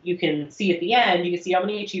then you can see at the end, you can see how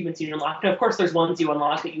many achievements you unlocked. And of course, there's ones you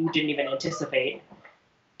unlock that you didn't even anticipate.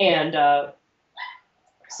 And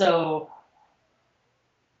so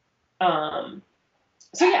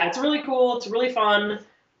yeah, it's really cool. It's really fun.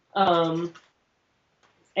 And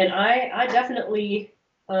I definitely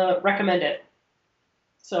recommend it.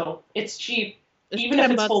 So it's cheap. Even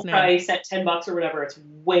if it's full price at $10 or whatever, it's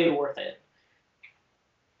way worth it.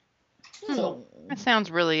 So that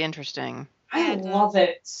sounds really interesting. I love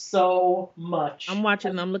it so much. I'm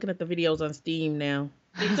looking at the videos on Steam now.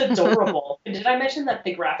 It's adorable. Did I mention that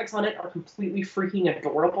the graphics on it are completely freaking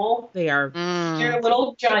adorable? They are. Your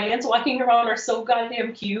little giants walking around are so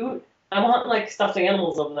goddamn cute. I want, like, stuffed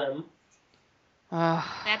animals of them.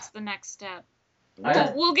 That's the next step.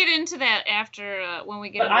 Yeah. We'll get into that after when we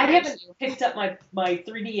get. But I haven't picked up my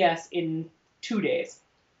 3DS in 2 days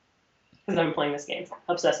because I've been playing this game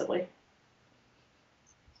obsessively.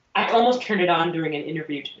 I almost turned it on during an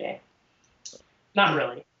interview today. Not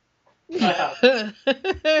really. But I thought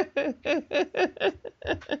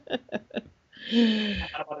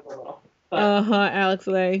about it a little. Alex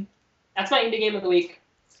Lay. That's my indie game of the week.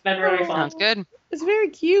 It's been very fun. Sounds good. It's very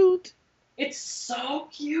cute. It's so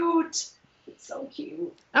cute. It's so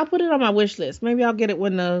cute. I'll put it on my wish list. Maybe I'll get it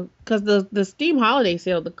because the Steam holiday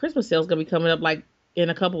sale, the Christmas sale is gonna be coming up like in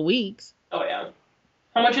a couple weeks. Oh yeah.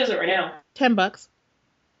 How much is it right now? $10.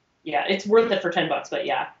 Yeah, it's worth it for $10, but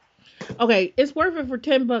yeah. Okay, it's worth it for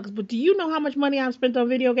 $10, but do you know how much money I've spent on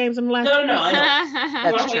video games in the last? No, I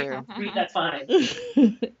know. That's true. That's fine.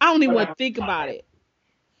 I don't even want to think about it.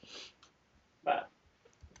 But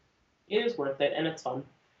it is worth it, and it's fun.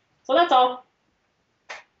 So that's all.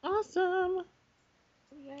 Awesome.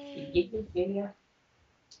 Yeah.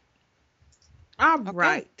 All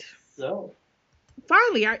right. So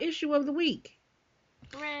finally, our issue of the week.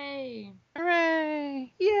 Hooray!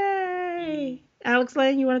 Hooray! Yay! Alex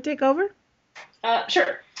Lane, you want to take over?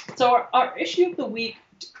 Sure. So our issue of the week,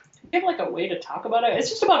 we have like a way to talk about it. It's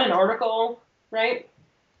just about an article, right?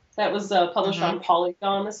 That was published on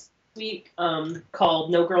Polygon this week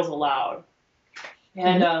called No Girls Allowed.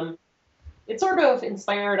 And it sort of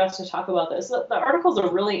inspired us to talk about this. The article is a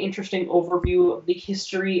really interesting overview of the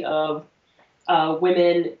history of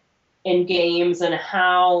women in games and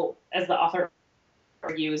how, as the author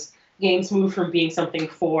argues, games move from being something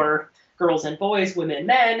for girls and boys, women and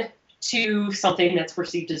men, to something that's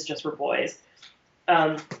perceived as just for boys.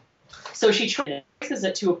 So she traces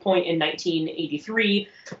it to a point in 1983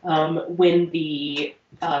 when the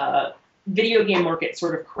video game market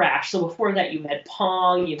sort of crashed. So before that, you had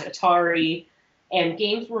Pong, you had Atari, and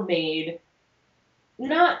games were made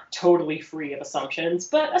not totally free of assumptions,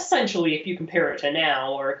 but essentially, if you compare it to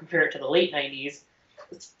now or compare it to the late 90s,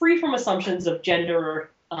 it's free from assumptions of gender,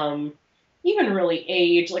 even really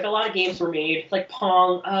age. Like, a lot of games were made, like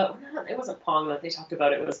Pong. It wasn't Pong that they talked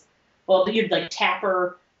about. It was, well, you'd like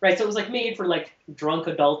Tapper, right? So it was like made for like drunk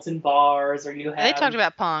adults in bars, or you had. They talked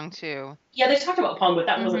about Pong too. Yeah, they talked about Pong, but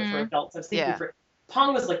that wasn't for adults. I was thinking for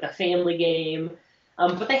Pong was like the family game,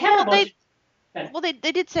 but they had a bunch. Well, they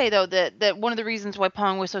did say, though, that one of the reasons why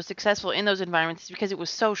Pong was so successful in those environments is because it was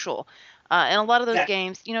social. And a lot of those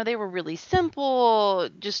games, they were really simple,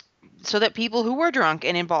 just so that people who were drunk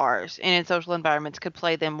and in bars and in social environments could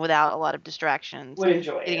play them without a lot of distractions. Would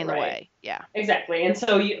enjoy getting it, in the right? way. Yeah. Exactly. And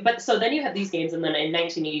so then you had these games, and then in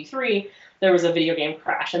 1983, there was a video game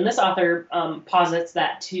crash. And this author posits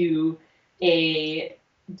that to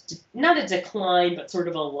not a decline, but sort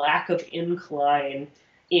of a lack of incline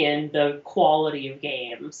in the quality of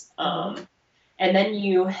games. And then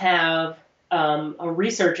you have a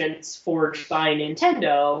resurgence forged by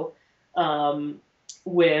Nintendo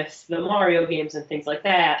with the Mario games and things like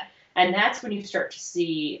that. And that's when you start to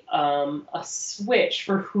see a switch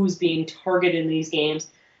for who's being targeted in these games.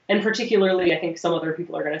 And particularly, I think some other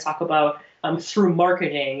people are going to talk about through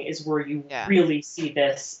marketing is where you really see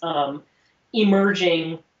this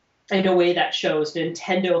emerging in a way that shows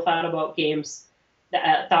Nintendo thought about games,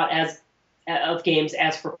 of games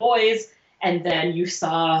as for boys, and then you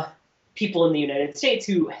saw people in the United States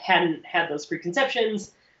who hadn't had those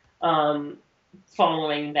preconceptions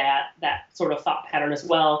following that sort of thought pattern as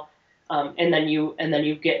well. And then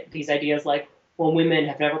you get these ideas like, well, women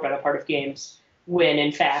have never been a part of games, when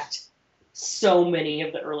in fact so many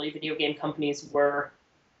of the early video game companies were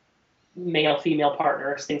male-female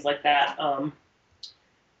partners, things like that.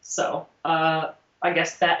 So I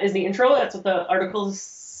guess that is the intro. That's what the article is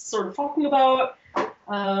sort of talking about.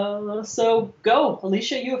 So go,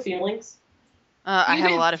 Alicia. You have feelings. I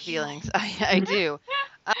have a lot of feelings. I do.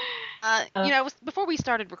 Before we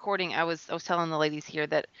started recording, I was telling the ladies here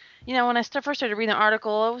that, when I first started reading the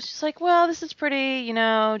article, I was just like, well, this is pretty,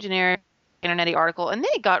 generic internet-y article, and then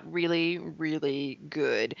it got really, really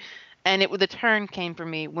good. And the turn came for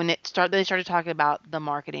me when they started talking about the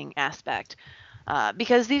marketing aspect,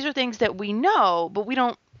 because these are things that we know, but we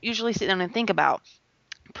don't usually sit down and think about.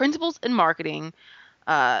 Principles in marketing,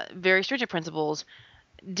 very stringent principles,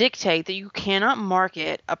 dictate that you cannot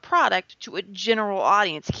market a product to a general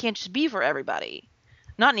audience. It can't just be for everybody.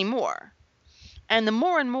 Not anymore. And the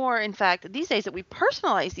more and more, in fact, these days that we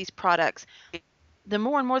personalize these products, the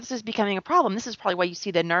more and more this is becoming a problem. This is probably why you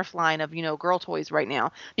see the Nerf line of, girl toys right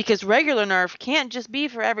now. Because regular Nerf can't just be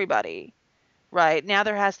for everybody. Right? Now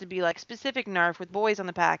there has to be like specific Nerf with boys on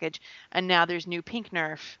the package. And now there's new pink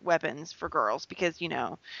Nerf weapons for girls. Because, we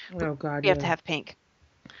have to have pink.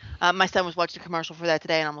 My son was watching a commercial for that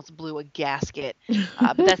today and almost blew a gasket.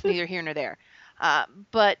 But that's neither here nor there.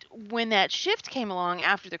 But when that shift came along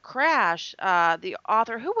after the crash, the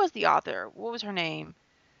author, who was the author? What was her name?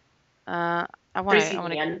 I want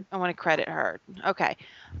to credit her. Okay.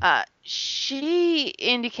 She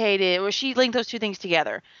indicated, or she linked those two things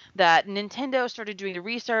together, that Nintendo started doing the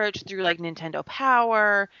research through like Nintendo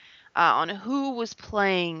Power on who was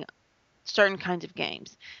playing certain kinds of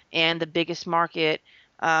games. And the biggest market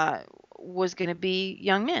was going to be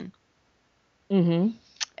young men. Mm-hmm.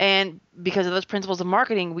 And because of those principles of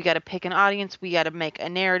marketing, we got to pick an audience, we got to make a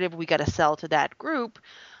narrative, we got to sell to that group.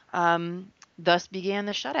 Thus began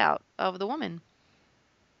the shutout of the woman.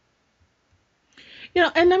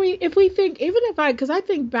 And I mean, if we think, because I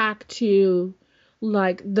think back to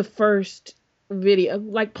like the first video,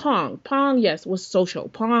 like Pong. Pong, yes, was social.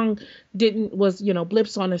 Pong was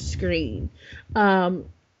blips on a screen.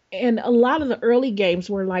 And a lot of the early games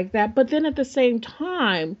were like that. But then at the same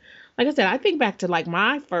time, like I said, I think back to like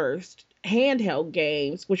my first handheld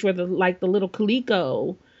games, which were the little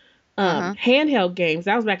Coleco handheld games.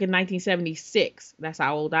 That was back in 1976. That's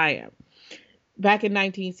how old I am. Back in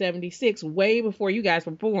 1976, way before you guys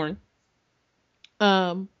were born,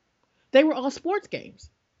 they were all sports games.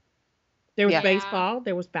 There was baseball,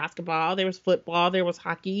 there was basketball, there was football, there was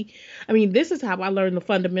hockey. I mean, this is how I learned the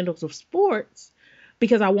fundamentals of sports,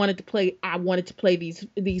 because I wanted to play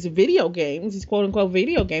these video games, these quote unquote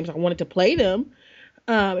video games. I wanted to play them.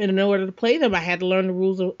 And in order to play them, I had to learn the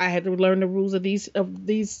rules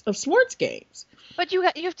of sports games. But you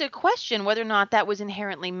have to question whether or not that was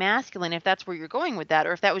inherently masculine, if that's where you're going with that,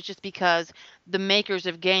 or if that was just because the makers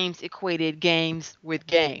of games equated games with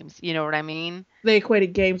games. You know what I mean? They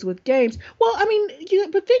equated games with games. Well, I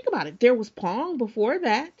mean, but think about it. There was Pong before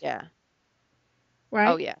that. Yeah. Right?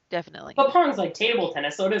 Oh yeah, definitely. But Pong's like table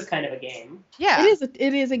tennis, so it is kind of a game. Yeah.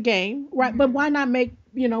 It is a game, right? Mm-hmm. But why not make,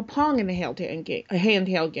 Pong in a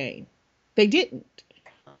handheld game? They didn't.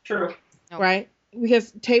 True. Right?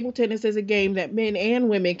 Because table tennis is a game that men and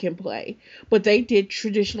women can play, but they did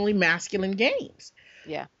traditionally masculine games.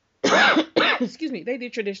 Yeah. Excuse me. They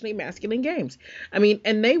did traditionally masculine games. I mean,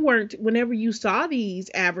 and they weren't, whenever you saw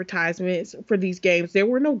these advertisements for these games, there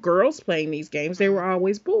were no girls playing these games. They were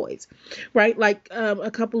always boys, right? Like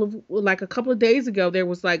a couple of days ago, there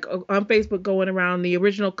was like on Facebook going around the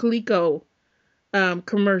original Coleco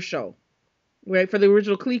commercial. Right, for the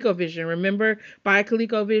original ColecoVision. Remember, buy a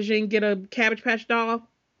ColecoVision, get a Cabbage Patch doll.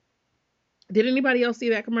 Did anybody else see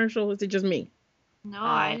that commercial? Is it just me? No,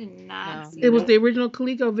 I did not. It was the original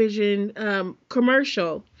ColecoVision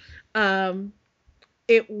commercial.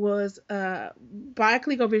 It was buy a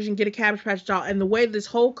ColecoVision, get a Cabbage Patch doll, and the way this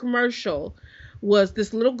whole commercial was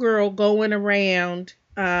this little girl going around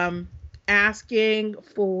asking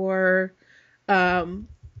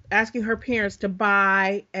her parents to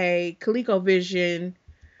buy a ColecoVision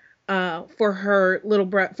for her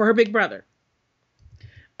for her big brother.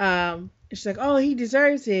 She's like, oh, he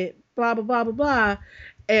deserves it, blah blah blah blah blah,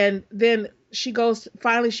 and then she goes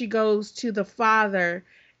to the father,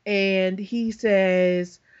 and he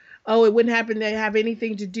says, oh, it wouldn't happen to have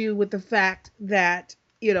anything to do with the fact that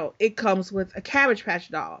it comes with a Cabbage Patch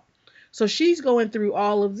doll. So she's going through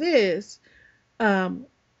all of this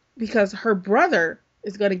because her brother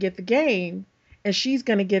is going to get the game and she's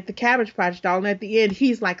going to get the Cabbage Patch doll. And at the end,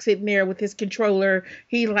 he's like sitting there with his controller.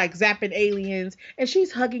 He's like zapping aliens and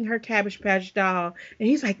she's hugging her Cabbage Patch doll. And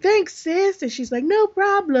he's like, thanks, sis. And she's like, no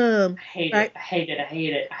problem. I hate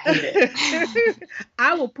it.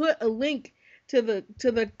 I will put a link to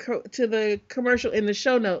the commercial in the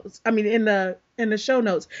show notes. I mean, in the show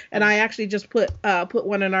notes. And I actually just put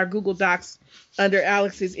one in our Google Docs under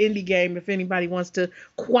Alex's indie game if anybody wants to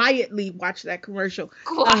quietly watch that commercial.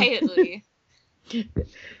 Quietly.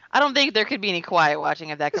 I don't think there could be any quiet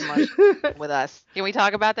watching of that commercial with us. Can we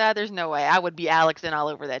talk about that? There's no way. I would be Alex and all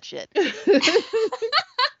over that shit.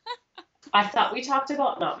 I thought we talked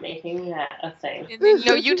about not making that a thing.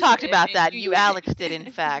 No, you talked about that. You, Alex, did,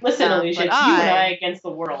 in fact. Listen, Alicia, it's you and I against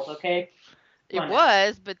the world, okay? It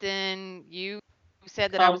was, but then you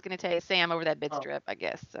said that I was going to take Sam over that bid strip, I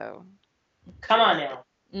guess, so. Come on now.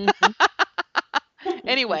 Mm-hmm.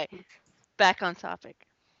 Anyway, back on topic.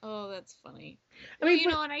 Oh, that's funny. I mean,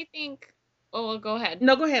 and I think... Oh, well, go ahead.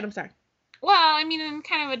 No, go ahead. I'm sorry. Well, I mean, in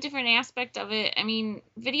kind of a different aspect of it, I mean,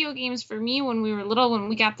 video games for me when we were little, when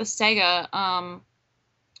we got the Sega, I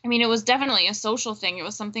mean, it was definitely a social thing. It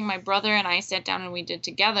was something my brother and I sat down and we did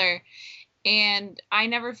together. And I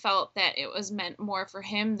never felt that it was meant more for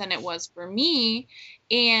him than it was for me.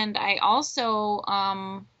 And I also,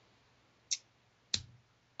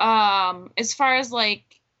 as far as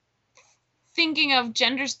like thinking of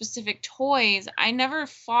gender specific toys, I never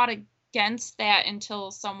fought against that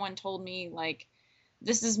until someone told me, like,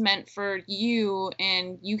 this is meant for you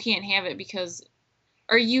and you can't have it because,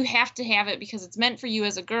 or you have to have it because it's meant for you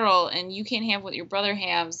as a girl and you can't have what your brother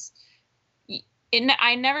has.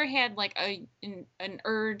 I never had like an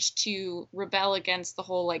urge to rebel against the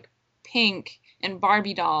whole like pink and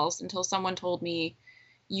Barbie dolls until someone told me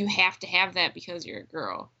you have to have that because you're a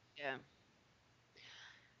girl. Yeah.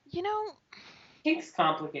 Pink's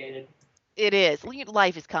complicated. It is.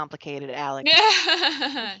 Life is complicated, Alex.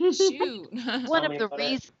 Shoot. One of the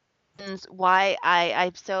reasons why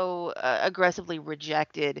I've so aggressively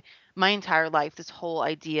rejected my entire life this whole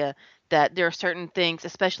idea that there are certain things,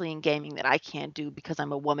 especially in gaming, that I can't do because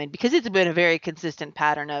I'm a woman, because it's been a very consistent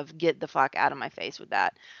pattern of get the fuck out of my face with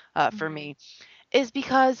that for me, is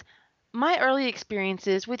because my early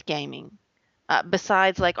experiences with gaming,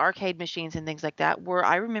 besides like arcade machines and things like that, where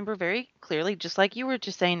I remember very clearly, just like you were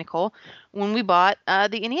just saying, Nicole, when we bought the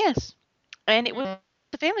NES. And it was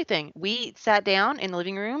a family thing. We sat down in the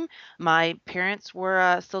living room. My parents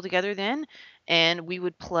were still together then, and we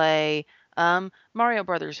would play Mario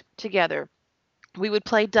Brothers together. We would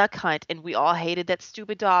play Duck Hunt, and we all hated that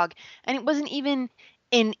stupid dog. And it wasn't even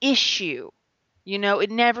an issue.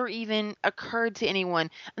 It never even occurred to anyone.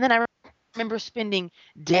 And then I remember spending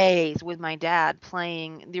days with my dad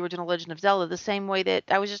playing the original Legend of Zelda, the same way that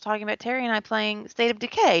I was just talking about Terry and I playing State of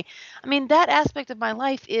Decay. I mean, that aspect of my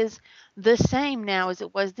life is the same now as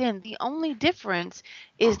it was then. The only difference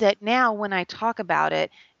is that now when I talk about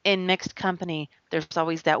it in mixed company, there's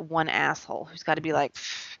always that one asshole who's got to be like,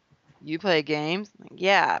 you play games? Like,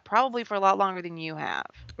 yeah, probably for a lot longer than you have.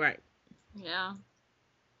 Right. Yeah.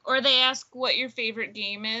 Or they ask what your favorite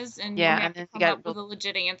game is, and you have to come up with a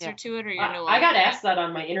legit answer to it, or you're no. I got asked that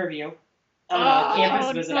on my interview.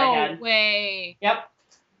 Campus visit I had. No way. Yep.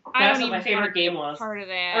 I That's what my favorite game was. Part of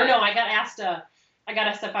that. Or no, I got asked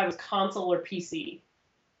if I was console or PC,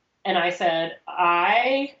 and I said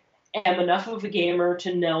I am enough of a gamer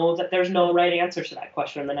to know that there's no right answer to that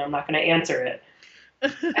question, and I'm not going to answer it.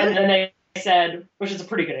 And then they said, which is a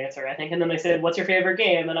pretty good answer, I think. And then they said, "What's your favorite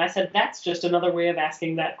game?" And I said, "That's just another way of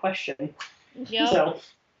asking that question." Yep. So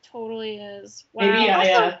totally is.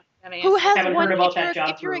 Wow. maybe Who has haven't one? heard about that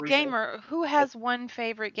job if you're a gamer, who has one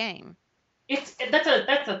favorite game? That's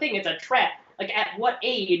the thing. It's a trap. Like, at what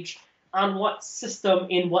age, on what system,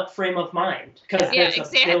 in what frame of mind?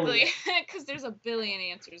 Exactly. Because there's a billion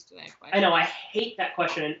answers to that question. I know. I hate that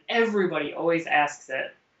question, and everybody always asks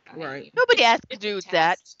it. Right. Nobody asks dudes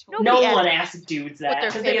that. No one asks dudes that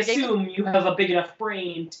because they assume you have a big enough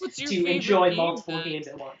brain to enjoy multiple games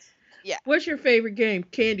at once. Yeah. What's your favorite game?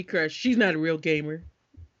 Candy Crush. She's not a real gamer.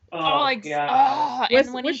 Oh, God.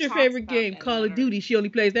 What's your favorite game? Call of Duty. She only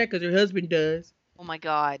plays that because her husband does. Oh my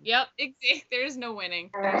God. Yep, exactly. There's no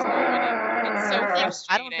winning. There's no winning. It's so frustrating.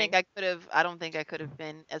 I don't think I could have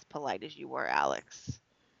been as polite as you were, Alex.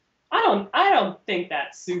 I don't think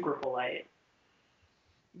that's super polite.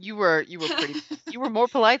 You were pretty. You were more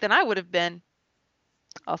polite than I would have been.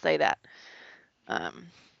 I'll say that.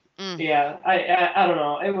 Yeah, I don't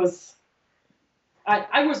know. It was.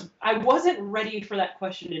 I wasn't ready for that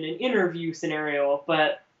question in an interview scenario,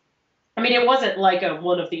 but I mean, it wasn't like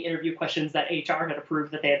one of the interview questions that HR had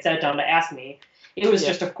approved that they had sat down to ask me. It was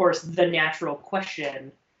just, of course, the natural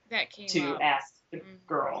question that came to up. ask the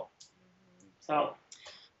girl. So.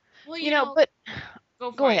 Well, you know, but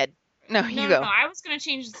go ahead. No, you go. No, I was going to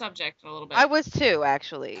change the subject a little bit. I was too,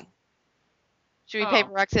 actually. Should we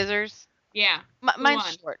paper, rock, scissors? Yeah.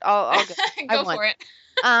 Mine's short. I'll go. Go for it.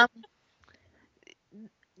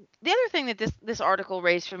 The other thing that this article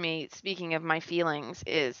raised for me, speaking of my feelings,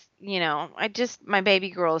 is, my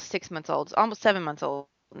baby girl is 6 months old, almost 7 months old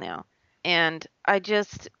now. And I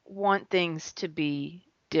just want things to be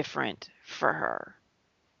different for her.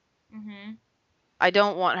 Mm-hmm. I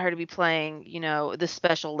don't want her to be playing, the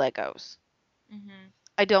special Legos. Mm-hmm.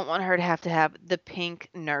 I don't want her to have the pink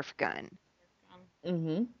Nerf gun.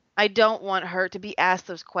 Mm-hmm. I don't want her to be asked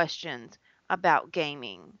those questions about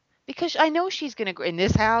gaming. Because I know she's going to, in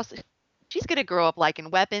this house, she's going to grow up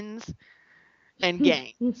liking weapons and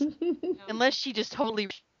games. Unless she just totally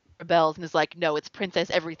rebels and is like, no, it's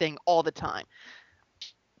princess everything all the time.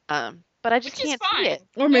 But I just can't see it.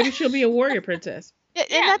 Or maybe she'll be a warrior princess. Yeah,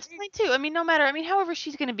 and that's fine too. I mean, however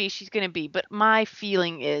she's going to be, she's going to be. But my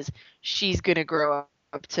feeling is she's going to grow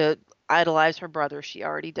up to idolize her brother. She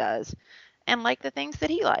already does. And like the things that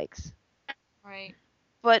he likes. Right.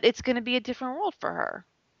 But it's going to be a different world for her.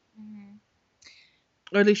 Mm-hmm.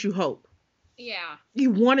 Or at least you hope. Yeah.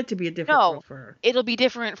 You want it to be a different world for her. It'll be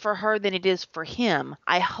different for her than it is for him.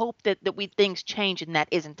 I hope that things change and that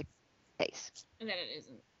isn't the case. And that it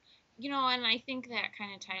isn't. And I think that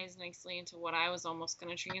kind of ties nicely into what I was almost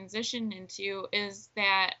going to transition into, is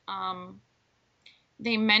that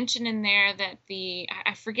they mention in there that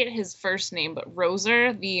I forget his first name, but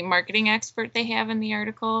Roser, the marketing expert they have in the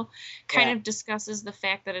article, kind of discusses the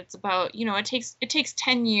fact that it's about, it takes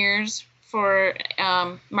 10 years for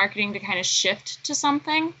marketing to kind of shift to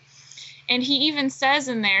something. And he even says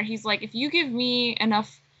in there, he's like, if you give me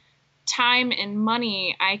enough time and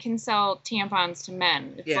money, I can sell tampons to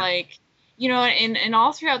men. It's like, and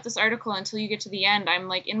all throughout this article until you get to the end, I'm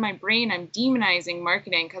like, in my brain, I'm demonizing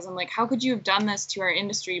marketing because I'm like, how could you have done this to our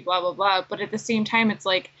industry, blah, blah, blah. But at the same time, it's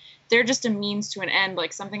like, they're just a means to an end.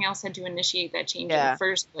 Like something else had to initiate that change in the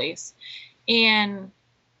first place. And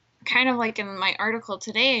kind of like in my article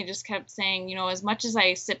today, I just kept saying, as much as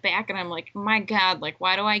I sit back and I'm like, my God, like,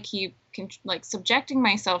 why do I keep subjecting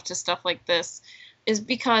myself to stuff like this? Is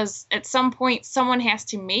because at some point someone has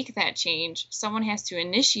to make that change. Someone has to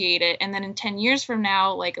initiate it. And then in 10 years from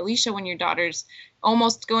now, like Alicia, when your daughter's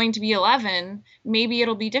almost going to be 11, maybe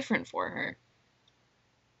it'll be different for her.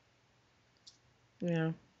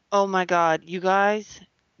 Yeah. Oh my God. You guys,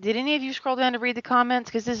 did any of you scroll down to read the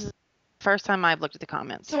comments? Because this is the first time I've looked at the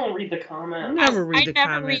comments. Don't read the comments. Never read the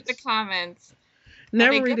comments. Never read the comments.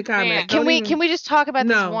 Never read the comments. Can we just talk about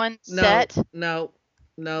this one set? No.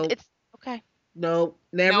 It's okay. No,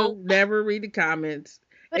 never read the comments.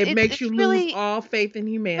 But it makes you lose all faith in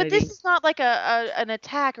humanity. But this is not like an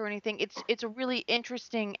attack or anything. It's a really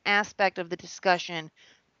interesting aspect of the discussion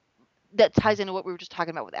that ties into what we were just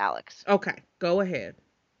talking about with Alex. Okay, go ahead.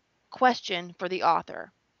 Question for the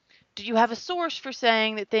author. Do you have a source for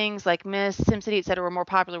saying that things like Miss, SimCity, etc. were more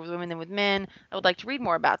popular with women than with men? I would like to read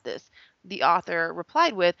more about this. The author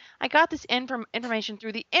replied with, I got this information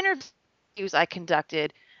through the interviews I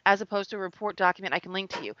conducted, as opposed to a report document I can link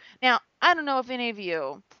to you. Now, I don't know if any of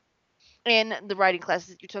you in the writing classes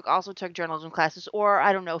that you took also took journalism classes, or,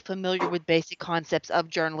 I don't know, familiar with basic concepts of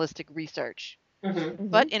journalistic research. Mm-hmm.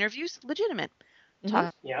 But interviews, legitimate.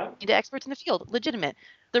 Talking to experts in the field, legitimate.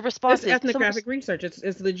 The response is ethnographic research.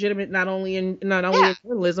 It's legitimate not only in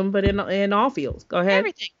journalism, but in all fields. Go ahead.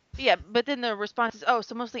 Everything. Yeah, but then the response is,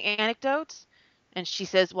 so mostly anecdotes? And she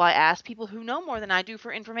says, well, I asked people who know more than I do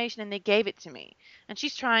for information, and they gave it to me. And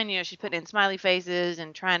she's trying, she's putting in smiley faces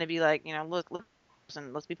and trying to be like, look,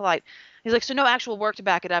 and let's be polite. He's like, so no actual work to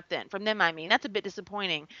back it up then. From them, I mean, that's a bit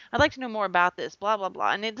disappointing. I'd like to know more about this, blah, blah,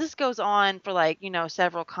 blah. And this goes on for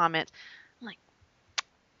several comments. I'm like,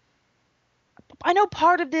 I know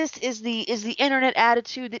part of this is the internet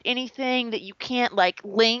attitude that anything that you can't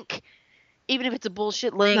link, even if it's a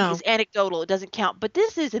bullshit link, is anecdotal. It doesn't count. But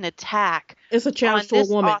this is an attack. It's a challenge to a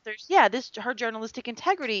woman. Her journalistic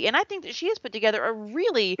integrity. And I think that she has put together a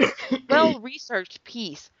really well-researched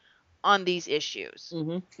piece on these issues.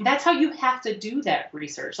 Mm-hmm. That's how you have to do that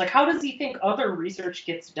research. Like, how does he think other research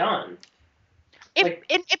gets done?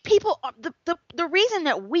 If people, the reason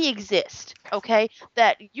that we exist, okay,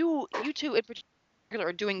 that you two in particular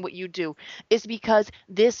are doing what you do, is because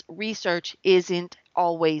this research isn't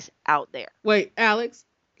always out there. Wait, Alex,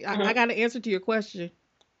 Mhm. I got to answer to your question.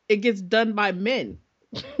 It gets done by men.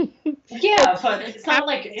 Yeah, but it's not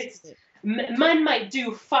like men might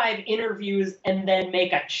do 5 interviews and then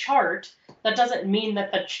make a chart. That doesn't mean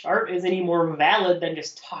that the chart is any more valid than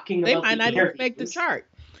just talking They about might the not even interviews. make the chart.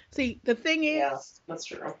 See, the thing is, Yeah, that's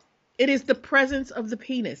true. it is the presence of the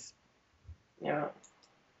penis. Yeah.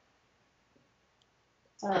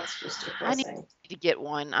 That's just depressing. To get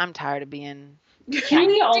one. I'm tired of being. Can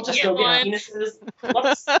we all To just get go get one. penises?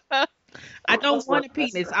 Let's, I don't let's want a work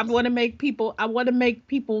this penis. first. I want to make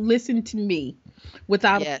people listen to me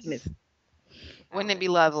without Yes. a penis. Wouldn't it be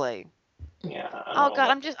lovely? Yeah. I Oh don't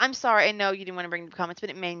God, know. I'm sorry. I know you didn't want to bring the comments, but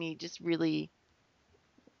it made me just really.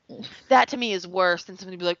 That to me is worse than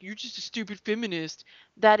somebody be like, "You're just a stupid feminist."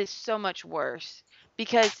 That is so much worse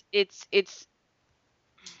because it's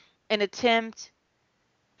an attempt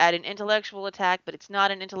at an intellectual attack, but it's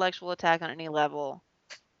not an intellectual attack on any level.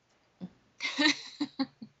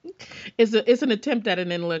 It's an attempt at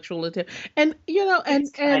an intellectual attempt, and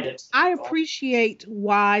It's kind of I typical. appreciate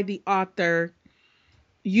why the author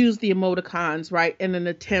used the emoticons, right, in an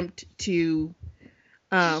attempt to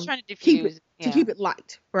Just trying to keep diffuse. keep it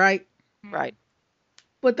light, right? Right.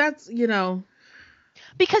 But that's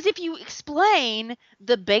Because if you explain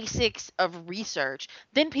the basics of research,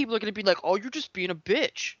 then people are going to be like, "Oh, you're just being a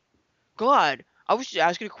bitch." God, I was just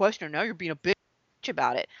asking a question, and now you're being a bitch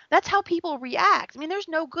about it. That's how people react. I mean, there's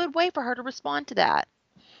no good way for her to respond to that.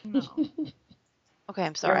 No. Okay,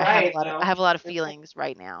 I'm You're sorry. right, I have a lot of feelings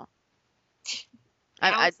right now.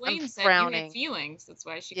 Alex I'm Lane said you had frowning. feelings. That's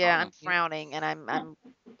why she Yeah, called I'm on you. frowning, and I'm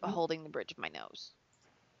holding the bridge of my nose.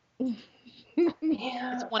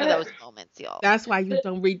 Yeah. It's one of those moments, y'all. That's why you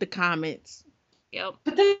don't read the comments. Yep.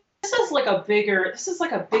 But this is like a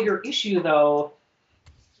bigger issue though.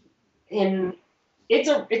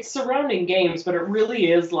 It's surrounding games, but it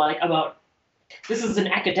really is like about, this is an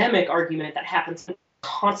academic argument that happens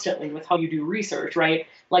constantly with how you do research, right?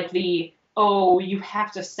 Like you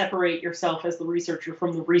have to separate yourself as the researcher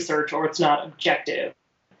from the research or it's not objective,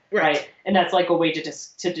 right? And that's like a way to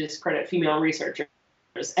discredit female researchers.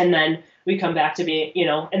 And then we come back to being,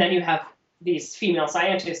 and then you have these female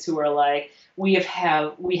scientists who are like, we have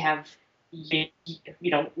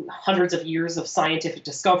hundreds of years of scientific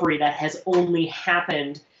discovery that has only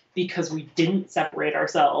happened because we didn't separate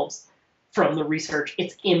ourselves from the research.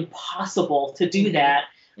 It's impossible to do that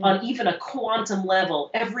on even a quantum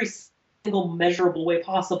level, every single measurable way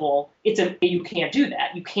possible. You can't do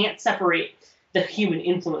that. You can't separate the human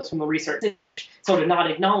influence from the research. So to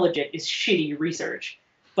not acknowledge it is shitty research.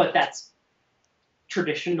 But that's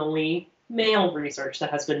traditionally male research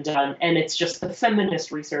that has been done, and it's just the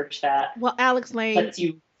feminist research that Alex Lane lets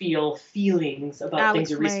you feel feelings about things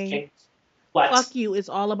you're researching. What? Fuck you is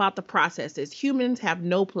all about the processes. Humans have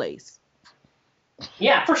no place.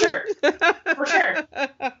 Yeah, for sure. For sure.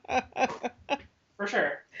 For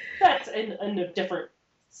sure. That's in a different,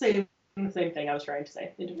 same thing I was trying to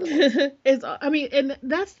say. And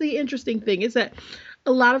that's the interesting thing is that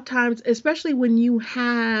a lot of times, especially when you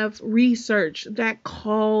have research that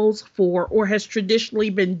calls for or has traditionally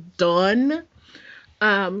been done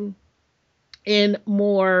in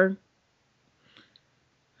more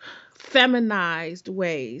feminized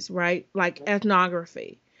ways, right? Like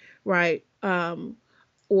ethnography, right?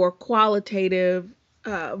 Or qualitative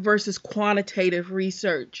versus quantitative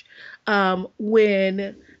research.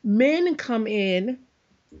 When men come in,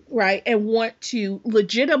 right, and want to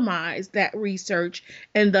legitimize that research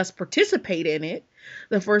and thus participate in it,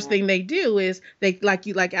 the first thing they do is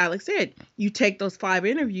like Alex said, you take those 5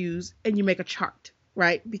 interviews and you make a chart,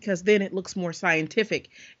 right? Because then it looks more scientific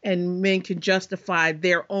and men can justify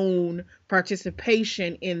their own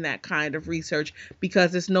participation in that kind of research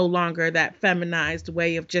because it's no longer that feminized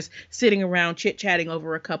way of just sitting around chit-chatting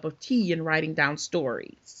over a cup of tea and writing down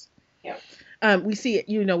stories. Yeah. We see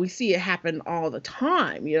it happen all the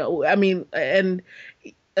time, I mean, and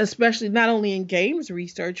especially not only in games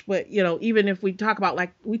research, but even if we talk about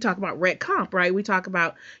rhet comp, right? We talk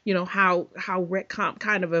about how rhet comp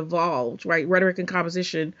kind of evolved, right? Rhetoric and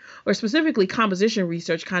composition, or specifically composition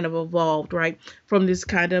research, kind of evolved, right, from this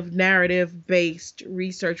kind of narrative based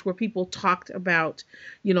research where people talked about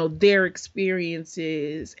their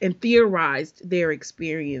experiences and theorized their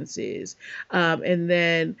experiences, and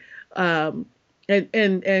then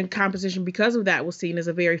and composition because of that was seen as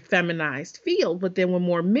a very feminized field. But then when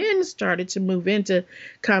more men started to move into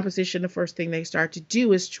composition, the first thing they start to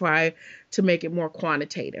do is try to make it more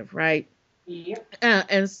quantitative, right? Yep.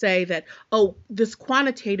 And say that, oh, this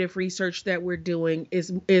quantitative research that we're doing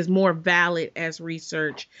is more valid as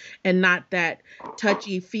research, and not that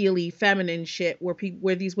touchy feely feminine shit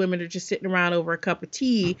where these women are just sitting around over a cup of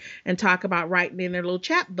tea and talk about writing in their little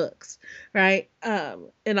chapbooks, right?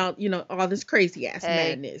 And all this crazy ass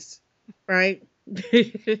madness, right?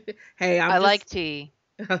 Hey, I like tea.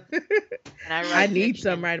 and I I write need fiction,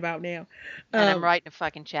 some right about now. and I'm writing a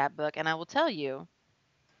fucking chapbook, and I will tell you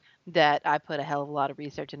that I put a hell of a lot of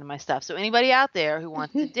research into my stuff. So anybody out there who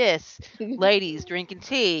wants to diss ladies drinking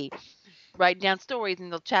tea, writing down stories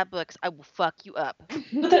in the chapbooks, I will fuck you up. But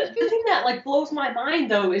the thing that like blows my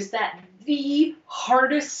mind though is that the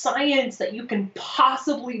hardest science that you can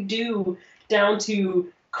possibly do, down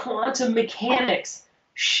to quantum mechanics,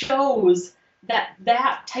 shows that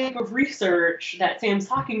type of research that Sam's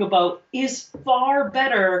talking about is far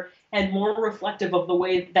better and more reflective of the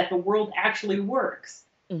way that the world actually works.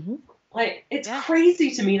 Mm-hmm. Like, it's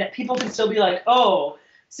crazy to me that people can still be like, oh,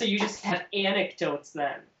 so you just have anecdotes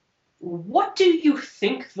then. What do you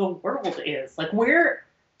think the world is? Like, where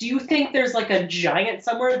do you think there's like a giant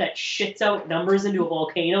somewhere that shits out numbers into a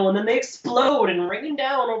volcano and then they explode and rain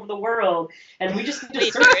down over the world, and we just need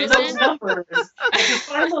to search for those numbers? If we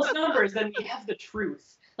find those numbers, then we have the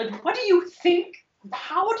truth. Like, what do you think?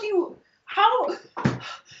 How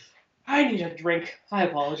I need a drink. I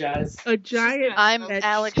apologize. A giant. I'm that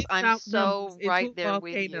Alex. shits I'm out so numbers into right a there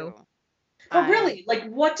with volcano. you. But really, like,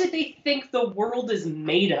 what do they think the world is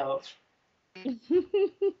made of?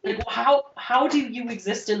 Like, how do you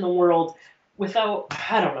exist in the world without,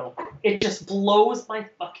 I don't know. It just blows my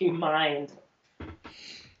fucking mind.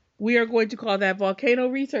 We are going to call that volcano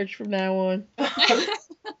research from now on.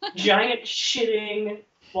 Giant shitting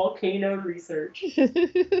volcano research.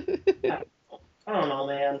 I don't know,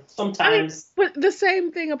 man. Sometimes. But the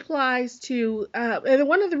same thing applies to, and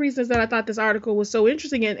one of the reasons that I thought this article was so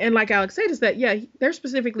interesting, and like Alex said, is that, yeah, they're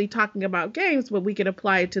specifically talking about games, but we can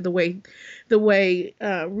apply it to the way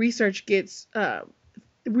research gets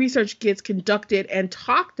conducted and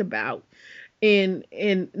talked about in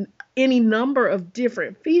any number of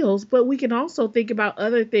different fields. But we can also think about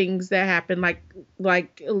other things that happen,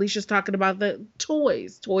 like Alicia's talking about the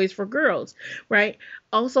toys for girls, right?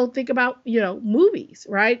 Also think about, movies,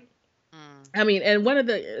 right? I mean, and one of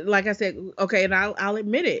the, like I said, okay, and I'll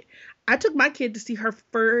admit it, I took my kid to see her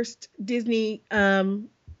first Disney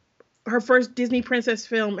princess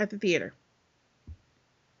film at the theater.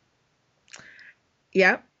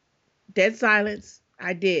 Yep. Dead silence.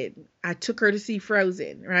 I did. I took her to see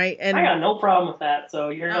Frozen, right? And I got no problem with that, so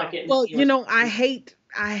you're not getting. Well, I hate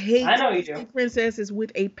I know you Disney do. princesses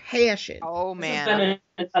with a passion. Oh man,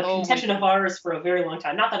 This has been a contention of ours for a very long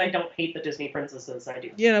time. Not that I don't hate the Disney princesses, I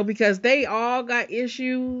do. Because they all got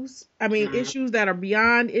issues. I mean, issues that are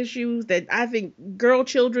beyond issues that I think girl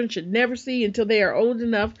children should never see until they are old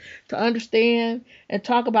enough to understand and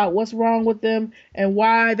talk about what's wrong with them and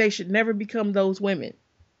why they should never become those women.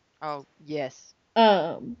 Oh yes.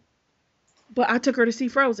 But I took her to see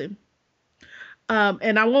Frozen.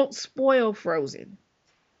 And I won't spoil Frozen.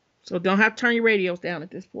 So don't have to turn your radios down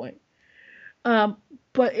at this point. But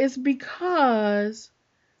it's because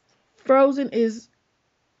Frozen is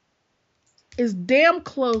damn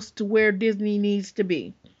close to where Disney needs to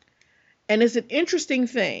be. And it's an interesting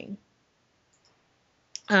thing.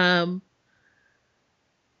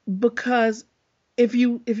 Because if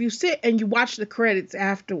you sit and you watch the credits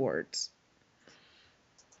afterwards,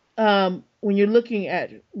 when you're looking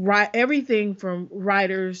at everything from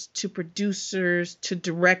writers to producers to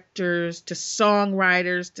directors to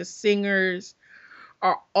songwriters to singers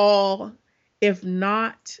are all, if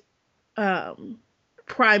not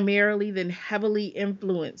primarily, then heavily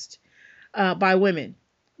influenced by women.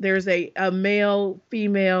 There's a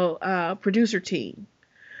male-female producer team.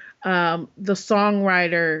 The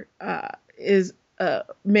songwriter is a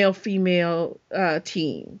male-female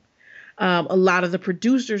team. A lot of the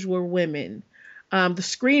producers were women. The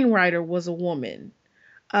screenwriter was a woman.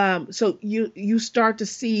 So you start to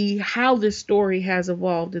see how this story has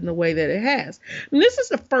evolved in the way that it has. And this is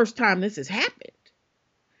the first time this has happened,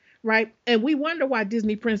 right? And we wonder why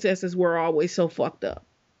Disney princesses were always so fucked up.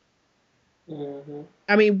 Mm-hmm.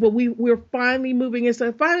 I mean, but we're finally moving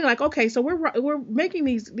into finally like, okay, so we're making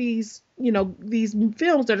these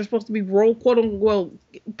films that are supposed to be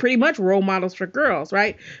pretty much role models for girls,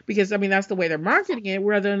 right? Because I mean that's the way they're marketing it,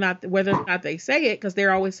 whether or not they say it, because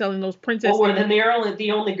they're always selling those princesses. Well, then they're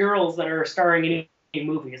the only girls that are starring in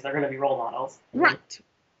movies. They're going to be role models. Right.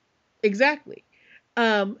 Exactly.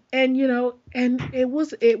 And and it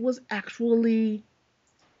was actually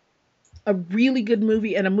a really good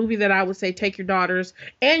movie, and a movie that I would say take your daughters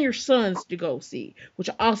and your sons to go see, which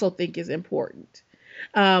I also think is important.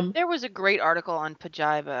 There was a great article on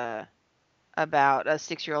Pajiba about a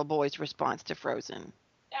 6-year-old boy's response to Frozen.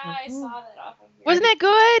 Yeah, I saw that off of here. Wasn't that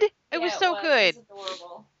good? Yeah, It was so good. It was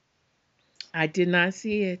adorable. I did not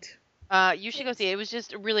see it. You should go see it. It was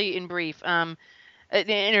just really in brief. An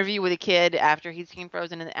interview with a kid after he'd seen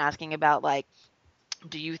Frozen and asking about, like,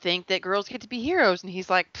 do you think that girls get to be heroes? And he's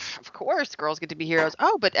like, of course girls get to be heroes.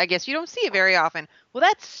 Oh, but I guess you don't see it very often. Well,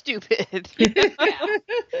 that's stupid.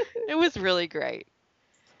 It was really great.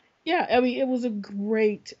 Yeah, I mean, it was it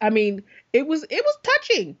was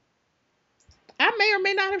touching. I may or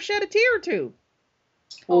may not have shed a tear or two.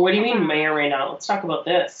 Well, what do you mean may or may not? Let's talk about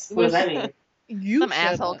this. What does that mean? Some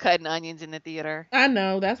asshole cutting onions in the theater. I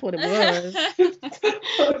know, that's what it was.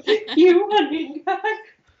 You onion guy.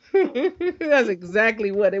 That's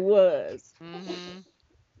exactly what it was. Mm-hmm.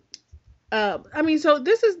 I mean, so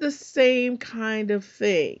this is the same kind of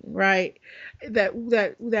thing, right?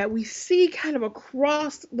 That we see kind of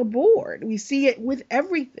across the board. We see it with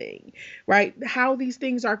everything, right? How these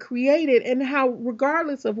things are created, and how,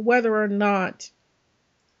 regardless of whether or not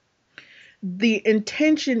the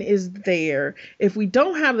intention is there, if we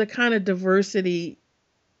don't have the kind of diversity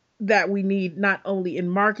that we need, not only in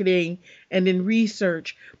marketing and in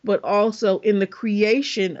research, but also in the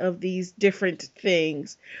creation of these different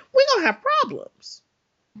things, we're going to have problems.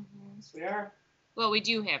 Yes, we are. Well, we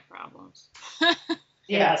do have problems.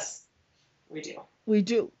 Yes, we do. We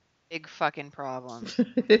do. Big fucking problems.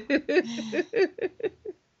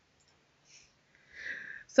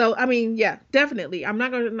 So, I mean, yeah, definitely. I'm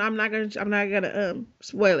not gonna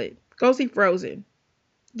spoil it. Go see Frozen.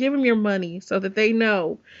 Give them your money so that they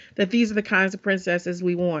know that these are the kinds of princesses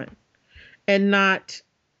we want, and not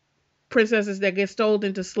princesses that get sold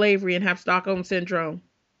into slavery and have Stockholm syndrome.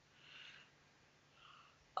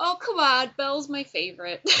 Oh, come on. Belle's my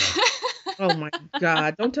favorite. Oh my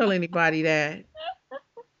God. Don't tell anybody that.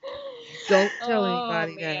 Don't tell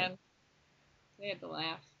anybody that. They had to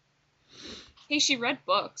laugh. Hey, she read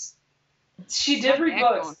books. She did read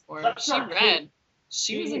books. She read.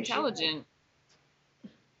 She was intelligent.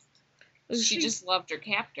 She just loved her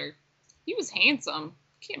captor. He was handsome.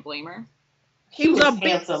 Can't blame her. He was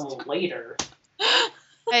handsome later.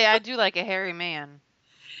 Hey, I do like a hairy man.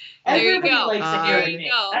 Everybody there you go. likes a hairy man.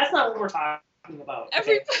 Go. That's not what we're talking about.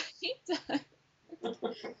 Everybody does.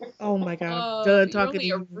 Oh my God. Done talking to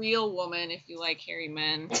you're you. a real woman if you like hairy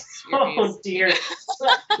men. Oh dear.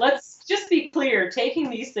 Let's just be clear.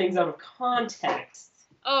 Taking these things out of context.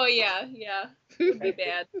 Oh yeah. Would be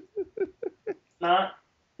bad. Not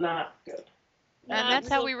good. And that's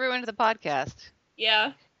how we ruined the podcast.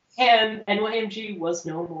 Yeah. And NYMG was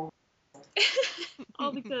no more.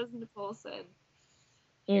 All because Nicole said.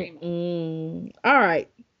 All right.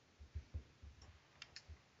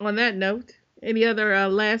 On that note, any other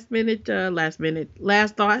last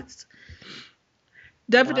thoughts?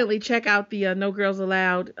 Definitely check out the No Girls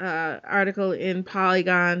Allowed article in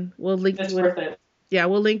Polygon. We'll link It's to it. worth it. Yeah,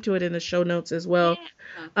 we'll link to it in the show notes as well.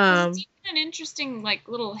 Yeah. It's even an interesting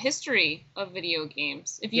little history of video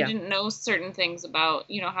games. If you didn't know certain things about,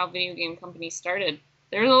 how video game companies started.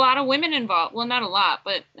 There's a lot of women involved. Well, not a lot,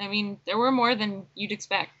 but I mean, there were more than you'd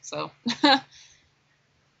expect. So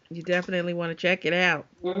you definitely want to check it out.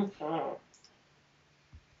 Mm-hmm.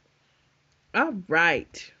 All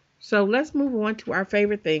right. So let's move on to our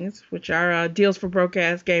favorite things, which are deals for broke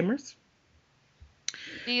ass gamers.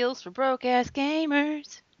 Deals for broke ass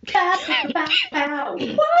gamers.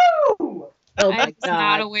 Woo! Oh my I'm God.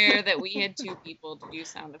 not aware that we had two people to do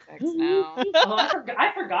sound effects now. Oh,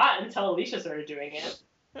 I forgot until Alicia started doing it.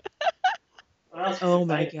 Oh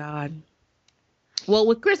my God. Well,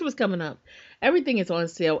 with Christmas coming up, everything is on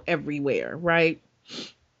sale everywhere, right?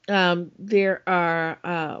 There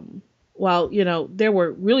are, there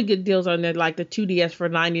were really good deals on there, like the 2DS for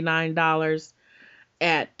 $99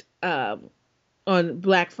 at on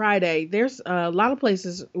Black Friday. There's a lot of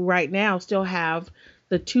places right now still have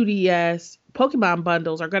the 2DS Pokemon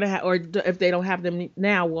bundles are going to have, or if they don't have them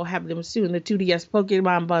now, we'll have them soon. The 2DS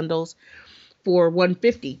Pokemon bundles for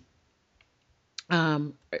 $150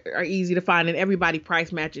 are easy to find, and everybody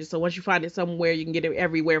price matches. So once you find it somewhere, you can get it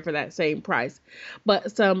everywhere for that same price.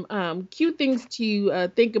 But some cute things to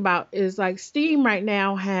think about is like Steam right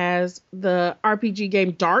now has the RPG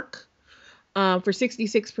game Dark for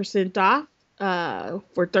 66% off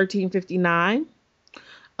for $13.59.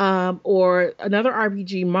 or another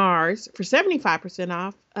RPG, Mars, for 75%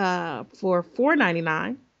 off for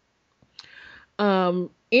 $4.99.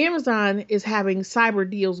 Amazon is having Cyber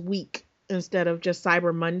Deals Week instead of just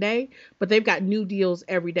Cyber Monday, but they've got new deals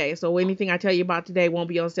every day. So anything I tell you about today won't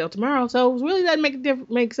be on sale tomorrow. So it really doesn't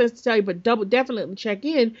make sense to tell you, but definitely check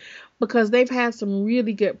in because they've had some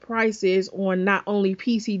really good prices on not only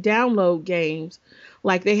PC download games,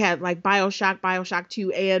 like they had like BioShock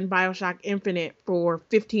 2, and BioShock Infinite for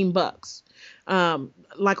 $15.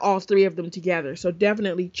 Like all three of them together. So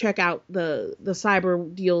definitely check out the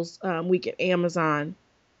Cyber Deals week at Amazon.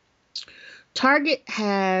 Target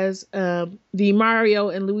has the Mario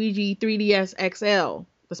and Luigi 3DS XL,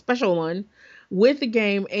 the special one, with the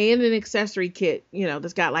game and an accessory kit,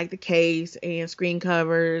 that's got like the case and screen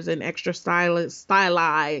covers and extra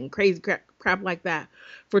styli and crazy crap like that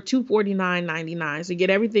for $249.99. So you get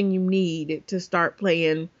everything you need to start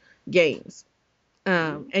playing games.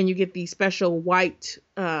 And you get the special white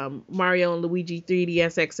Mario and Luigi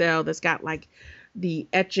 3DS XL that's got like the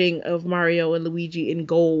etching of Mario and Luigi in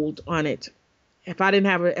gold on it. If I didn't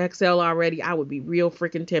have an XL already, I would be real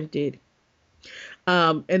freaking tempted.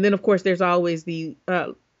 And then, of course, there's always the,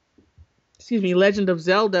 Legend of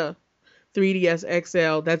Zelda 3DS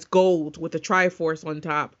XL that's gold with the Triforce on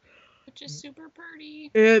top. Which is super pretty.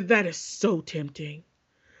 That is so tempting.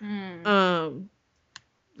 That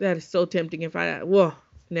is so tempting.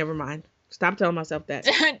 Never mind. Stop telling myself that.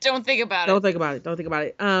 Don't think about it. Don't think about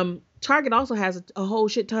it. Target also has a whole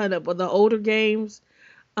shit ton of the older games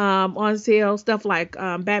on sale. Stuff like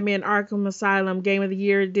Batman Arkham Asylum Game of the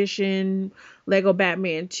Year Edition, Lego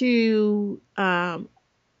Batman 2, some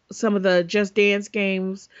of the Just Dance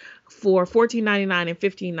games for $14.99 and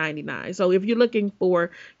 $15.99. So if you're looking for,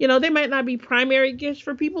 they might not be primary gifts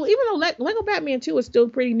for people, even though Lego Batman 2 is still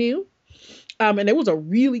pretty new. And it was a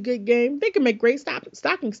really good game. They can make great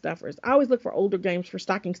stocking stuffers. I always look for older games for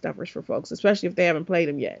stocking stuffers for folks, especially if they haven't played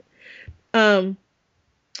them yet.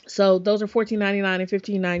 So those are $14.99 and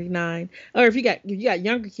 $15.99. Or if you got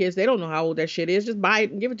younger kids, they don't know how old that shit is. Just buy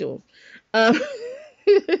it and give it to them.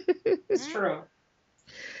 It's true.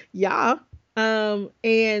 Yeah.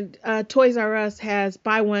 And Toys R Us has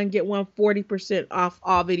buy one get one 40% off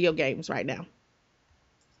all video games right now.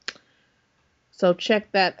 So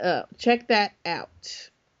check that out.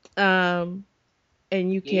 And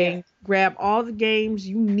you can grab all the games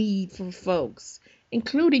you need for folks,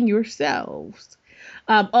 including yourselves.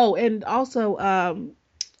 And also,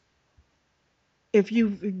 if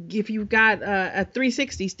you've got a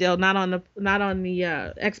 360 still, not on the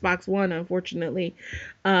Xbox One, unfortunately,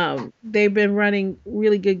 they've been running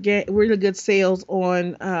really good sales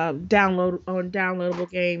on downloadable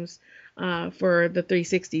games for the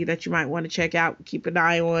 360 that you might want to check out, keep an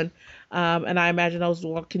eye on, and I imagine those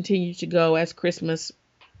will continue to go as Christmas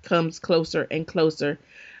comes closer and closer.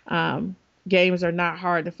 Games are not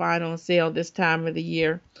hard to find on sale this time of the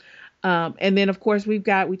year. And then, of course, we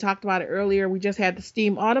talked about it earlier. We just had the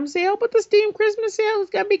Steam Autumn sale, but the Steam Christmas sale is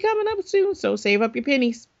going to be coming up soon. So save up your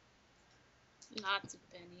pennies. Lots of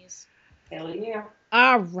pennies. Hell yeah.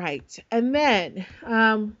 All right. And then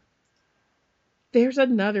there's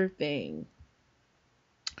another thing.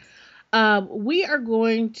 We are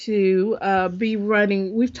going to be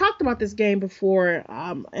running. We've talked about this game before,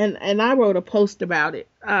 and I wrote a post about it.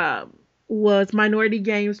 Was Minority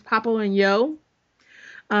Games Papo and Yo,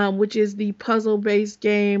 which is the puzzle-based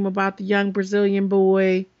game about the young Brazilian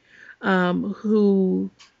boy who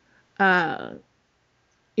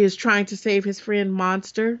is trying to save his friend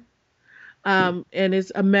Monster, and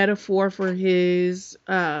is a metaphor for his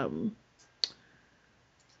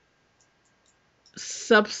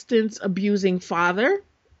substance abusing father.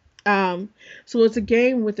 So it's a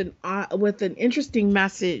game with an interesting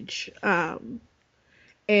message,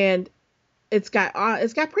 and it's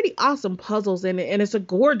got pretty awesome puzzles in it, and it's a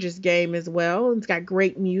gorgeous game as well. It's got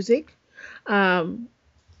great music. So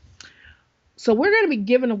we're going to be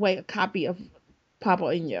giving away a copy of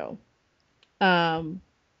Papo and Yo.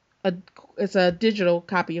 It's a digital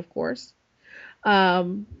copy, of course.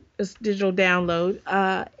 It's digital download,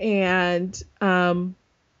 and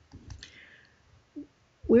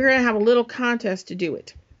we're going to have a little contest to do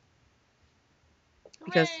it,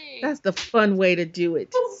 because that's the fun way to do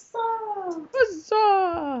it.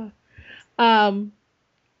 Huzzah! Papo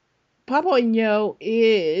and Yo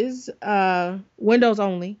is Windows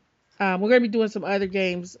only. We're going to be doing some other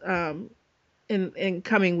games in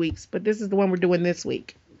coming weeks, but this is the one we're doing this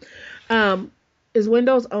week. Is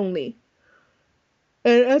Windows only.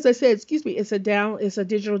 And as I said, it's a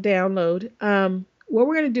digital download. What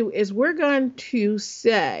we're going to do is we're going to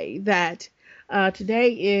say that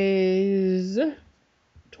today is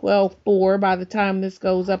 12/4. By the time this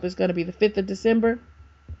goes up, it's going to be the 5th of December.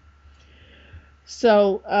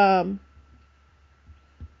 So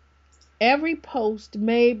every post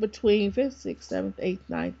made between 5th, 6th, 7th, 8th,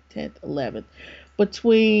 9th, 10th, 11th,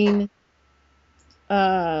 between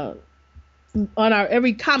on our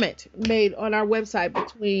every comment made on our website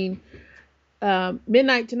between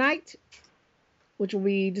midnight tonight, which will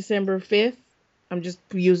be December 5th. I'm just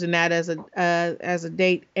using that as a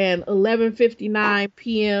date, and 11:59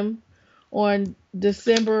 p.m. on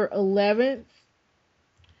December 11th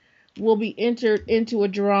will be entered into a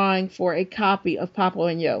drawing for a copy of Papa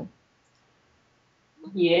and Yo.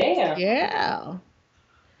 Yeah. Yeah.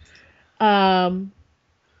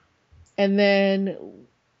 And then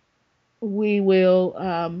we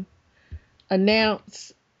will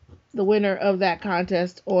announce the winner of that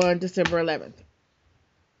contest on December 11th.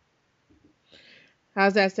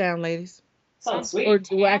 How's that sound, ladies? Sounds sweet. Or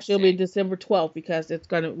actually, it'll be December 12th because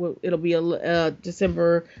it'll be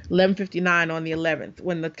December 11:59 on the 11th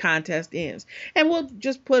when the contest ends, and we'll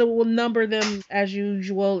number them as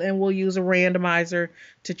usual, and we'll use a randomizer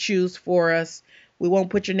to choose for us. We won't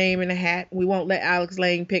put your name in a hat. We won't let Alex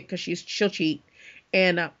Lane pick because she'll cheat.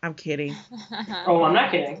 And I'm kidding. Oh, I'm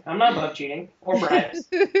not kidding. I'm not above cheating or bribes.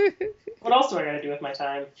 What else do I got to do with my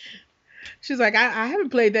time? She's like, I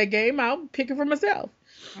haven't played that game. I'll pick it for myself.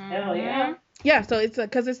 Hell yeah. Yeah, so it's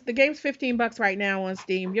because the game's $15 right now on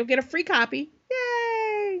Steam. You'll get a free copy.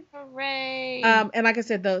 Yay! Hooray! And like I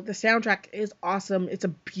said, the soundtrack is awesome. It's a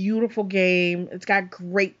beautiful game. It's got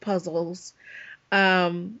great puzzles.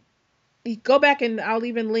 You go back, and I'll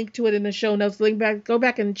even link to it in the show notes. Go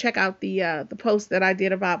back and check out the post that I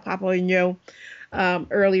did about Papa and Yo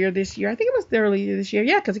earlier this year. I think it was earlier this year.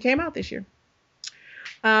 Yeah, because it came out this year.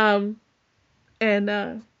 And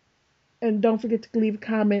don't forget to leave a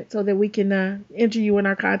comment so that we can enter you in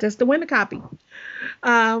our contest to win a copy.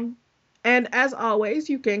 And as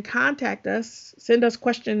always, you can contact us, send us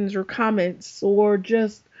questions or comments, or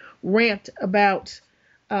just rant about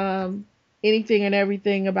anything and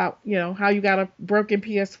everything about, how you got a broken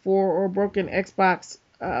PS4 or broken Xbox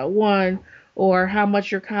One, or how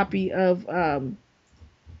much your copy of how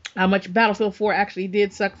much Battlefield 4 actually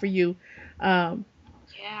did suck for you. Yeah.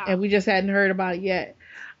 And we just hadn't heard about it yet.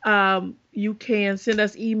 You can send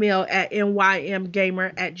us email at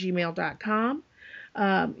nymgamer@gmail.com.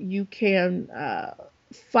 You can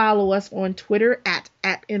follow us on Twitter at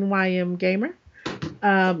nymgamer.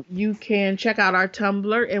 You can check out our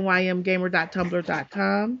Tumblr,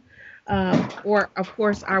 nymgamer.tumblr.com. Or, of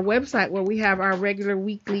course, our website where we have our regular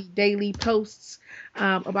weekly, daily posts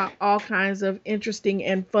about all kinds of interesting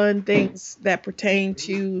and fun things that pertain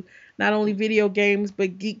to not only video games,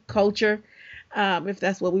 but geek culture. If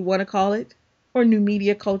that's what we want to call it, or new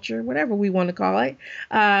media culture, whatever we want to call it.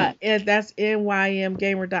 And that's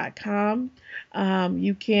nymgamer.com.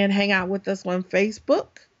 You can hang out with us on Facebook.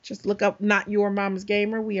 Just look up Not Your Mama's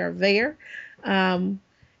Gamer. We are there. And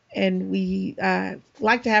we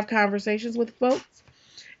like to have conversations with folks.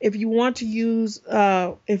 If you want to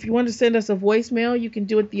send us a voicemail, you can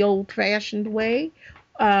do it the old-fashioned way.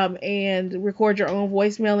 And record your own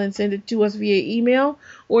voicemail and send it to us via email,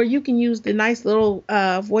 or you can use the nice little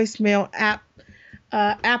voicemail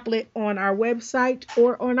applet on our website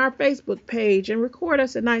or on our Facebook page and record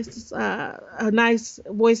us a nice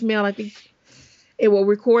voicemail. I think it will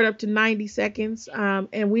record up to 90 seconds,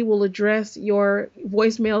 and we will address your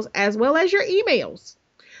voicemails as well as your emails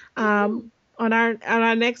on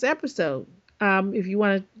our next episode. If you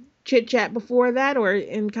want to chit chat before that, or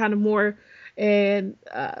in kind of more, and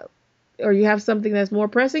or you have something that's more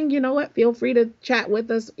pressing, you know what, feel free to chat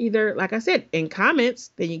with us, either, like I said, in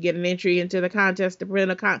comments, then you get an entry into the contest to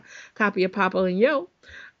win a copy of Papa and Yo,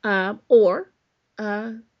 or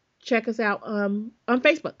check us out on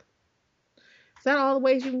Facebook. Is that all the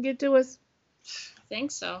ways you can get to us? I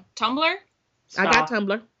think so. Tumblr? I got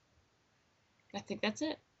Tumblr. I think that's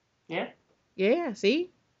it. Yeah,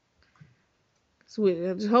 see?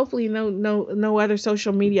 So hopefully no other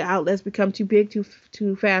social media outlets become too big too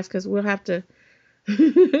fast, because we'll have to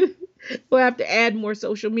add more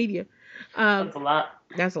social media. That's a lot.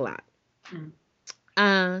 That's a lot.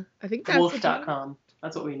 I think that's Wolf.com.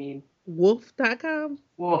 That's what we need. Wolf.com?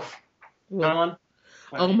 Wolf. Wolf. Someone?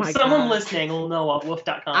 Oh my Someone God. listening will know what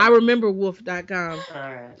wolf.com. I remember wolf.com.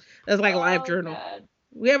 All right. That's like LiveJournal. God.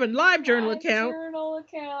 We have a LiveJournal account. Journal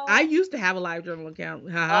account. I used to have a LiveJournal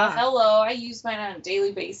account. Hello. I use mine on a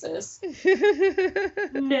daily basis.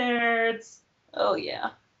 Nerds. Oh, yeah.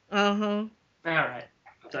 Uh-huh. All right.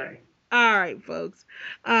 Sorry. All right, folks.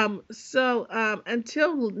 So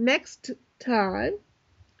until next time,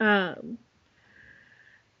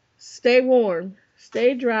 stay warm,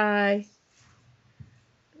 stay dry,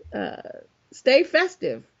 uh, stay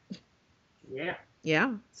festive. Yeah.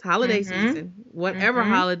 Yeah, it's holiday Mhm. season. Whatever Mhm.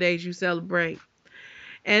 holidays you celebrate.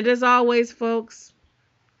 And as always, folks,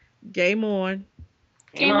 game on.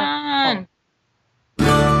 Game on.